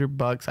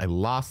 $100. I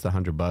lost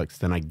 $100.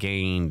 Then I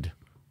gained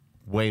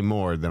way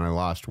more than I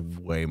lost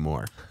way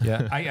more.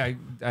 Yeah, I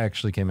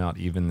actually came out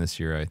even this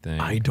year, I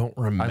think. I don't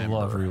remember. I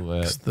love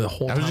roulette. 'Cause The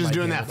whole I was time just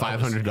doing that gambled, I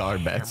was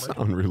 $500 bets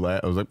on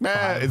roulette. I was like,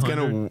 it's going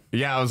to,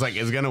 yeah, I was like,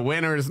 it's going to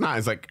win or it's not.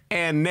 It's like,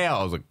 and nail.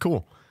 I was like,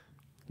 cool.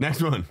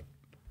 Next one.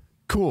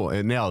 Cool.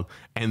 It nailed.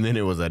 And then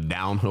it was a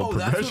downhill Oh,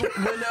 that's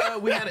progression.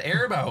 when we had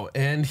Arab out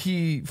and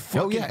he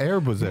fucking, yeah,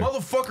 Arab was there.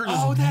 Motherfucker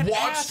Oh, just that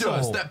watched us.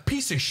 asshole. That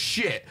piece of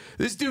shit.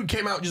 This dude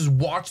came out and just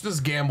watched us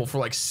gamble for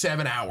like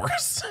 7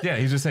 hours. Yeah,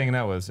 he's just hanging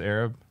out with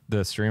Arab,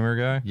 the streamer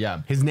guy.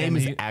 Yeah. His name And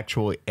is he-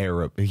 actually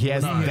Arab. He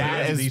has No, that he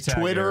has as the tag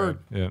Twitter, Arab.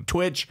 Yeah.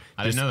 Twitch.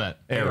 I didn't know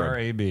that.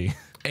 ARAB.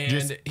 And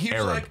Just he was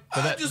Arab. like,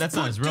 But I just that's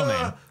not put, his real name.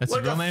 That's his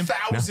like real name?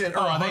 1,000 No.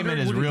 or Oh, I thought you meant 100.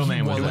 his What real did he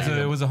name was want? that.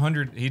 It was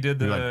 100. He did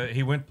the. like-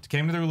 He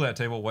came to the roulette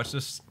table, watched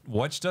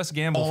us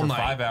gamble All for night.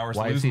 5 hours,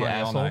 Why is lose he money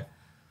an all asshole? night.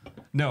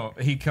 No,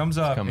 he comes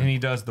up coming. and he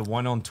does the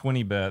 1 on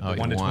 20 bet, the Oh, he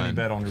 1 to 20 won.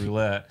 bet on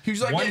roulette. He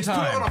was like, one yeah, do it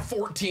time, on a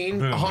 14,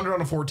 Boom. 100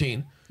 on a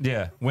 14.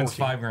 yeah, wins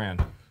 14.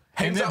 $5,000.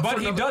 Hangs And then, out but for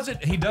he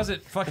another- does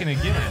it fucking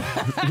again.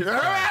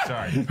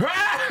 Sorry.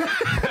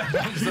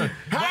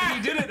 But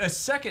he did it a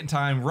second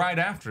time right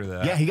after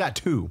that. Yeah, he got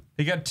 2.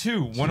 He got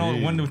 2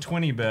 1 to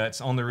 20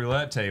 bets on the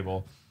roulette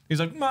table. He's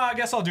like, "Ma, I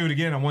guess I'll do it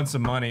again. I won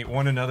some money.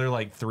 Won another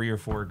like $3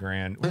 or $4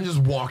 grand." And just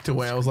walked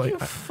away. I was like,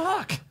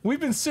 Fuck. We've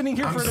been sitting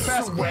here for the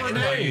past 4 sweating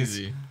like days.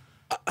 Easy.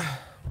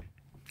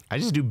 I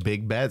just do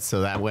big bets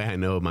so that way I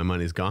know if my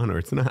money's gone or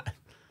it's not.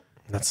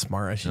 that's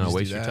smart. I should No, just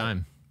waste do your that.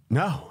 time.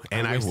 No.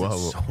 And I Wasted whoa,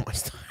 so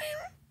much time.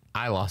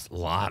 I lost a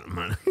lot of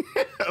money.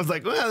 I was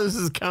like, well,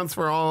 this counts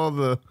for all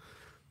the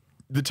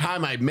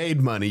time I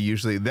made money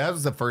usually. That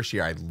was the first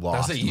year I I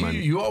lost say you, money.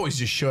 you always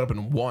just showed up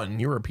and won.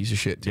 You were a piece of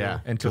shit too.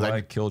 Yeah. Until 'Cause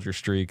I killed your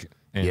streak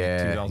in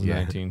Yeah,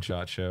 2019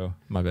 shot show.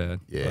 My bad.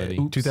 Yeah. buddy.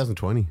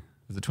 2020.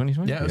 Was it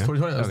 2020? Yeah, it was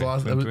 2020. That was the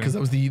last, because that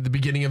was the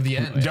beginning of the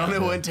end.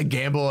 Donut went to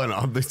gamble and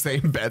all the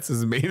same bets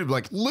as me.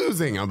 Like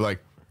losing. I'm like,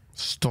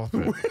 stop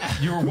it.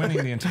 You were winning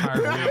the entire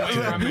week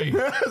from me.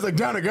 I was like,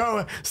 Donut,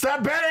 go.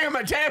 Stop betting on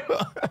my table.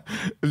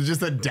 It was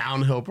just a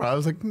downhill problem. I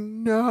was like,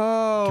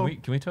 no.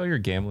 Can we tell your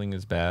gambling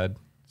is bad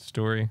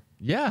story?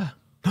 Yeah.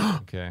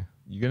 Okay.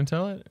 You gonna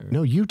tell it? Or?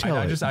 No, you tell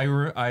it.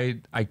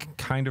 I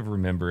kind of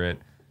remember it.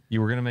 You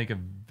were gonna make a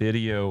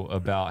video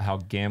about how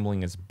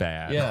gambling is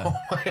bad. Yeah.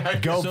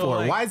 Go So, for it.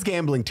 like- Why is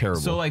gambling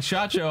terrible? So like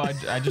SHOT Show,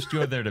 I just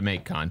go there to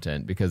make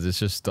content because it's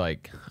just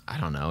like I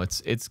don't know.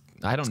 It's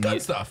I don't good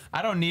need stuff.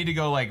 I don't need to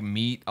go like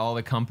meet all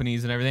the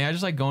companies and everything. I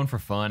just like going for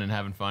fun and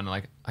having fun.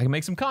 Like I can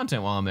make some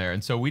content while I'm there.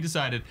 And so we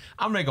decided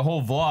I'm gonna make a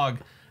whole vlog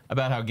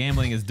about how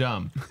gambling is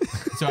dumb.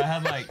 So I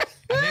had like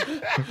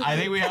I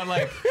think we had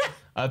like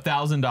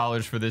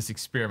 $1,000 for this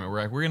experiment.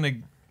 We're like we're gonna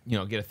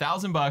get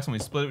 $1,000 and we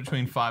split it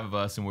between 5 of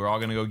us and we're all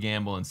gonna go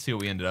gamble and see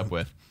what we ended up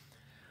with.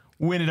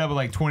 We ended up with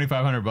like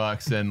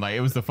 $2,500 and like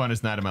it was the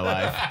funnest night of my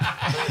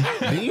life.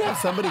 Did you have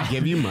somebody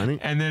give you money?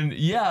 And then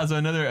so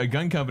a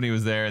gun company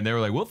was there and they were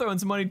like, we'll throw in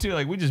some money too.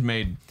 Like we just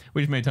made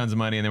tons of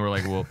money and they were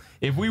like, well,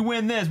 if we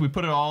win this, we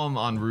put it all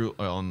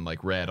on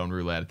like red on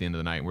roulette at the end of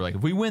the night. And we're like,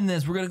 if we win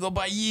this, we're gonna go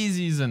buy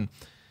Yeezys, and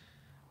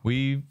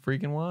we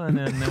freaking won.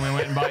 And then we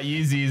went and bought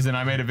Yeezys and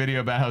I made a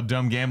video about how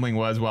dumb gambling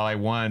was while I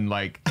won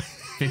like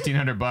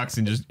 $1,500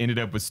 and just ended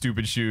up with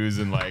stupid shoes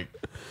and like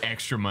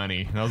extra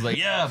money. And I was like,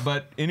 yeah,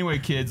 but anyway,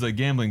 kids, like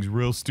gambling's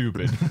real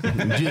stupid.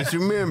 Just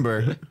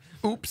remember,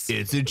 oops,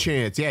 it's a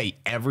chance. Yeah,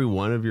 every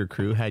one of your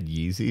crew had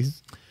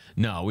Yeezys,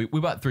 No, we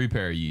bought 3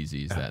 pair of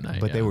Yeezys that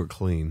night. but they were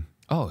clean.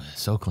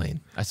 so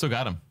clean. I still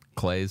got them.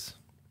 Clay's.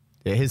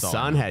 Yeah, his all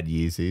son had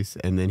Yeezys,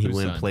 and then he Whose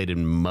went son? and played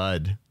in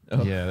mud.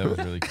 Yeah, that was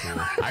really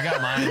cool. I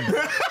got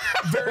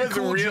mine. Very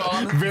cool,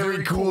 John.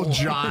 Very cool,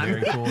 John.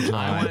 Very cool, I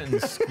John. went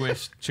and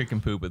squished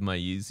chicken poop with my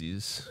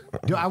Yeezys.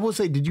 Dude, I will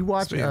say, did you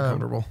watch? Being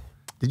uncomfortable.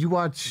 Did you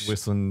watch?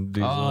 Whistling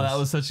diesels. Oh, that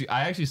was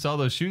I actually saw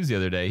those shoes the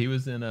other day. He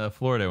was in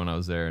Florida when I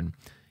was there, and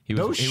he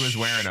was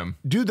wearing them.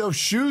 Dude, those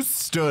shoes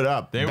stood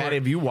up. They Bad were-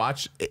 if you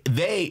watch,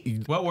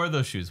 What were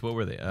those shoes? What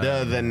were they?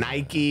 the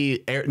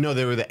Nike Air, no,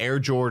 they were the Air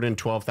Jordan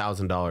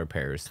 $12,000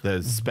 pairs.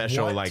 The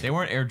special What? like They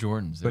weren't Air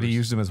Jordans. but he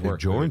used them as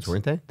work Jordans, boots.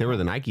 weren't they? They were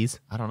the Nikes.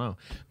 I don't know,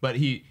 but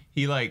he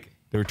like.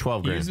 They were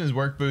 12 He grand. used them as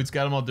work boots,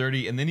 got them all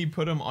dirty, and then he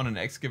put them on an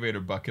excavator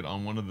bucket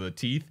on one of the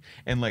teeth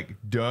and like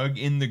dug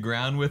in the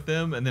ground with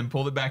them and then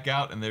pulled it back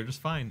out and they're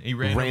just fine. He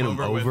ran them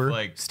over with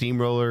like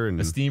steamroller and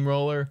a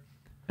steamroller,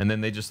 and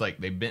then they just like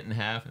they bent in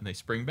half and they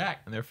spring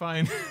back and they're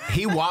fine.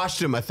 he washed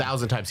them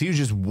 1,000 times. He was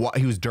just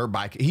he was dirt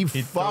bike. He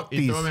fucked He'd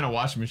these. throw them in a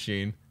washing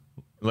machine,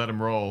 let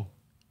them roll,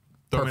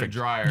 throw them in a Perfect.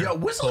 dryer. Yeah,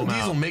 Whistling pull 'em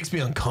Diesel out. makes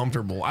me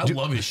uncomfortable. I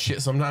love his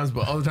shit sometimes,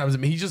 but other times, I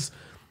mean,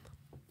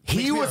 He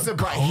makes me was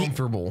surprised.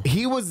 uncomfortable.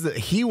 He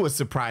was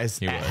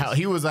surprised at was. how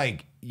he was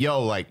like,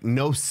 yo, like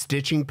no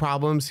stitching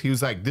problems. He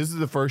was like, this is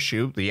the first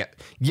shoe.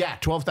 Yeah,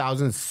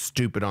 12,000 is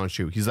stupid on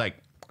shoe. He's like,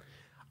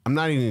 I'm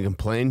not even gonna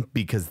complain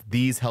because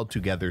these held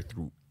together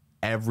through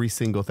every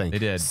single thing. They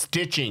did.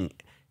 Stitching,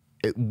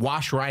 it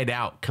wash right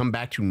out, come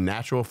back to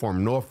natural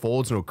form. No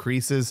folds, no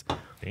creases.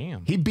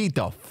 Damn. He beat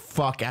the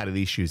fuck out of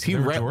these shoes. He They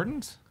were rep-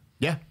 Jordans?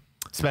 Yeah,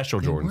 special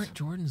They Jordans. weren't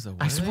Jordans though.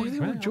 I swear they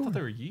were I thought Jordans.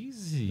 they were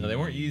Yeezy. No, they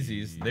weren't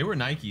Yeezys. They were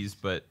Nikes,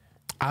 but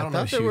I don't know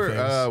thought they shoe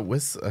were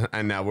things.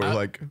 and now we're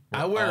like,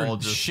 I wear all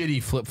just-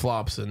 shitty flip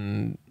flops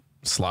and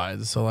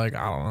slides, so like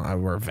I don't know. I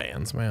wear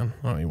Vans, man.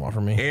 I don't even want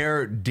for me.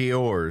 Air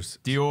Dior's.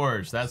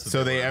 Dior's. That's what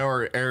So they they were.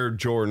 are Air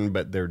Jordan,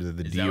 but they're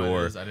the Is that what it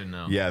Dior. is? I didn't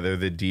know. Yeah, they're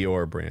the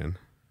Dior brand.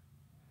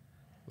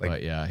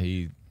 But yeah,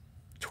 he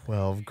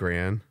 12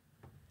 grand.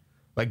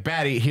 Like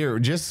Baddie, here,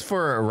 just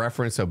for a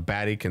reference so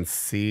Baddie can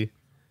see.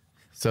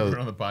 Everyone So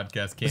on the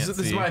podcast can't This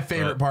is see, my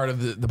favorite but part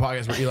of the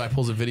podcast where Eli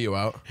pulls a video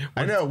out.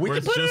 I know we where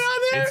can it's put it just- on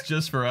there. It's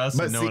just for us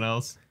But and no see- one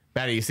else.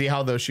 Baddie, you see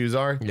how those shoes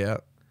are? Yeah.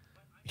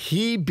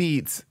 He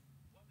beats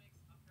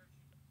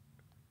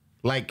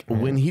like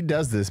when he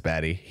does this,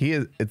 Baddie,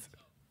 it's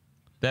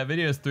That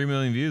video has 3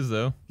 million views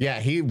though. yeah,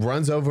 he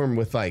runs over him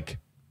with like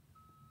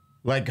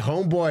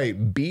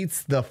homeboy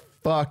beats the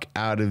fuck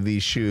out of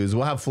these shoes.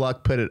 We'll have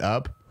Fluck put it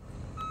up.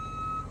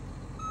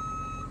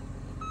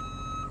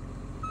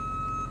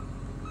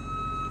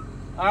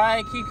 All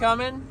right, keep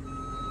coming.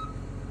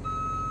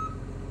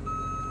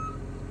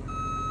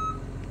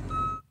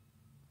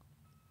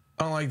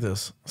 I don't like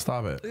this.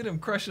 Stop it. Look at him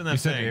crushing that You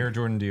said thing. Air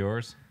Jordan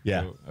Dior's?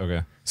 Yeah.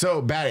 Okay.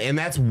 So Baddie, and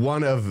that's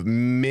one of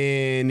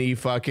many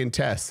fucking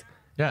tests.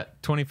 Yeah,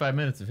 25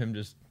 minutes of him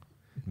just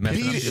messing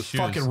up Beat his it, shoes,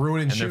 fucking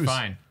ruining and they're shoes.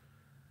 fine.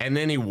 And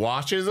then he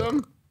washes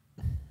them.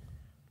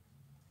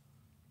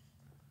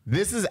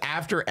 This is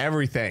after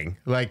everything,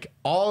 like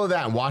all of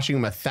that, and washing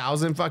them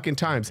 1,000 fucking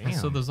times,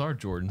 So those are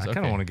Jordans. I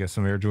kind of want to get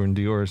some Air Jordan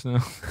Dior's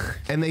now.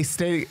 and they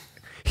stay.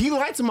 He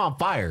lights them on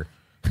fire,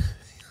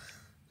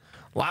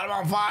 Light him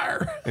on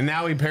fire. and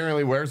now he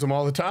apparently wears them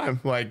all the time.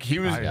 Like he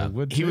was, I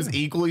would he was too.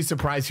 equally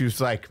surprised. He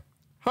was like,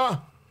 "Huh,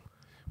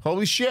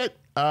 holy shit!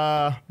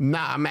 Nah,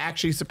 I'm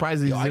actually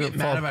surprised these I didn't get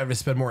mad fall. if I have to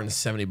spend more than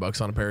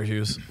 $70 on a pair of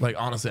shoes. Like,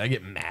 honestly, I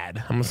get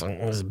mad. I'm just like,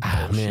 this is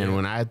bullshit. Man,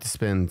 when I had to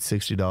spend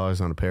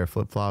 $60 on a pair of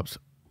flip-flops,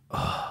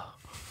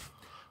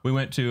 We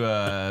went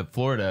to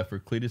Florida for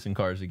Cletus and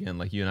Cars again,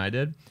 like you and I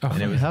did.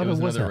 And it was was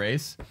another that?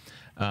 race.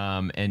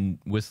 And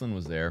Whistling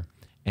was there.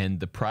 And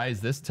the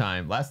prize this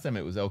time, last time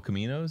it was El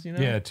Caminos, you know?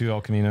 Yeah, 2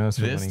 El Caminos.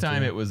 for This winning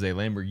time too. it was a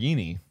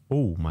Lamborghini.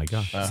 oh my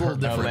gosh. A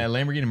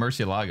Lamborghini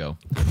Murcielago.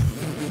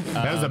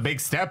 That was a big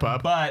step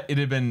up. But it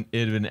had been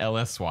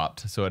LS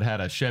swapped, so it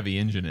had a Chevy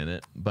engine in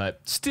it.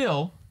 But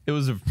still, it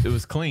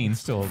was clean.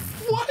 still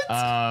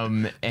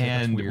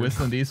And weird.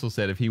 Whistling Diesel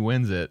said if he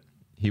wins it,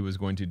 he was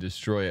going to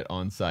destroy it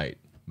on site.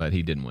 But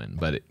he didn't win.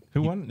 But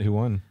Who won? Who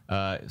won?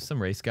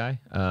 some race guy,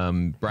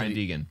 Brian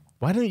Deegan,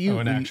 Why don't you Oh,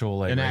 an actual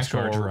like an race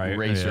actual car, right?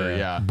 racer.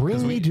 Yeah.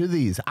 bring me to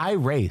these? I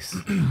race.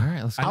 All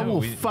right, let's go. I know, will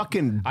we-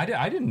 fucking. I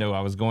didn't know I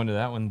was going to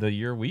that one the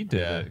year we did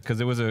it because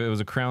it was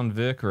a Crown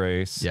Vic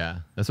race. Yeah,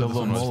 that's the what this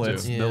little one was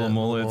mullets, too. the little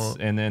mullets,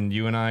 and then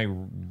you and I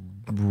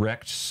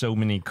wrecked so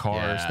many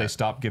cars. Yeah. They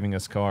stopped giving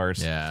us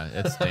cars. Yeah,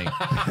 it stinks.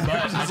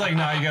 But it's like,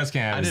 no, you guys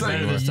can't I have did this better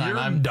anymore. this time. You're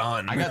I'm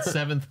done. I got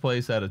 7th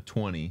place out of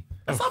 20.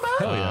 That's not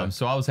bad.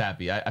 So I was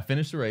happy. I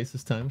finished the race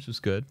this time, which was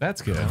good.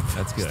 That's good.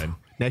 That's good.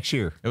 Next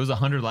year. It was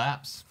 100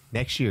 laps.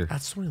 Next year.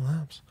 That's 20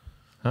 laps.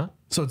 Huh?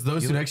 So it's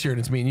those two next year, and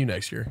it's me and you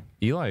next year.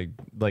 Eli,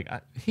 like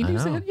he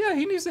needs to know. hit. Yeah,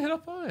 he needs to hit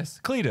up on us.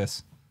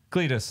 Cletus.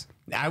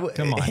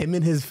 Come on. Him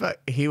and his.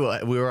 We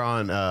were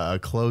on a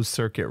closed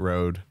circuit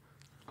road.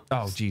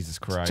 Oh Jesus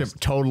Christ!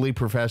 Totally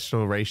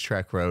professional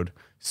racetrack road.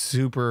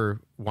 Super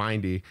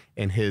windy.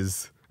 And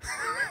his.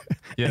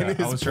 Yeah, in his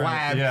I was trying.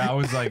 plaid. Yeah, I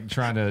was like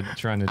trying to.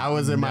 I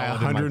was in my nail it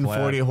in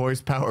 140 plaid.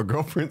 horsepower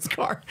girlfriend's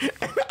car.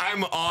 And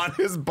I'm on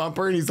his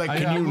bumper. And he's like,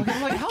 can you.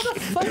 I'm like, how the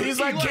fuck? He's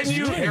like, Can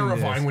you doing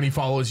terrifying when he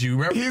follows you?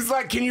 Remember? He's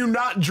like, can you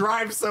not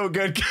drive so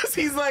good? Because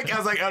he's like, I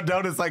was like, oh,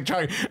 Donut's like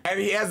trying. And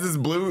he has this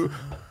blue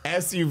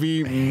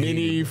SUV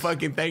mini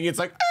fucking thing. It's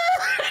like,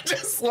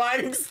 just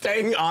sliding,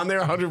 staying on there,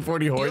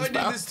 140 Eli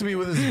horsepower. did this to me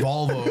with his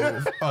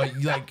Volvo.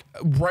 Like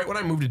right when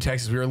I moved to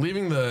Texas, we were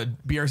leaving the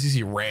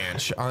BRCC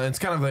ranch. It's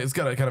kind of it's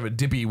got a kind of a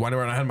dippy.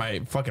 Whenever I had my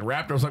fucking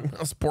Raptor, I was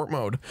like sport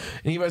mode,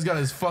 and Eli's got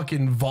his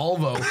fucking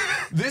Volvo.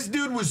 This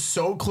dude was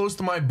so close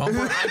to my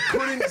bumper, I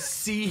couldn't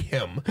see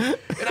him, and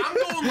I'm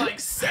going like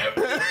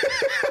 70.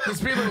 The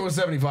speed limit was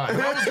 75.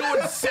 And I was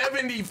going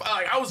 75.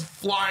 Like I was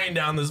flying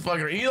down this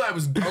fucking. I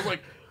was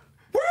like.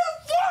 Where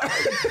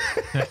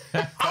the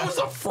fuck? I was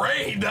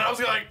afraid that I was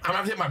gonna I'm gonna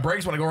have to hit my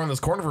brakes when I go around this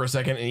corner for a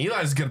second, and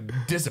Eli's gonna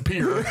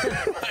disappear.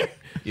 Like,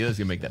 Eli's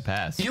gonna make that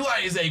pass.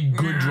 Eli is a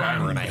good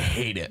driver, and I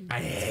hate it. I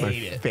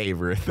hate it.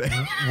 Favorite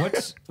thing.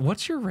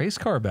 What's your race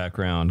car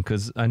background?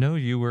 Because I know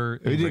you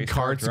were. We a did race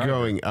car carts driver.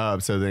 growing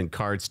up, so then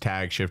carts,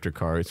 tag, shifter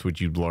carts,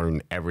 which you'd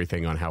learn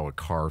everything on how a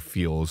car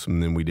feels.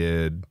 And then we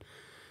did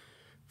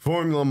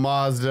Formula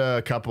Mazda,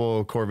 a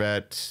couple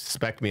Corvette.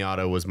 Spec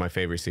Miata was my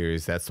favorite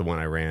series. That's the one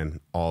I ran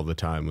all the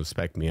time, was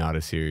Spec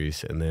Miata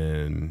series. And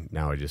then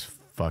now I just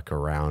fuck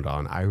around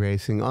on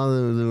iRacing. All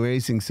the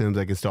racing sims,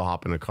 I can still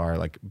hop in a car,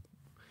 like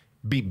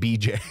beat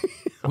BJ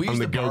We on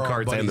used the to borrow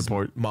our go-karts and the buddy's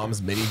port.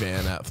 mom's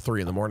minivan at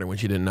 3 a.m. when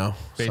she didn't know.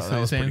 Basically that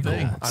was the same pretty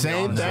thing. cool. I mean,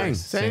 Same honestly. thing.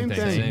 Same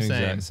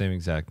thing. Same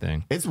exact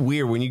thing. It's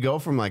weird when you go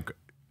from like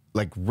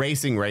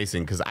racing,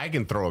 because I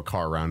can throw a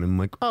car around and I'm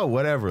like, oh,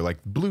 whatever, like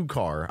blue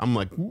car. I'm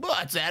like,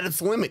 what's at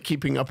its limit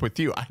keeping up with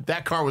you?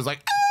 That car was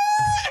like,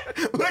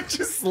 like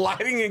just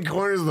sliding in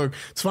corners. Like,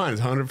 it's fine.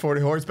 It's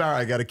 140 horsepower.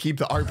 I got to keep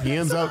the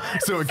RPMs up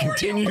so it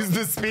continues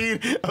the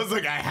speed. I was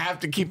like, I have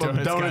to keep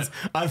up Donuts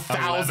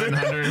 1,000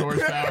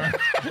 horsepower.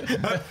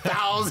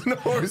 1,000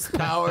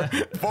 horsepower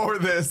for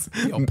this.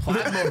 Yo,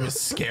 plaid mode was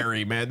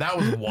scary, man. That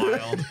was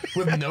wild.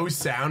 With no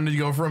sound, you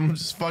go from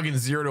just fucking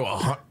 0 to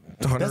 100.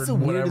 That's the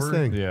weirdest whatever.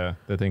 thing. Yeah,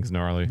 that thing's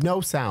gnarly. No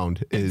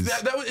sound is.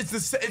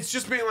 It's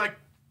just being like,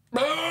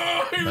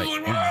 "Ah," he was Like,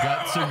 like, your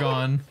guts are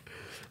gone.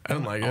 I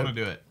don't like I want to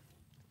it. do it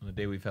on the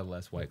day we've had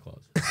less White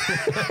Claws.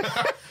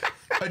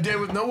 A day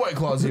with no White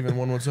Claws, even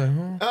one would say.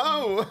 Huh?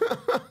 Oh,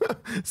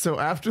 so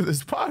after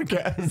this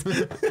podcast,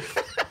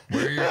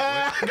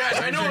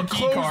 Guys, I know a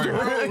closed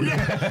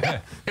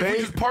road. If we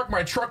just park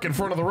my truck in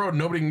front of the road,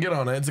 nobody can get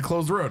on it. It's a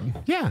closed road.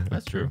 yeah,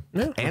 That's true.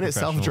 and it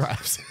self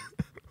drives.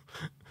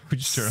 We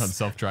just turn on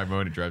self-drive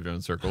mode and drive around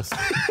in circles.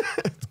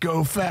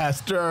 Go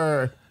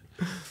faster.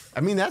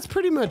 I mean, that's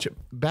pretty much.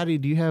 Baddie,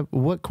 do you have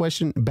what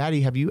question?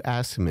 Baddie, have you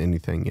asked him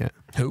anything yet?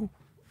 Who?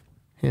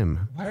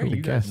 Him. Why are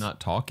you guys not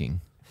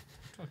talking?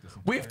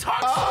 We've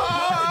talked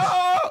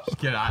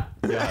Get out.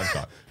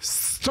 Yeah,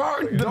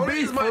 Start the Tony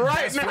is beef my right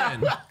best now?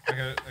 friend.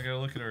 I gotta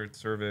look at our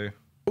survey.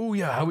 Oh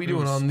yeah, how we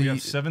doing on We the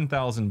have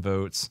 7,000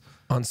 votes.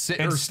 on sit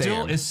And or still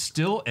stand? is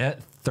still at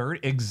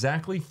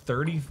exactly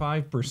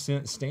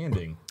 35%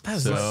 standing.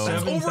 That's So-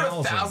 that's over 7,000.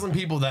 1,000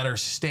 people that are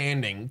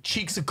standing,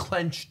 cheeks are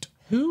clenched.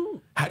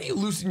 Who? How do you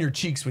loosen your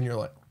cheeks when you're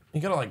like?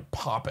 You gotta like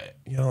pop it.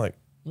 You know, like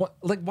What?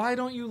 Like, why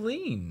don't you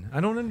lean?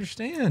 I don't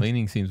understand.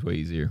 Leaning seems way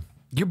easier.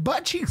 Your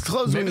butt cheeks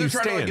close maybe when they're you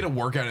trying to like, stand. get a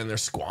workout and they're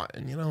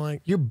squatting. You know,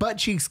 like Your butt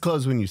cheeks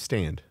close when you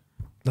stand.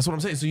 that's what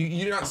I'm saying. So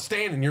you're not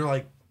standing. You're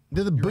like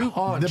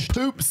The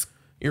poops.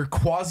 You're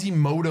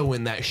Quasimodo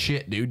in that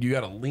shit, dude. You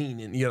gotta lean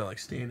and you gotta like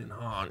stand and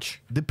haunch.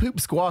 The poop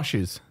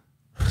squashes.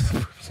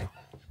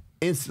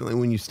 Instantly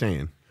when you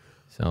stand.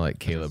 Sound like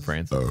Caleb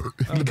Francis.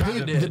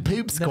 The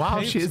poop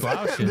squashes.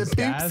 squashes, The poop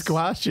guys.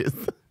 squashes.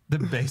 The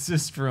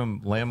bassist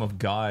from Lamb of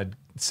God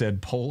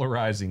said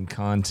polarizing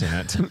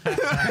content. The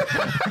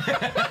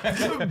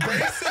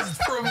bassist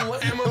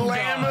from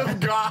Lamb of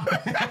God.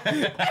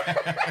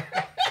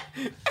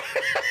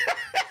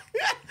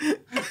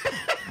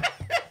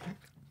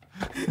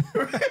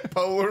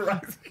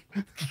 Polarizing.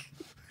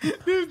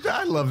 Dude,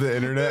 I love the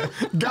internet.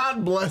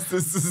 God bless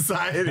the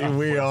society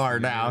we are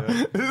now.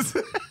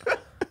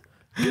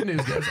 Good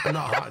news, guys. I'm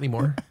not hot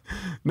anymore.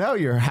 No,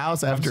 your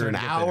house after an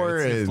hour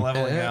It's is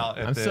leveling out.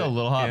 I'm still a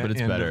little hot, but it's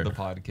end better. of the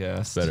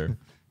podcast. Better.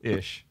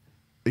 Ish.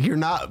 you're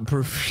not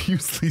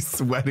profusely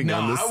sweating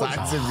on the I was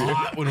sides of you.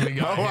 hot when we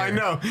got Oh, here. I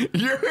know.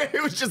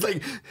 It was just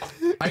like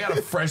I got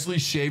a freshly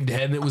shaved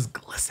head and it was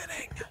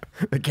glistening.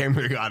 the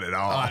camera got it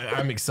all.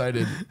 I'm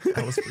excited.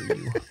 That was for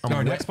you. I'm Our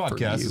wet next for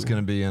podcast you. is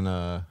going to be in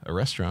a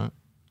restaurant.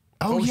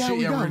 Oh, yeah, shit,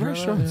 we yeah, got we're a gonna-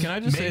 restaurant. Can I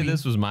just say Maybe.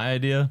 this was my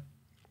idea?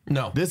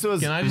 No. This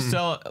was Can I just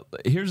tell?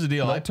 Here's the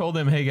deal. I told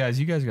them, hey guys,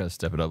 you guys got to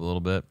step it up a little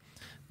bit.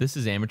 This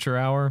is amateur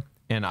hour,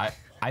 and I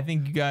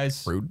think you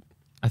guys rude.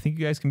 I think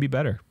you guys can be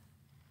better.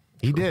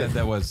 he did.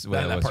 That was your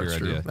part's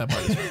true. idea. That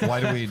part is true.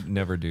 Why do we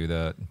never do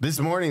that? This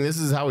morning, this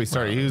is how we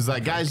started. He was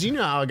like, guys, do you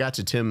know how I got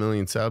to 10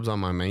 million subs on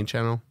my main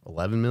channel?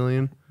 11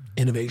 million?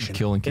 Innovation.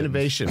 Killing kittens.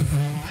 Innovation.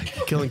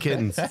 Killing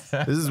kittens.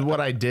 This is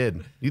what I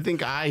did. You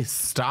think I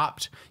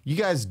stopped? You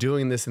guys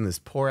doing this in this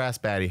poor ass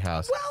baddie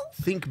house. Well,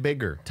 think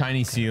bigger.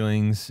 Tiny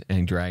ceilings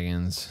and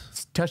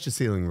dragons. Touch the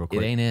ceiling real It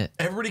quick. ain't it.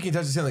 Everybody can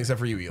touch the ceiling except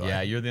for you, Eli.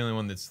 Yeah, you're the only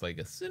one that's like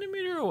a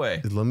centimeter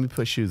away. Let me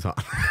put shoes on.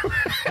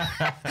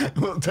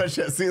 We'll touch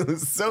that ceiling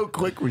so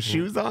quick with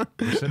shoes on.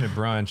 We're sitting at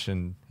brunch,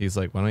 and he's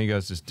like, "Why don't you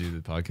guys just do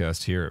the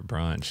podcast here at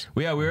brunch?"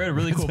 Well, yeah, we were at a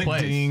really cool It's like,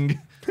 place.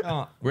 ding.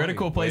 Oh, We're at a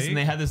cool place, wait. and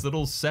they had this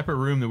little separate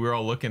room that we were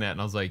all looking at,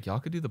 and I was like, y'all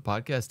could do the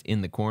podcast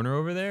in the corner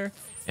over there,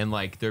 and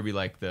like there'd be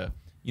like the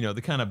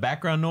the kind of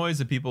background noise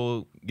of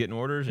people getting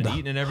orders and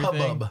eating and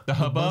everything. hubbub. The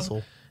hubbub.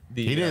 bustle.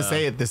 The, He didn't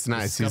say it this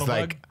nice. He's scuttlebug.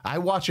 like, I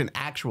watch an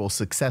actual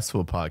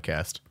successful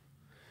podcast.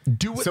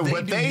 Do what So they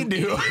what do. they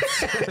do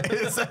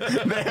is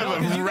they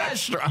have a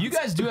restaurant. You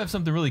guys do have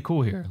something really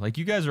cool here. Like,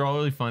 you guys are all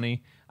really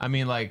funny. I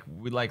mean, like,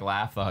 we like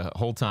laugh the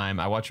whole time.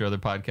 I watch your other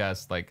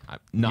podcasts. Like, I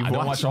don't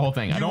watched- watch the whole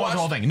thing. I you don't watch the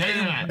whole watched- thing.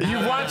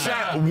 No. You watched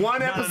that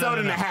one episode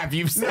and a half.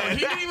 You've No, said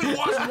he didn't even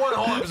watch one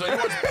whole episode. He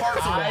watched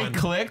parts of I one.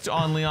 clicked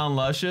on Leon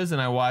Lushes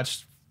and I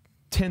watched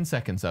 10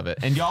 seconds of it,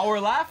 and y'all were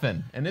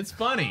laughing, and it's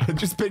funny.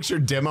 Just picture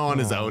Demo on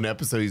his own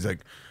episode. He's like,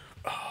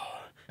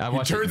 I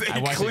watched turns it, it, I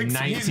he watched clicks,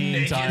 it he's 19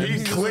 naked, times.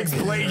 he clicks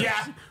play.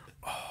 Yeah.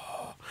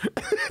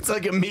 It's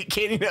like a Meat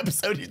Canyon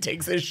episode. He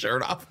takes his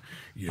shirt off.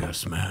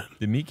 Yes, man.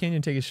 Did Meat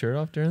Canyon take his shirt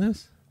off during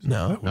this?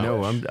 No.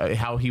 No, I'm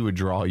how he would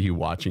draw you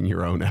watching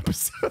your own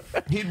episode.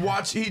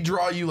 He'd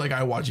draw you like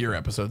I watch your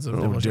episodes of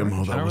Oh, Demolition.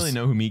 Demo, I don't really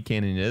know who Meat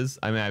Canyon is.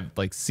 I mean, I've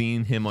like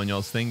seen him on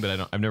y'all's thing,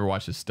 but I've never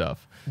watched his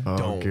stuff. Oh,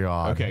 Don't.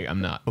 God. Okay,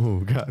 I'm not. Oh,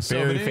 God. So,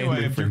 Very but anyway,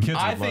 famous if your for- kids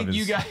I would love think you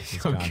his- guys. his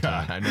Oh content.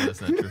 God, I know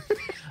that's not true.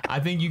 I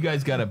think you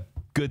guys got a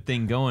good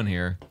thing going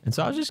here, and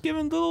so I was just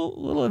giving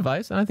little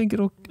advice, and I think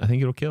it'll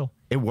kill.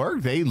 It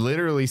worked. They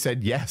literally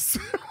said yes.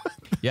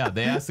 Yeah,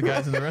 they asked the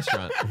guys in the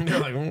restaurant. You're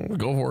like,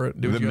 go for it.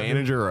 Do The what you gotta do.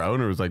 manager or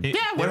owner was like, yeah, They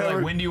were whatever.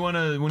 like, when do you want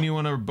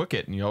to book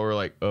it? And y'all were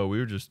like, oh,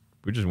 we're just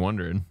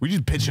wondering. We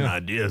just pitching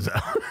ideas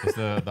out. He's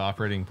the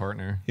operating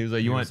partner. He was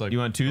like, you was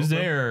want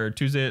Tuesday or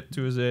Tuesday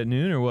at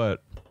noon or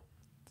what?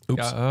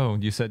 Yeah, oh,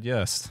 you said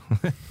yes.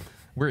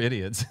 We're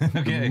idiots.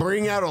 Okay.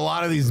 Bring out a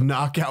lot of these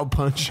knockout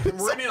punches.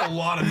 We're getting a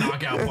lot of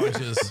knockout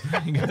punches.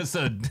 He got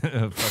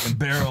a fucking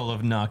barrel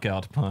of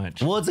knockout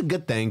punch. Well, it's a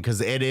good thing because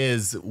it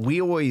is.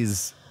 We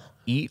always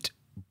eat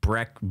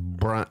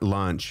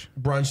lunch,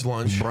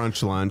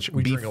 Brunch, lunch.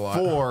 we drink a lot.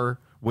 before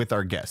with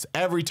our guests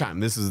every time.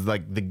 This is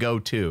like the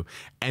go-to,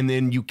 and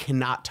then you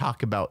cannot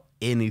talk about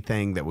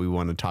anything that we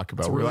want to talk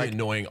about. It's We're really like,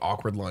 annoying,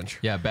 awkward lunch.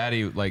 Yeah,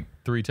 Baddie like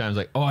 3 times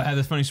like, oh, I had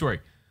this funny story.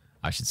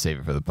 I should save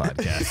it for the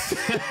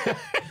podcast.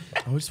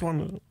 I just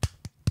wanted.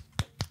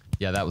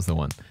 Yeah, that was the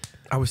one.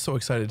 I was so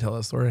excited to tell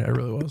that story. I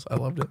really was. I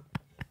loved it.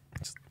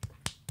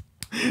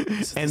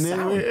 and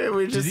then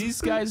we Do just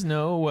these guys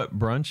know what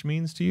brunch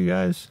means to you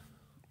guys?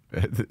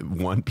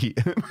 1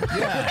 p.m.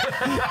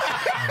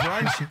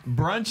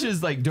 Brunch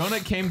is like,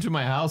 Donut came to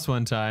my house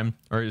one time,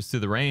 or it was to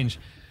the range,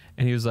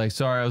 and he was like,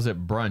 sorry, I was at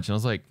brunch. And I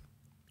was like,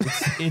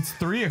 it's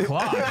 3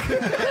 o'clock.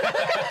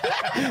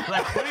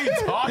 Like, what are you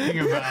talking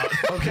about?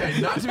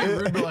 Okay, not to be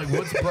rude, but like,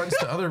 what's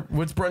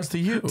brunch to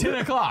you? 10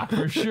 o'clock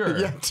for sure.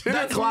 Yeah, 10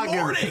 That's o'clock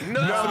morning. is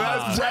No,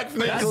 that's breakfast.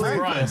 that's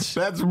brunch.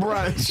 That's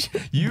brunch.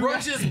 You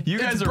guys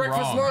it's are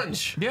breakfast wrong.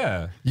 lunch.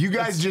 Yeah. You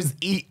guys just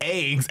eat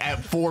eggs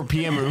at 4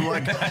 p.m. and we're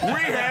like, we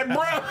had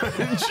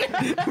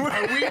brunch.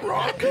 Are we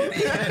wrong?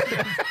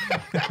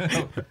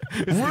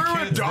 We're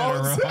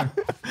adults.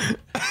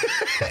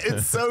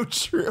 It's so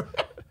true.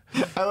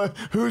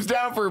 Who's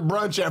down for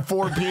brunch at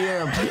 4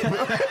 p.m.?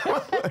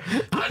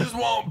 I just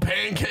want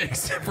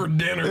pancakes for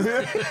dinner.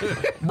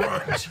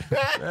 Brunch.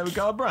 Yeah, we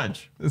call it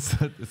brunch.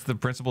 It's the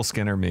Principal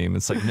Skinner meme.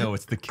 It's like, no,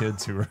 it's the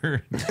kids who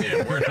are.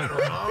 Yeah, we're not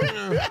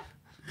wrong.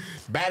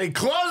 Baddie,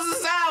 close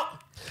us out.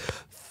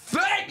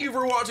 Thank you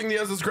for watching the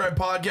Unsubscribed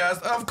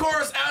podcast. Of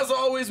course, as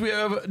always, we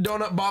have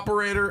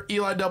DonutOperator,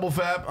 Eli Double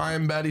Fap. I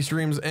am Baddie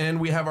Streams, and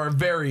we have our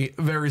very,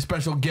 very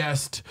special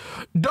guest,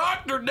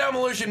 Dr.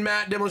 Demolition,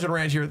 Matt Demolition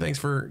Ranch here. Thanks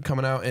for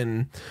coming out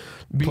and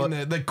being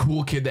the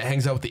cool kid that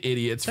hangs out with the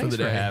idiots Thanks for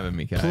the for day. having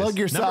me, guys. Plug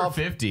yourself.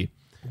 Number 50.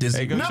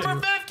 Disney. Hey,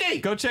 Number 50.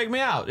 Go check me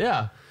out.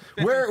 Yeah.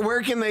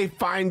 Where can they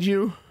find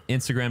you?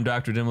 Instagram,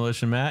 Dr.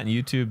 Demolition Matt, and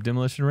YouTube,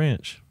 Demolition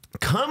Ranch.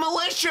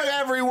 Come-alition,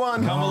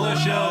 everyone.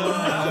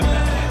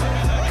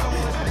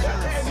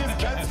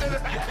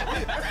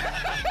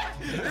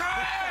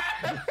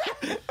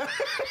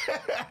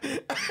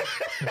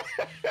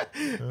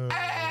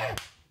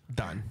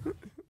 Done.